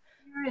choice.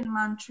 Here in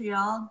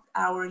Montreal,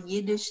 our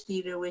Yiddish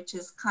theater, which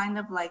is kind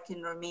of like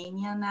in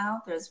Romania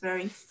now, there's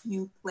very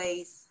few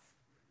plays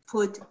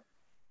put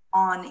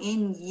on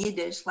in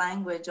Yiddish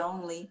language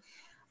only.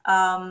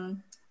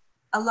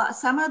 a lot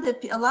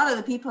of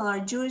the people are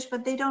Jewish,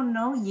 but they don't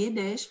know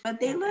Yiddish, but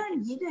they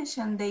learn Yiddish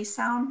and they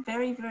sound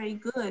very, very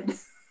good.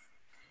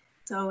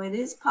 So it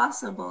is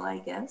possible, I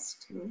guess,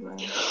 to.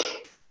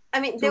 I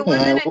mean, there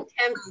was an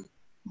attempt.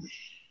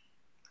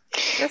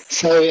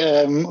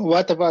 So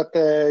what about,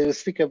 you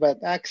speak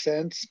about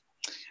accents.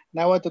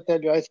 Now I want to tell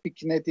you, I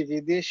speak native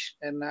Yiddish,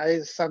 and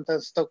I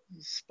sometimes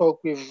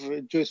spoke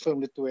with Jews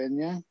from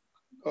Lithuania.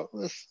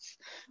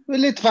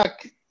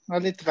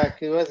 Litvak,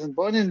 he wasn't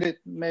born in Lit,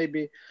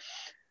 maybe.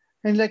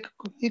 And like,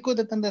 he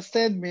couldn't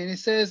understand me. And he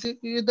says,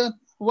 you don't,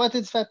 what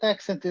is that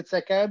accent? It's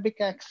like Arabic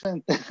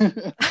accent.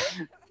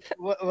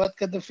 what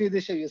kind of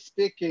Yiddish are you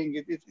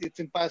speaking? It's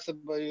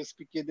impossible. You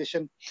speak Yiddish.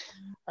 And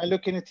I'm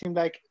looking at him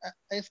like,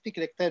 I speak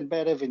like 10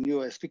 better than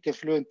you. I speak a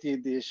fluent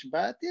Yiddish.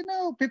 But, you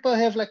know, people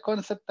have like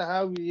concept of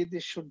how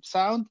Yiddish should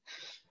sound.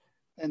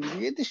 And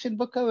Yiddish in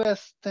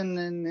Bucharest and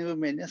in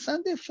Romania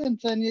sound different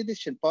than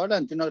Yiddish in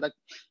Poland. You know, like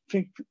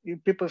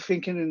people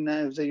thinking in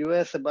the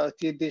US about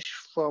Yiddish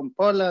from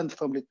Poland,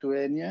 from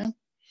Lithuania.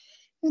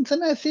 It's a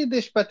nice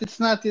Yiddish, but it's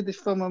not Yiddish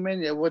from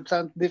Romania. It would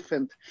sound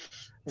different.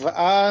 The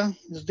R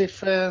is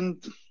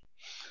different.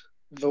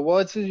 The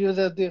words we use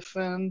are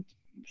different.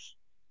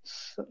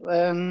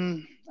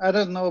 I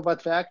don't know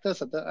about the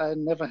actors. I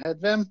never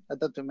had them. I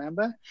don't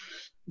remember.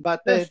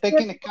 But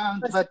taking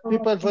account that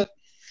people would,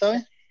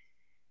 sorry?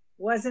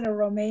 Wasn't a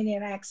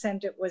Romanian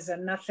accent, it was a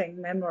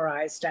nothing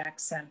memorized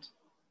accent.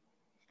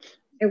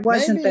 It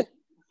wasn't that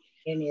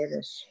in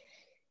Yiddish.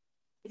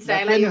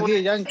 Israela, you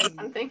want to say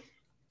something?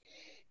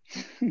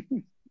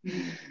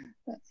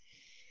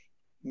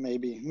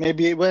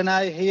 Maybe when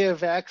I hear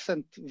the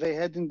accent they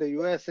had in the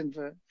US in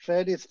the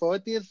 30s,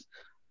 40s,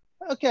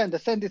 okay, I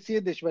understand it's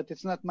Yiddish, but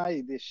it's not my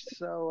Yiddish.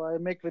 So I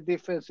make the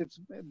difference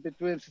it's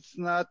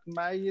not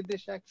my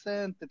Yiddish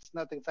accent, it's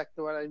not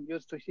exactly what I'm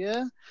used to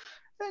hear.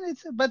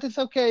 But it's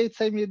okay, it's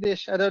same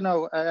Yiddish. I don't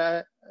know.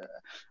 I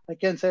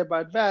can't say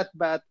about that,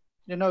 but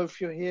you know, if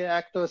you hear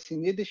actors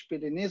in Yiddish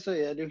in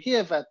Israel, you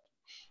hear that.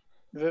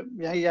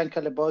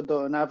 Yankele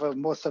Bodo and other,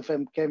 most of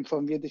them came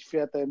from Yiddish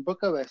theater in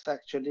Bucharest,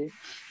 actually.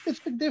 It's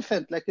a bit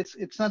different. Like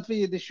it's not the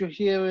Yiddish you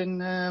hear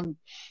in, I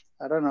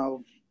don't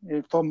know,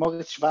 from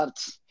Moritz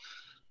Schwarz.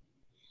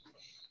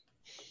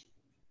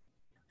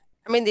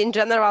 I mean, in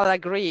general, I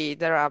agree.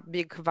 There are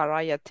big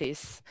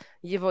varieties.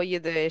 Yivo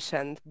Yiddish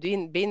and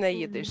Bina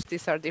Yiddish,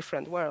 these are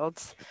different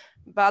worlds.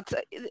 But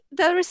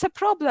there is a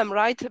problem,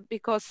 right?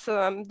 Because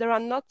there are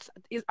not,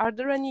 are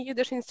there any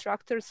Yiddish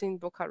instructors in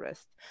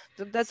Bucharest?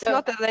 That's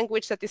not a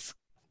language that is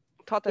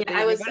taught at the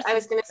university. I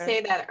was going to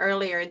say that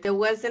earlier. There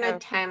was an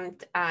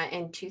attempt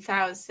in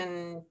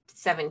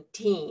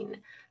 2017.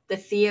 The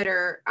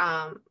theater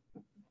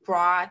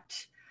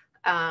brought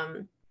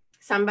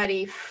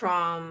somebody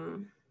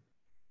from,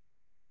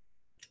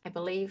 I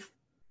believe,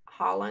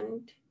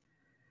 Holland,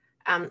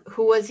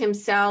 who was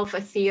himself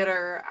a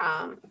theater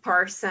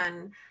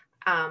person,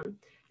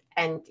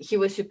 and he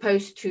was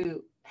supposed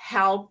to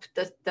help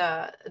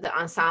the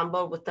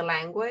ensemble with the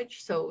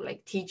language, so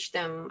like teach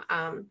them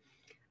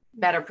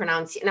better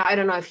pronunciation. Now, I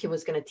don't know if he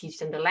was going to teach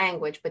them the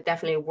language, but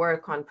definitely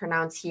work on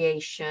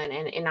pronunciation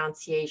and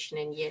enunciation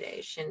in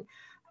Yiddish. And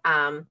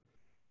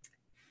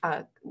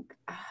I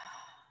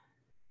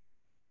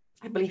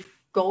believe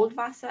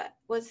Goldwasser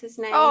was his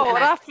name. Oh,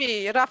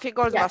 Rafi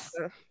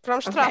Goldwasser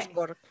from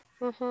Strasbourg.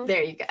 Mm-hmm.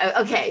 There you go.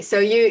 Okay, so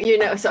you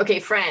know, so okay,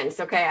 friends.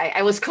 Okay,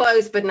 I was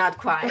close, but not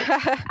quite.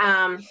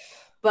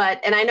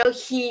 And I know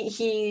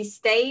he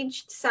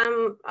staged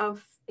some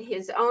of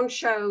his own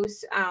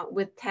shows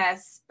with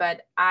Tess,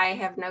 but I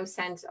have no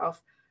sense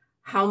of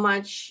how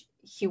much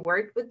he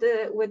worked with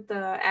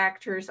the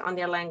actors on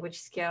their language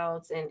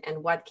skills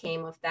and what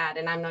came of that.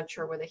 And I'm not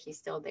sure whether he's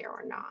still there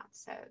or not.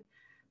 So,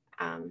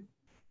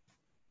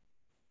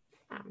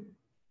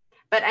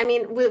 but I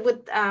mean,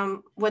 with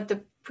what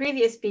the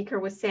previous speaker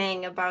was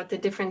saying about the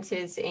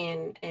differences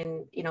in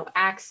you know,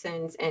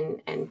 accents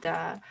and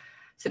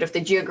sort of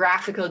the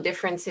geographical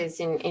differences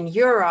in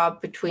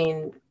Europe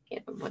between, you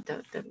know, what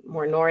the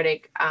more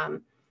Nordic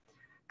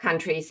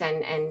countries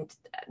and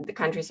the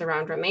countries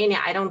around Romania,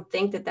 I don't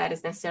think that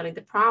is necessarily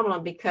the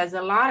problem, because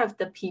a lot of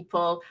the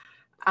people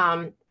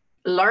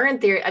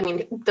learned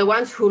the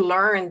ones who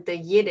learned the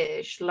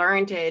Yiddish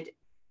learned it,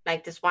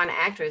 like this one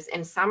actress,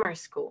 in summer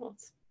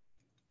schools,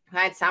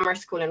 right? Summer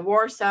school in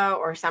Warsaw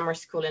or summer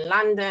school in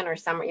London or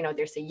summer, you know,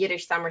 there's a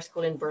Yiddish summer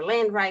school in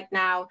Berlin right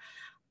now.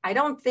 I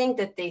don't think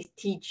that they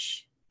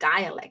teach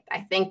dialect.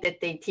 I think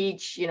that they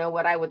teach, you know,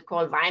 what I would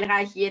call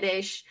Weinreich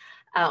Yiddish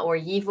or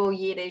Yivo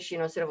Yiddish, you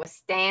know, sort of a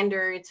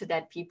standard so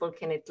that people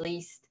can at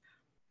least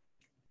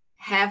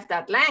have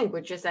that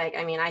language. Just like,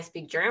 I mean, I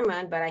speak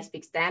German, but I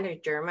speak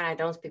standard German. I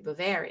don't speak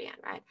Bavarian,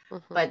 right?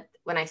 Mm-hmm. But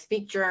when I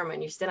speak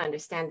German, you still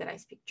understand that I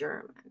speak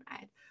German,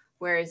 right?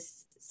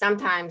 Whereas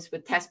sometimes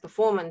with test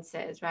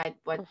performances, right,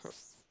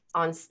 what's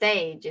on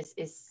stage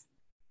is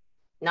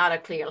not a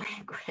clear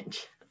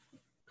language.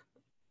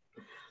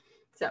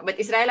 So, but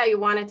Israela, you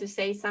wanted to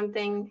say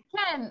something?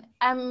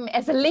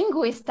 As a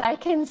linguist, I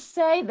can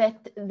say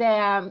that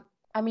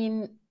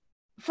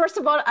first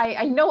of all,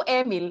 I know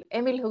Emil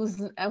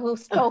who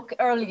spoke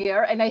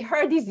earlier, and I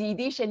heard his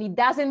Yiddish, and it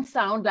doesn't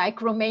sound like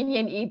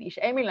Romanian Yiddish.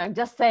 Emil, I'm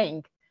just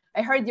saying.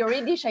 I heard your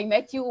Yiddish. I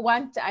met you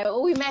once.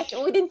 We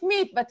didn't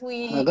meet, but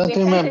I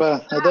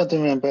don't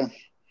remember.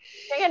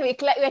 Again, we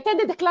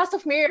attended the class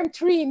of Miriam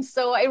Treen,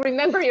 so I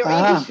remember your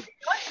Yiddish.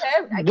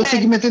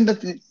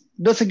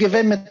 Du sie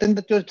gewähnt mit in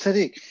der Tür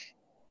zurück.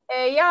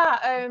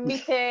 Ja,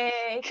 mit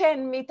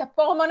der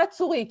Pormona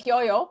zurück,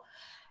 yo.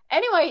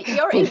 Anyway,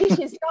 your Yiddish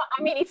is not,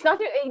 I mean, it's not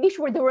the Yiddish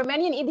where the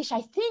Romanian Yiddish.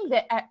 I think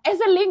that as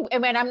a linguist, I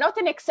mean, I'm not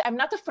a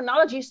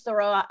phonologist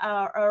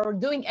or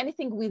doing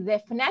anything with the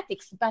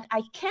phonetics, but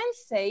I can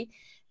say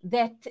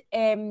that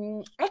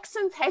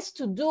accent has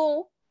to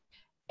do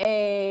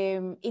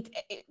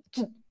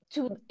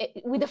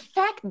with the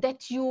fact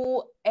that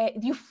you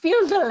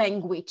feel the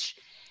language,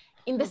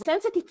 in the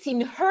sense that it's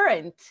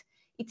inherent.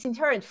 It's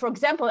inherent. For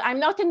example, I'm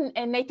not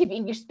a native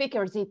English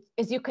speaker,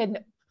 as you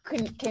can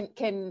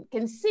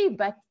see,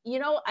 but you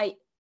know,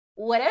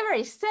 whatever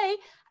I say,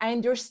 I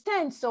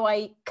understand. So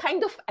I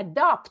kind of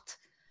adopt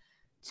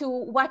to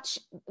what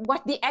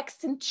the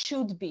accent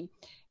should be.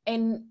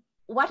 And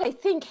what I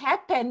think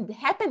happened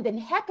and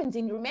happens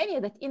in Romania,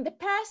 that in the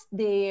past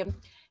the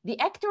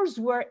actors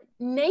were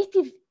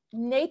native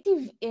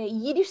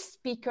Yiddish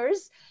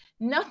speakers.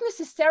 Not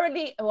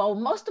necessarily, well,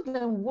 most of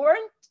them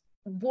weren't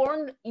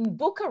born in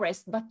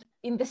Bucharest, but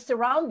in the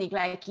surrounding,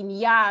 like in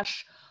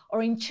Iași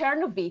or in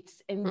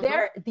Chernovitz. And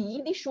there, the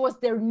Yiddish was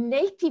their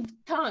native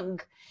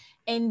tongue.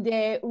 And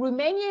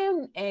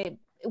Romanian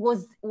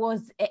was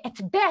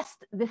at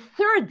best the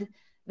third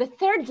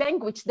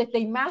language that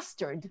they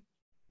mastered.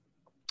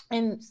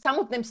 And some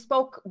of them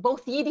spoke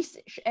both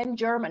Yiddish and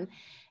German.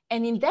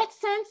 And in that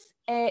sense,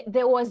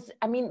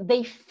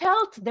 they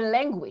felt the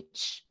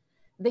language.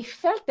 They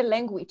felt the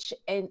language,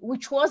 and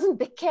which wasn't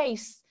the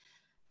case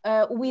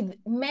with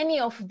many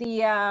of the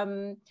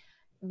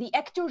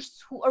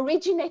actors who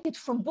originated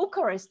from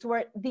Bucharest,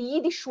 where the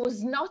Yiddish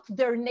was not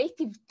their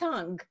native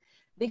tongue.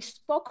 They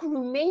spoke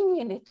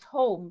Romanian at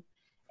home,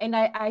 and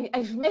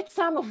I've met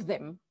some of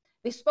them.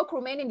 They spoke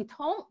Romanian at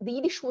home. The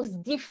Yiddish was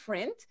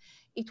different.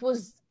 It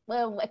was,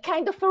 well, a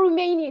kind of a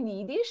Romanian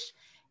Yiddish.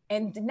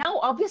 And now,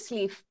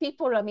 obviously, if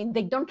people, I mean,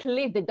 they don't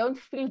feel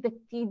that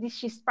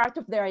Yiddish is part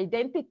of their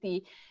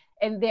identity,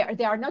 and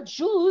they are not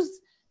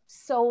Jews.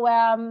 So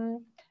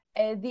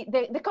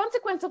the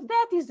consequence of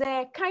that is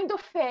a kind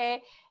of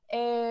a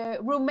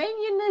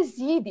Romanian as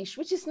Yiddish,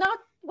 which is not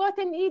what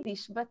an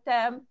Yiddish, but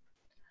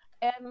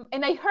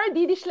and I heard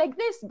Yiddish like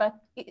this, but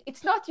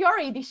it's not your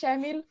Yiddish,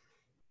 Emil.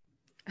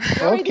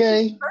 Your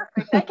okay. Yiddish is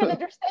perfect. I can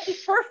understand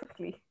it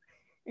perfectly.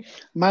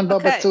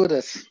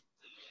 Okay.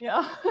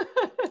 Yeah.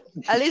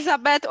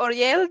 Elizabeth or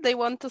Yael, they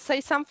want to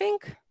say something?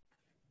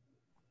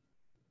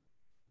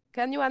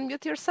 Can you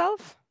unmute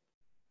yourself?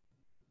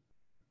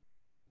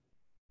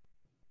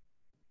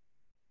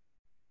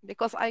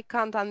 Because I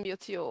can't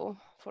unmute you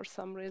for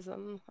some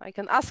reason. I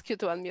can ask you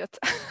to unmute.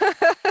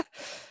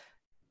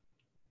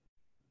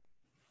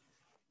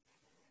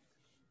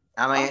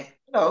 Am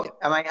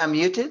I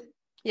unmuted?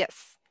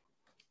 Yes.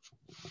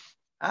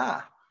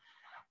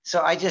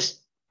 So I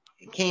just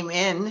came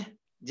in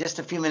just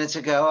a few minutes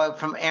ago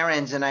from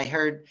errands, and I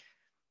heard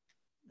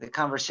the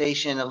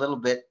conversation a little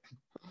bit.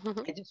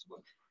 I just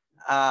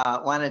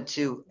wanted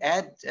to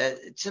add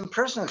some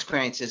personal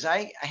experiences.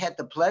 I had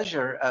the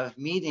pleasure of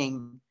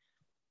meeting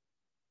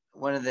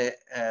one of the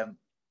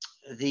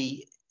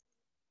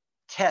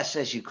tests,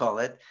 as you call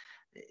it,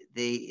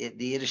 the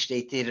Jewish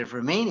State Theater of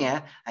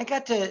Romania. I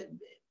got to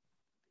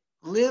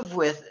live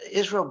with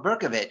Israel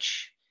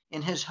Berkovich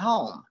in his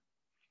home.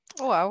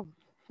 Oh, wow.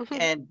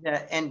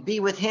 and be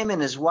with him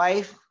and his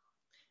wife,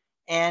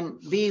 and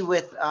be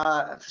with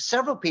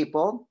several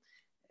people,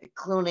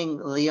 including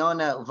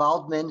Leona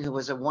Waldman, who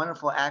was a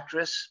wonderful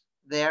actress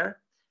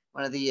there,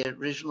 one of the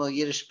original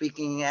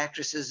Yiddish-speaking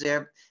actresses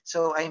there.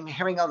 So I'm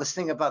hearing all this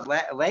thing about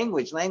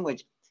language,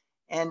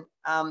 and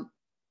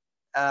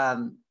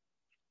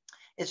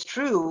it's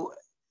true,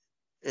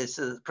 as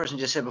the person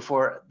just said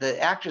before, the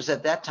actors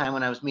at that time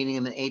when I was meeting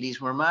them in the 80s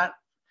were not,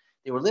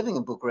 they were living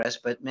in Bucharest,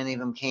 but many of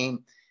them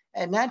came,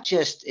 and not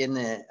just in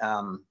the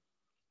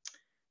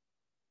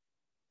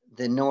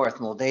North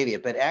Moldavia,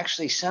 but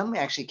actually some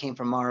actually came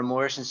from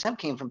Maramuresh and some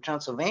came from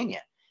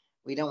Transylvania.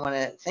 We don't want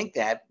to think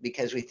that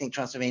because we think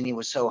Transylvania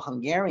was so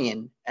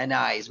Hungarianized,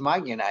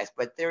 Magyarized,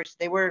 but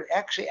they were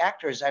actually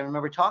actors. I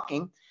remember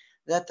talking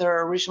that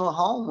their original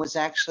home was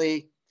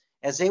actually,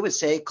 as they would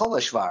say,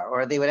 Koleshvar,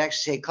 or they would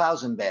actually say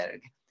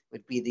Klausenberg,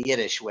 would be the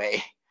Yiddish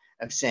way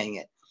of saying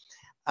it.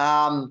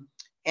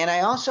 And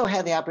I also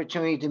had the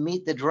opportunity to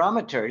meet the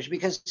dramaturge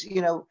because,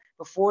 you know,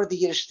 before the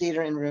Yiddish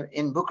theater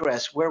in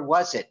Bucharest, where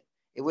was it?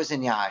 It was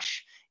in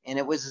Iași, and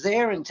it was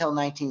there until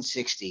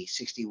 1960,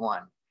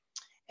 61.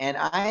 And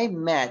I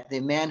met the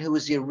man who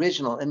was the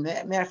original, and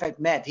matter of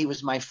fact, he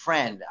was my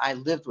friend. I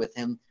lived with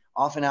him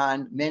off and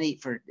on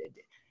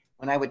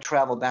when I would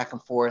travel back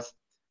and forth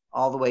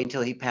all the way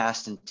until he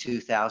passed in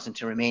 2000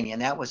 to Romania.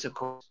 And that was, of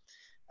course,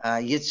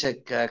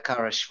 Yitzhak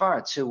Kara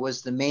Schwartz, who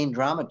was the main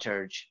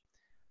dramaturge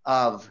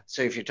of,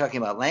 so if you're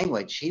talking about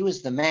language, he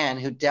was the man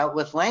who dealt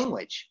with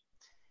language.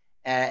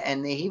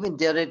 And he even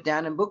did it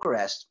down in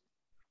Bucharest.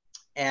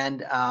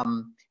 And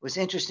it was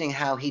interesting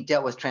how he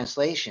dealt with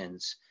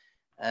translations,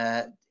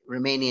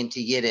 Romanian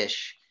to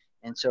Yiddish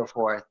and so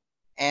forth.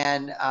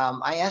 And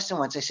I asked him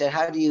once, I said,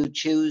 how do you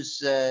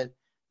choose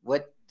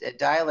what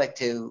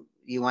dialect you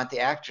want the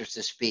actors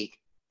to speak?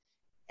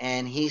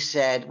 And he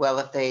said, well,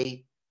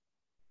 it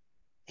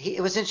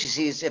was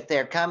interesting, if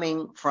they're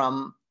coming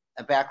from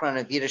a background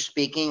of Yiddish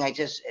speaking,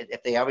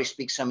 if they already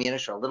speak some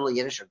Yiddish or a little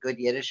Yiddish or good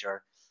Yiddish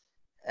or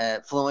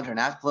fluent or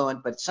not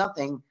fluent, but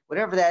something,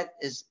 whatever that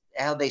is,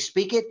 how they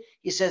speak it,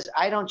 he says,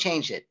 I don't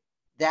change it.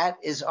 That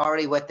is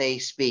already what they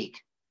speak.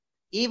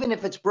 Even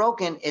if it's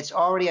broken, it's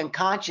already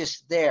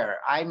unconscious there.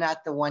 I'm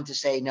not the one to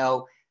say,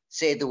 no,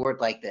 say the word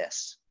like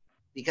this,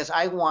 because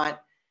I want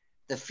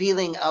the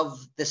feeling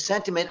of the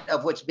sentiment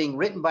of what's being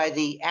written by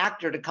the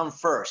actor to come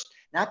first,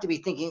 not to be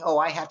thinking, oh,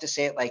 I have to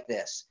say it like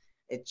this.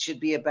 It should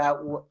be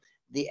about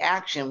the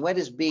action, what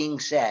is being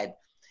said,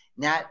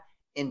 not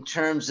in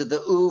terms of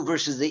the oo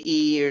versus the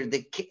e or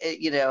the,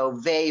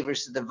 ve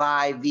versus the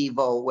vi,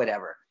 vivo,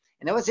 whatever.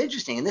 And that was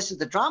interesting. And this is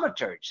the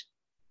dramaturge.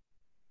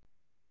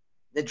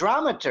 The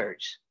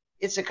dramaturge,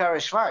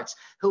 Itzhak Schwartz,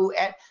 who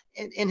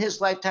in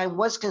his lifetime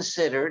was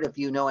considered, if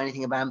you know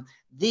anything about him,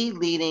 the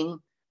leading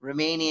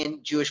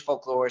Romanian Jewish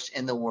folklorist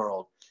in the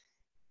world.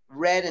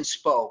 Read and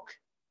spoke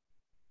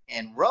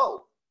and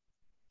wrote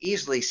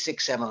easily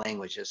 6-7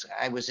 languages.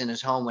 I was in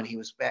his home when he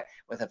was back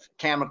with a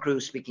camera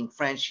crew speaking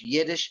French,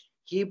 Yiddish,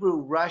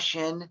 Hebrew,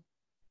 Russian,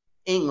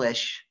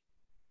 English,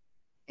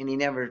 and he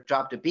never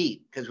dropped a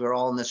beat because we're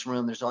all in this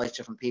room. There's all these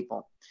different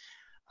people.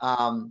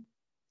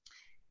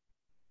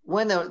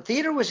 When the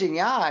theater was in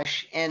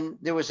Yash and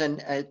there was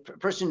a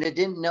person that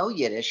didn't know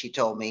Yiddish, he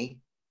told me,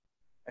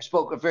 I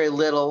spoke very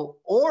little,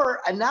 or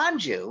a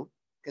non-Jew,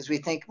 because we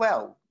think,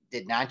 well,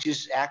 did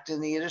non-Jews act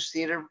in the Yiddish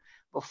theater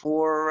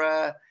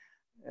before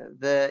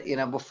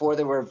before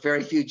there were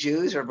very few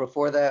Jews or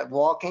before the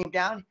wall came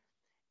down?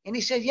 And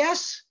he said,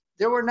 yes,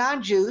 there were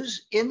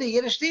non-Jews in the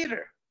Yiddish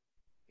theater,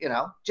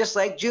 just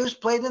like Jews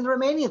played in the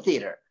Romanian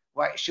theater.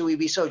 Why should we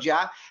be so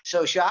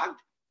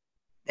shocked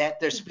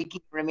that they're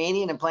speaking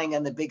Romanian and playing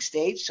on the big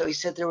stage? So he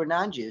said there were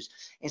non-Jews.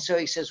 And so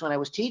he says, when I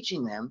was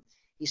teaching them,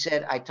 he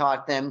said, I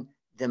taught them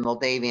the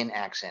Moldavian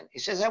accent. He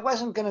says, I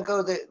wasn't going to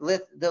go the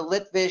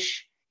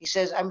Litvish. He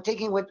says, I'm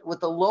taking with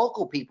the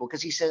local people,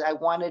 because he said, I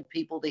wanted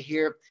people to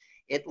hear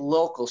it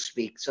local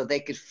speak so they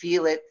could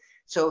feel it.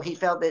 So he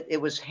felt that it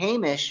was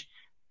Hamish,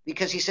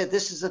 because he said,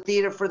 this is a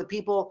theater for the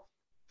people,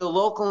 the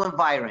local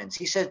environs.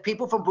 He said,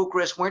 people from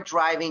Bucharest weren't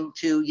driving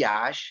to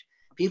Yash.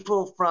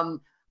 People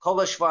from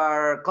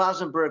Koloshvar,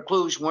 Klausenberg,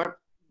 Cluj weren't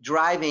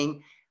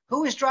driving.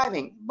 Who was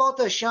driving?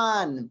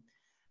 Botashan,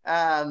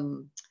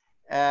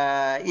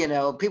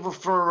 people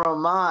from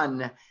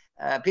Roman,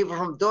 people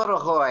from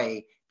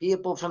Dorohoi,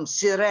 people from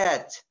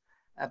Siret,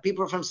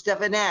 people from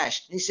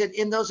Stefanesh. He said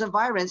in those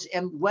environs,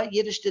 and what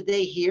Yiddish did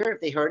they hear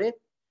if they heard it?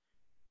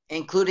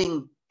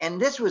 Including,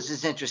 and this was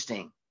as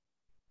interesting,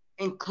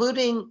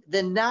 including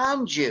the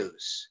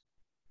non-Jews.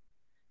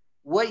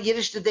 What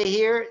Yiddish did they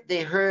hear?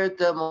 They heard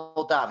the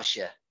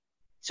Moldavische.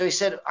 So he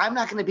said, I'm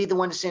not going to be the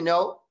one to say,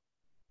 no,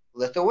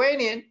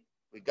 Lithuanian,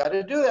 we got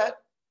to do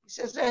that.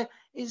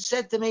 He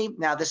said to me,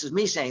 now this is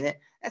me saying that,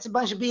 that's a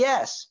bunch of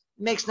BS.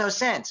 It makes no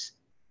sense.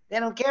 They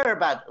don't care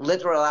about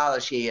literal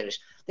Yiddish.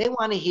 They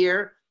want to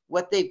hear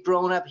what they've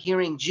grown up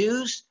hearing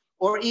Jews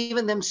or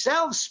even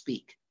themselves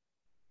speak.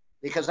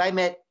 Because I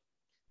met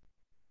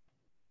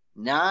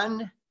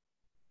non-Jewish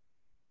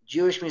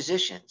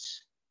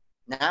musicians,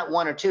 not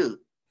one or two,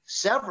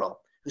 several,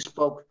 who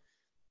spoke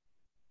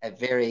a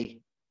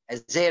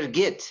Zer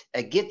Git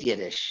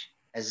Yiddish,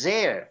 a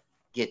Zer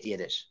Git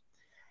Yiddish.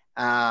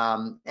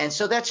 And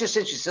so that's just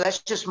interesting. So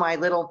that's just my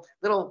little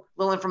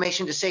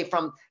information to say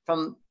from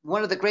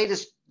one of the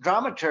greatest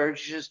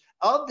dramaturges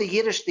of the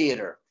Yiddish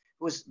theater,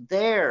 who was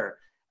there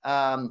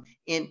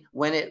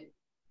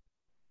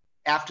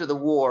after the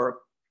war,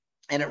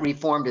 and it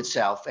reformed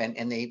itself,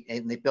 and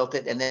they built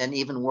it, and then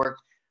even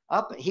worked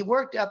up. He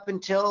worked up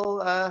until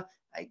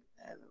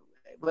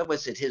what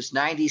was it? His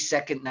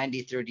 92nd,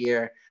 93rd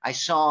year. I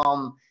saw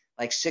him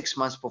like 6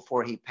 months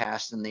before he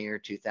passed in the year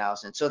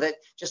 2000. So that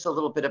just a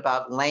little bit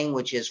about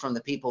languages from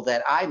the people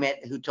that I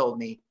met who told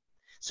me.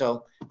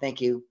 So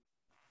thank you.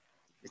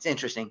 It's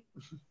interesting.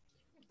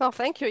 Well,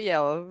 thank you,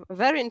 Yael.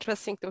 Very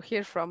interesting to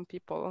hear from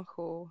people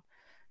who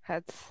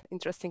had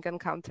interesting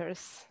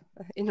encounters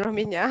in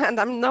Romania. And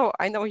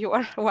I know you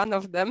are one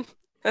of them.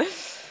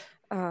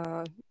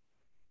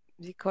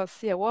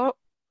 Because,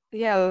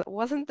 yeah,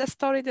 wasn't the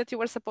story that you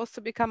were supposed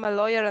to become a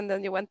lawyer and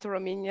then you went to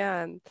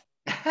Romania and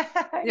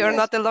you're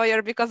not a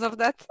lawyer because of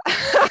that?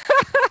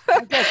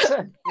 I guess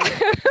so.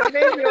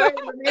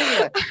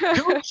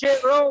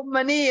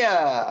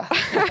 Romania.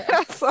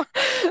 So,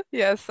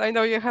 yes, I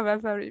know you have a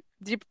very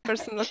deep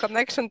personal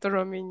connection to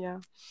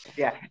Romania.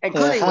 Yeah,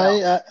 including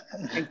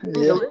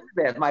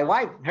Elizabeth, my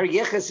wife. Her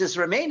yichus is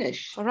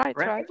Romanish. Right.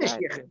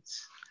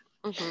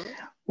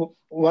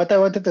 What I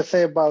wanted to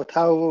say about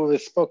how we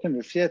spoke in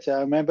the theater,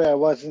 I remember I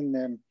was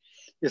in,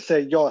 you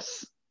say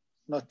Yos,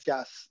 not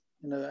Yas.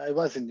 You know, I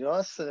was in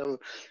Yos,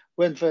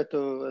 went there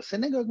to a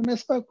synagogue and I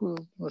spoke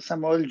with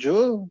some old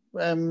Jew.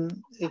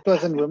 It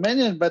was in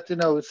Romanian, but you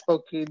know, we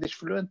spoke Yiddish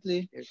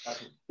fluently.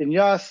 In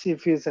Yos,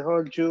 if he's a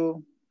old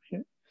Jew,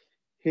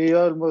 he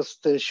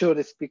almost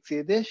surely speaks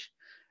Yiddish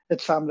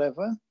at some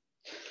level.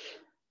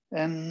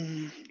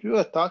 And we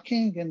were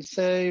talking and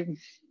say,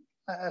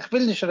 I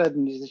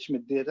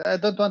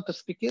don't want to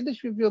speak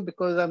Yiddish with you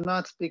because I'm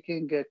not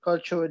speaking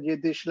cultural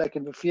Yiddish like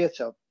in the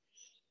theater.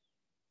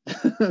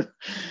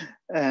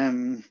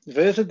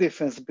 There is a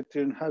difference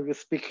between how you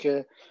speak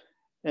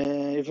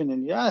even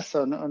in Yas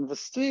on the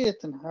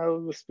street and how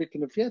you speak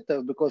in the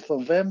theater, because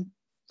for them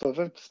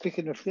to speak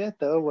in the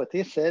theater, what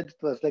he said, it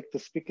was like to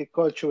speak a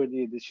cultural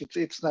Yiddish.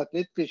 It's not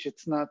Litvish,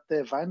 it's not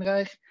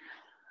Weinreich.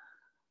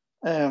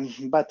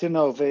 But you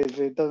know,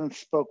 they don't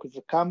speak with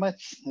the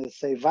comments. They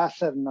say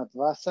Wasser, not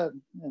Wasser,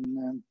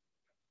 and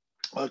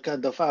all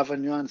kind of other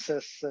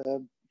nuances.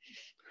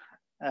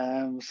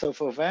 So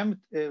for them,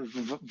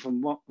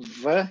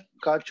 the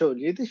cultural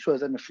Yiddish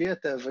was in the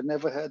theater. They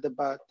never heard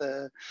about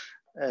a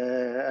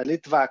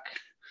Litvak.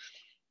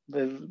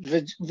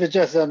 They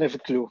just don't have a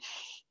clue.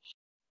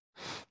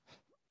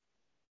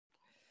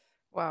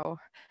 Wow.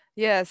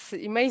 Yes,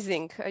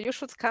 amazing. You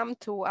should come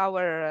to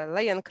our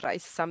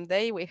Leyenkreis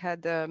someday. We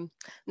had,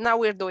 now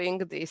we're doing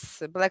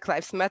this Black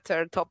Lives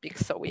Matter topic,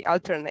 so we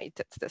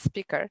alternated the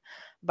speaker.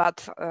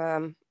 But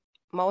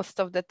most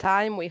of the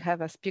time we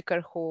have a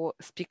speaker who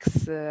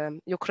speaks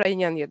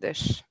Ukrainian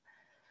Yiddish,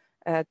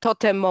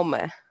 Totem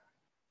Mome.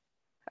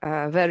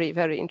 Very,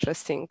 very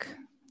interesting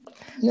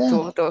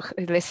to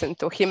listen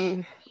to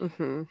him.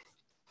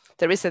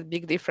 There is a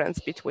big difference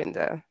between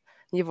the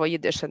Nivo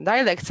Yiddish and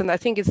dialects, and I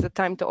think it's the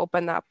time to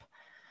open up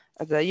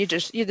the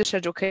Yiddish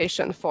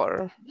education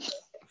for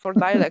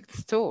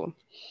dialects too.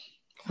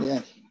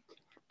 Yeah.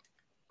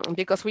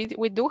 Because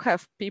we do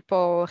have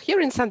people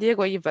here in San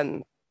Diego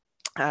even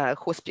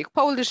who speak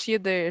Polish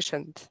Yiddish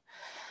and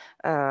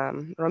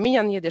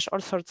Romanian Yiddish,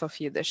 all sorts of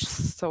Yiddish.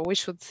 So we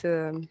should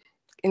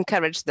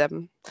encourage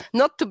them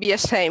not to be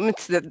ashamed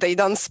that they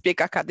don't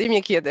speak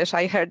academic Yiddish.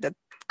 I heard that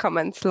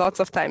comment lots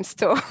of times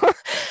too,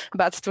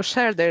 but to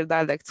share their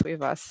dialects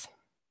with us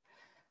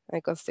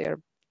because they are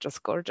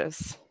just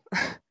gorgeous.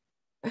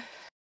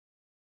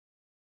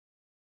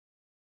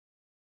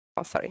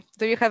 Oh, sorry.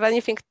 Do you have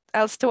anything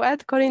else to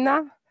add,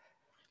 Corina?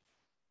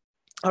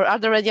 Or are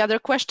there any other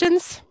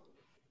questions?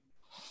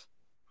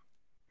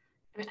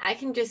 I mean, I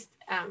can just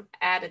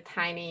add a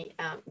tiny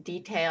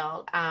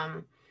detail.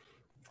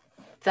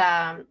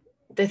 The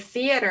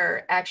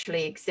theater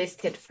actually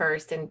existed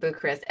first in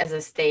Bucharest as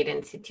a state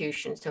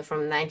institution. So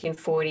from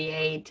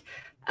 1948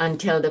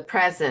 until the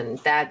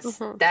present, that's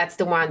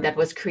the one that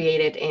was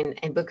created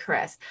in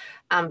Bucharest.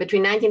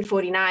 Between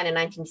 1949 and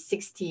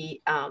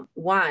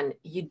 1961,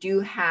 you do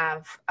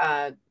have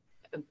a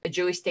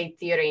Jewish State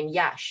Theater in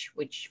Iași,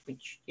 which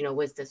you know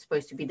was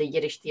supposed to be the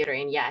Yiddish theater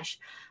in Iași.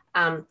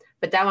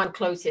 But that one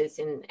closes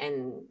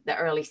in the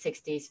early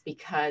 60s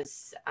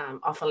because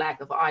of a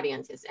lack of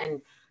audiences. And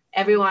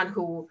everyone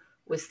who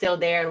was still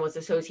there and was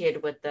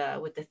associated with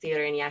the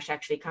theater in Iași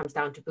actually comes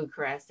down to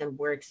Bucharest and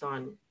works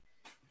on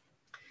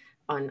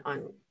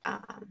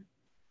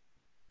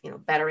you know,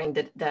 bettering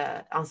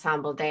the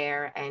ensemble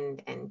there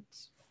and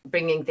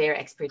bringing their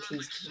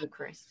expertise to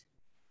Bucharest.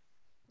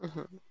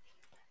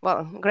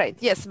 Well, great.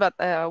 Yes, but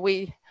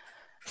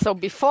so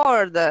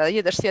before the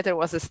Yiddish theater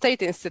was a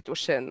state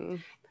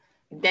institution.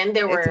 Then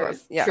there were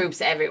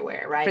troops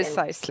everywhere, right?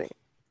 Precisely.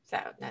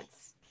 And so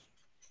that's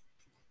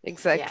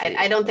exactly.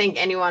 Yeah, I don't think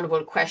anyone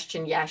will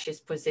question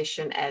Iași's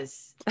position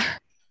as,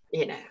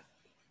 you know,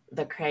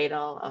 the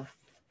cradle of,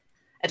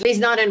 at least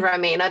not in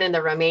Romania, not in the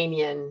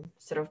Romanian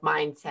sort of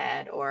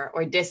mindset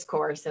or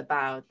discourse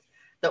about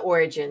the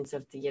origins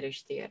of the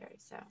Yiddish theater.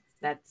 So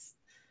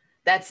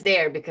that's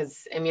there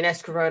because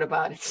Eminescu wrote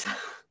about it. So.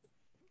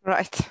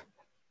 Right.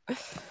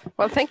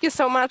 Well, thank you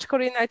so much,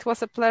 Corina. It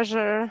was a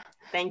pleasure.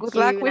 Thank you. Good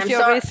luck with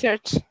your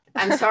research.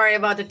 I'm sorry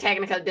about the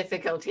technical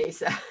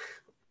difficulties.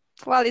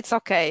 Well, it's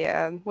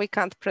okay. We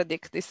can't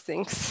predict these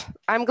things.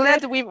 I'm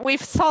glad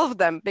we've solved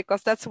them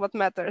because that's what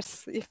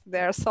matters. If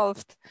they're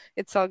solved,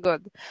 it's all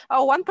good.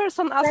 Oh, one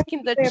person asked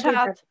in the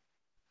chat.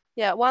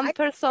 Yeah, one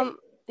person.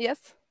 Yes.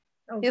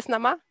 Oh. Yes,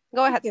 Nahma,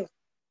 go ahead.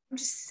 I'm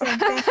just saying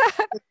thank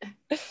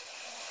you.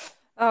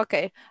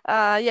 Okay.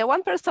 Yeah,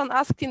 one person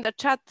asked in the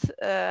chat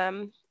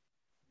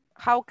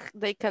how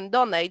they can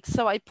donate.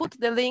 So I put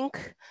the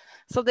link.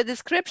 So the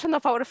description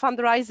of our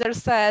fundraiser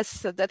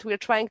says that we're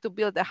trying to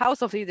build a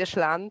house of Yiddish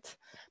land,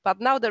 but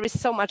now there is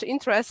so much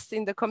interest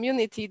in the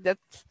community that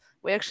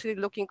we're actually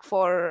looking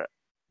for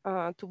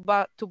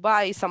to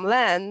buy some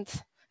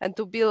land and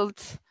to build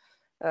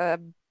a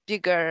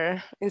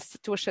bigger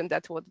institution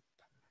that would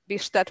be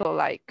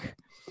shtetl-like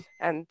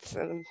and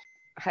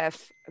have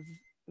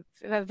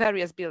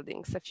various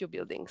buildings, a few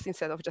buildings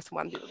instead of just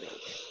one building.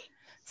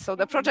 So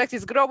the project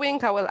is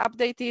growing. I will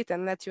update it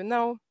and let you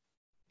know.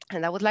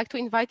 And I would like to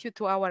invite you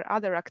to our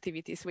other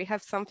activities. We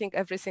have something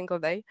every single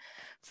day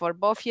for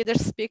both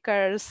Yiddish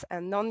speakers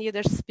and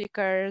non-Yiddish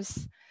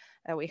speakers.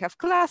 We have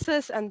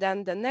classes, and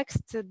then the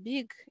next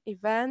big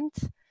event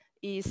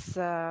is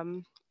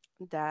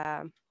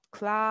the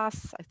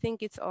class, I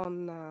think it's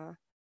on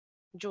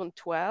June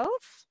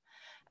 12th.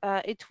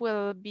 It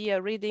will be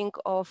a reading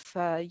of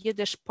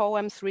Yiddish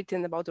poems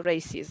written about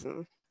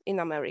racism in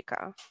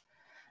America.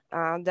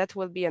 That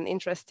will be an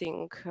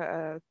interesting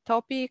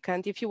topic.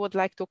 And if you would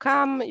like to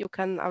come, you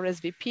can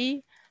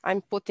RSVP.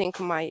 I'm putting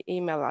my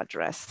email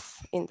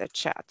address in the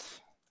chat.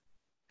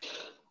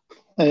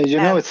 You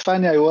know, it's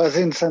funny, I was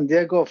in San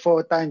Diego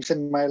 4 times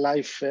in my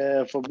life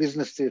for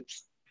business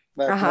trips,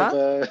 but,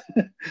 never,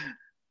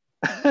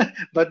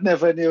 but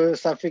never knew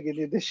something in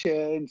Yiddish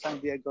in San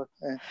Diego.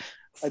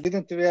 I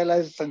didn't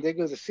realize San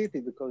Diego is a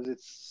city because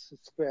it's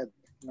spread.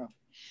 No.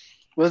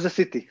 Where's the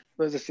city?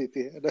 Where's the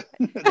city?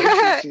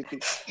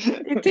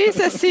 It is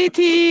a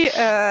city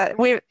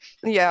with,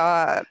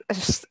 a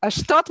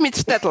Stadt mit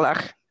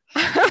Städtlach.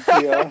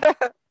 Yeah.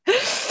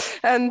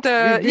 And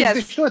yes.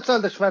 Wie stutz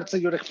all the schwarze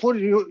Jurek vor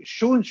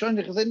schon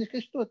ich sehe nicht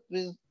gestutzt.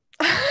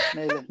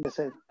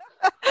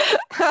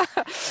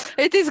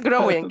 It is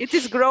growing. It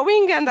is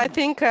growing, and I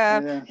think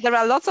there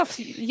are lots of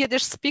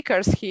Yiddish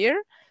speakers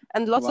here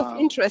and lots of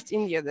interest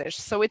in Yiddish.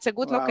 So it's a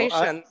good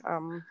location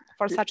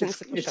for such an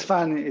institution. It's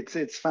funny.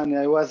 It's funny.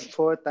 I was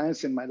 4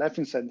 times in my life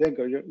in San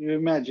Diego. You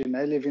imagine,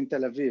 I live in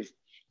Tel Aviv,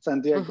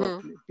 San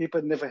Diego.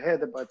 People never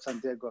heard about San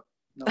Diego.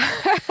 No,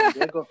 San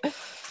Diego.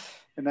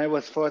 And I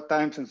was 4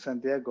 times in San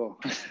Diego.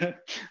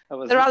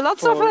 There are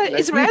lots of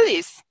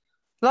Israelis.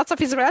 Lots of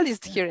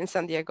Israelis here in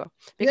San Diego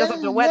because of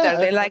the weather.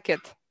 They like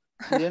it.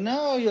 You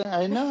know,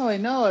 I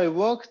know. I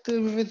worked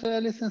with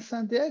Alison in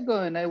San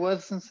Diego, and I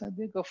was in San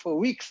Diego for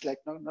weeks, like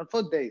not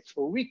for days,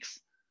 for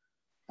weeks.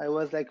 I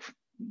was like,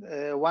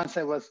 once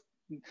I was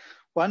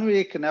 1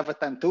 week, another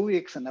time 2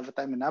 weeks, another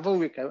time another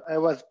week.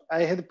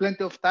 I had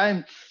plenty of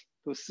time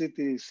to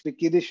speak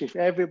Yiddish with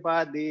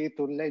everybody,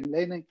 to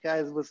learn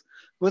guys.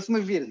 Was my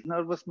will,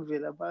 not was my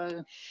will.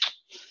 But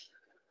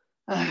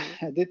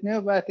I didn't know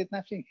about it,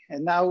 nothing.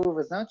 And now it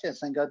was no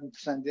chance I got into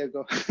San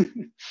Diego.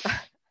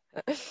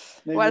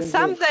 Well,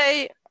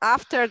 someday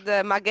after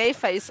the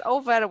Magaifa is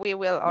over, we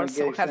will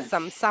also have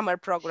some summer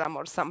program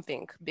or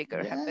something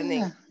bigger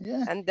happening.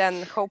 Yeah. And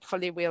then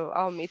hopefully we'll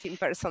all meet in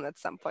person at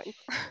some point.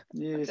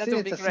 You see,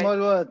 it's a small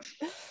world.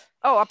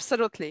 Oh,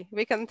 absolutely.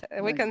 We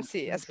can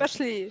see,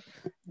 especially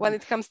when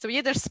it comes to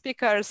Yiddish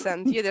speakers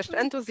and Yiddish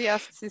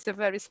enthusiasts, it's a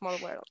very small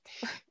world.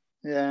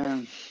 Yeah.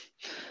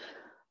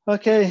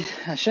 Okay.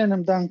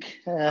 Schönen Dank.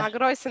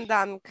 Großen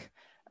Dank.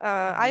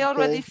 I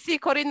already see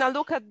Corina.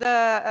 Look at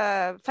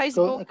the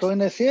Facebook.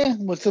 Corina is here.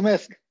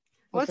 Mulțumesc.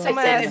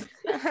 Mulțumesc.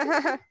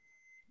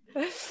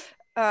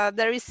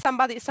 There is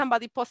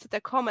somebody posted a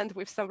comment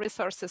with some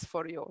resources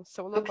for you.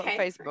 So look on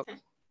Facebook.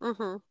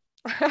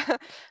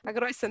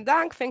 Großen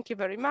Dank. Thank you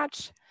very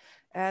much,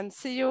 and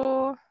see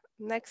you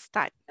next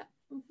time.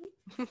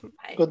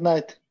 Good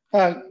night.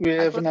 We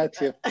have a night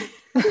here.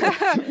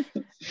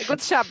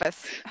 Good Shabbos.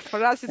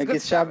 For us, it's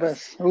good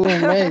Shabbos. Oh,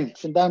 man.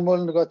 Vielen Dank,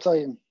 morgen Gott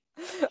sei.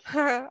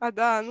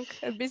 Dank.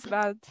 Bis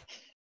bald.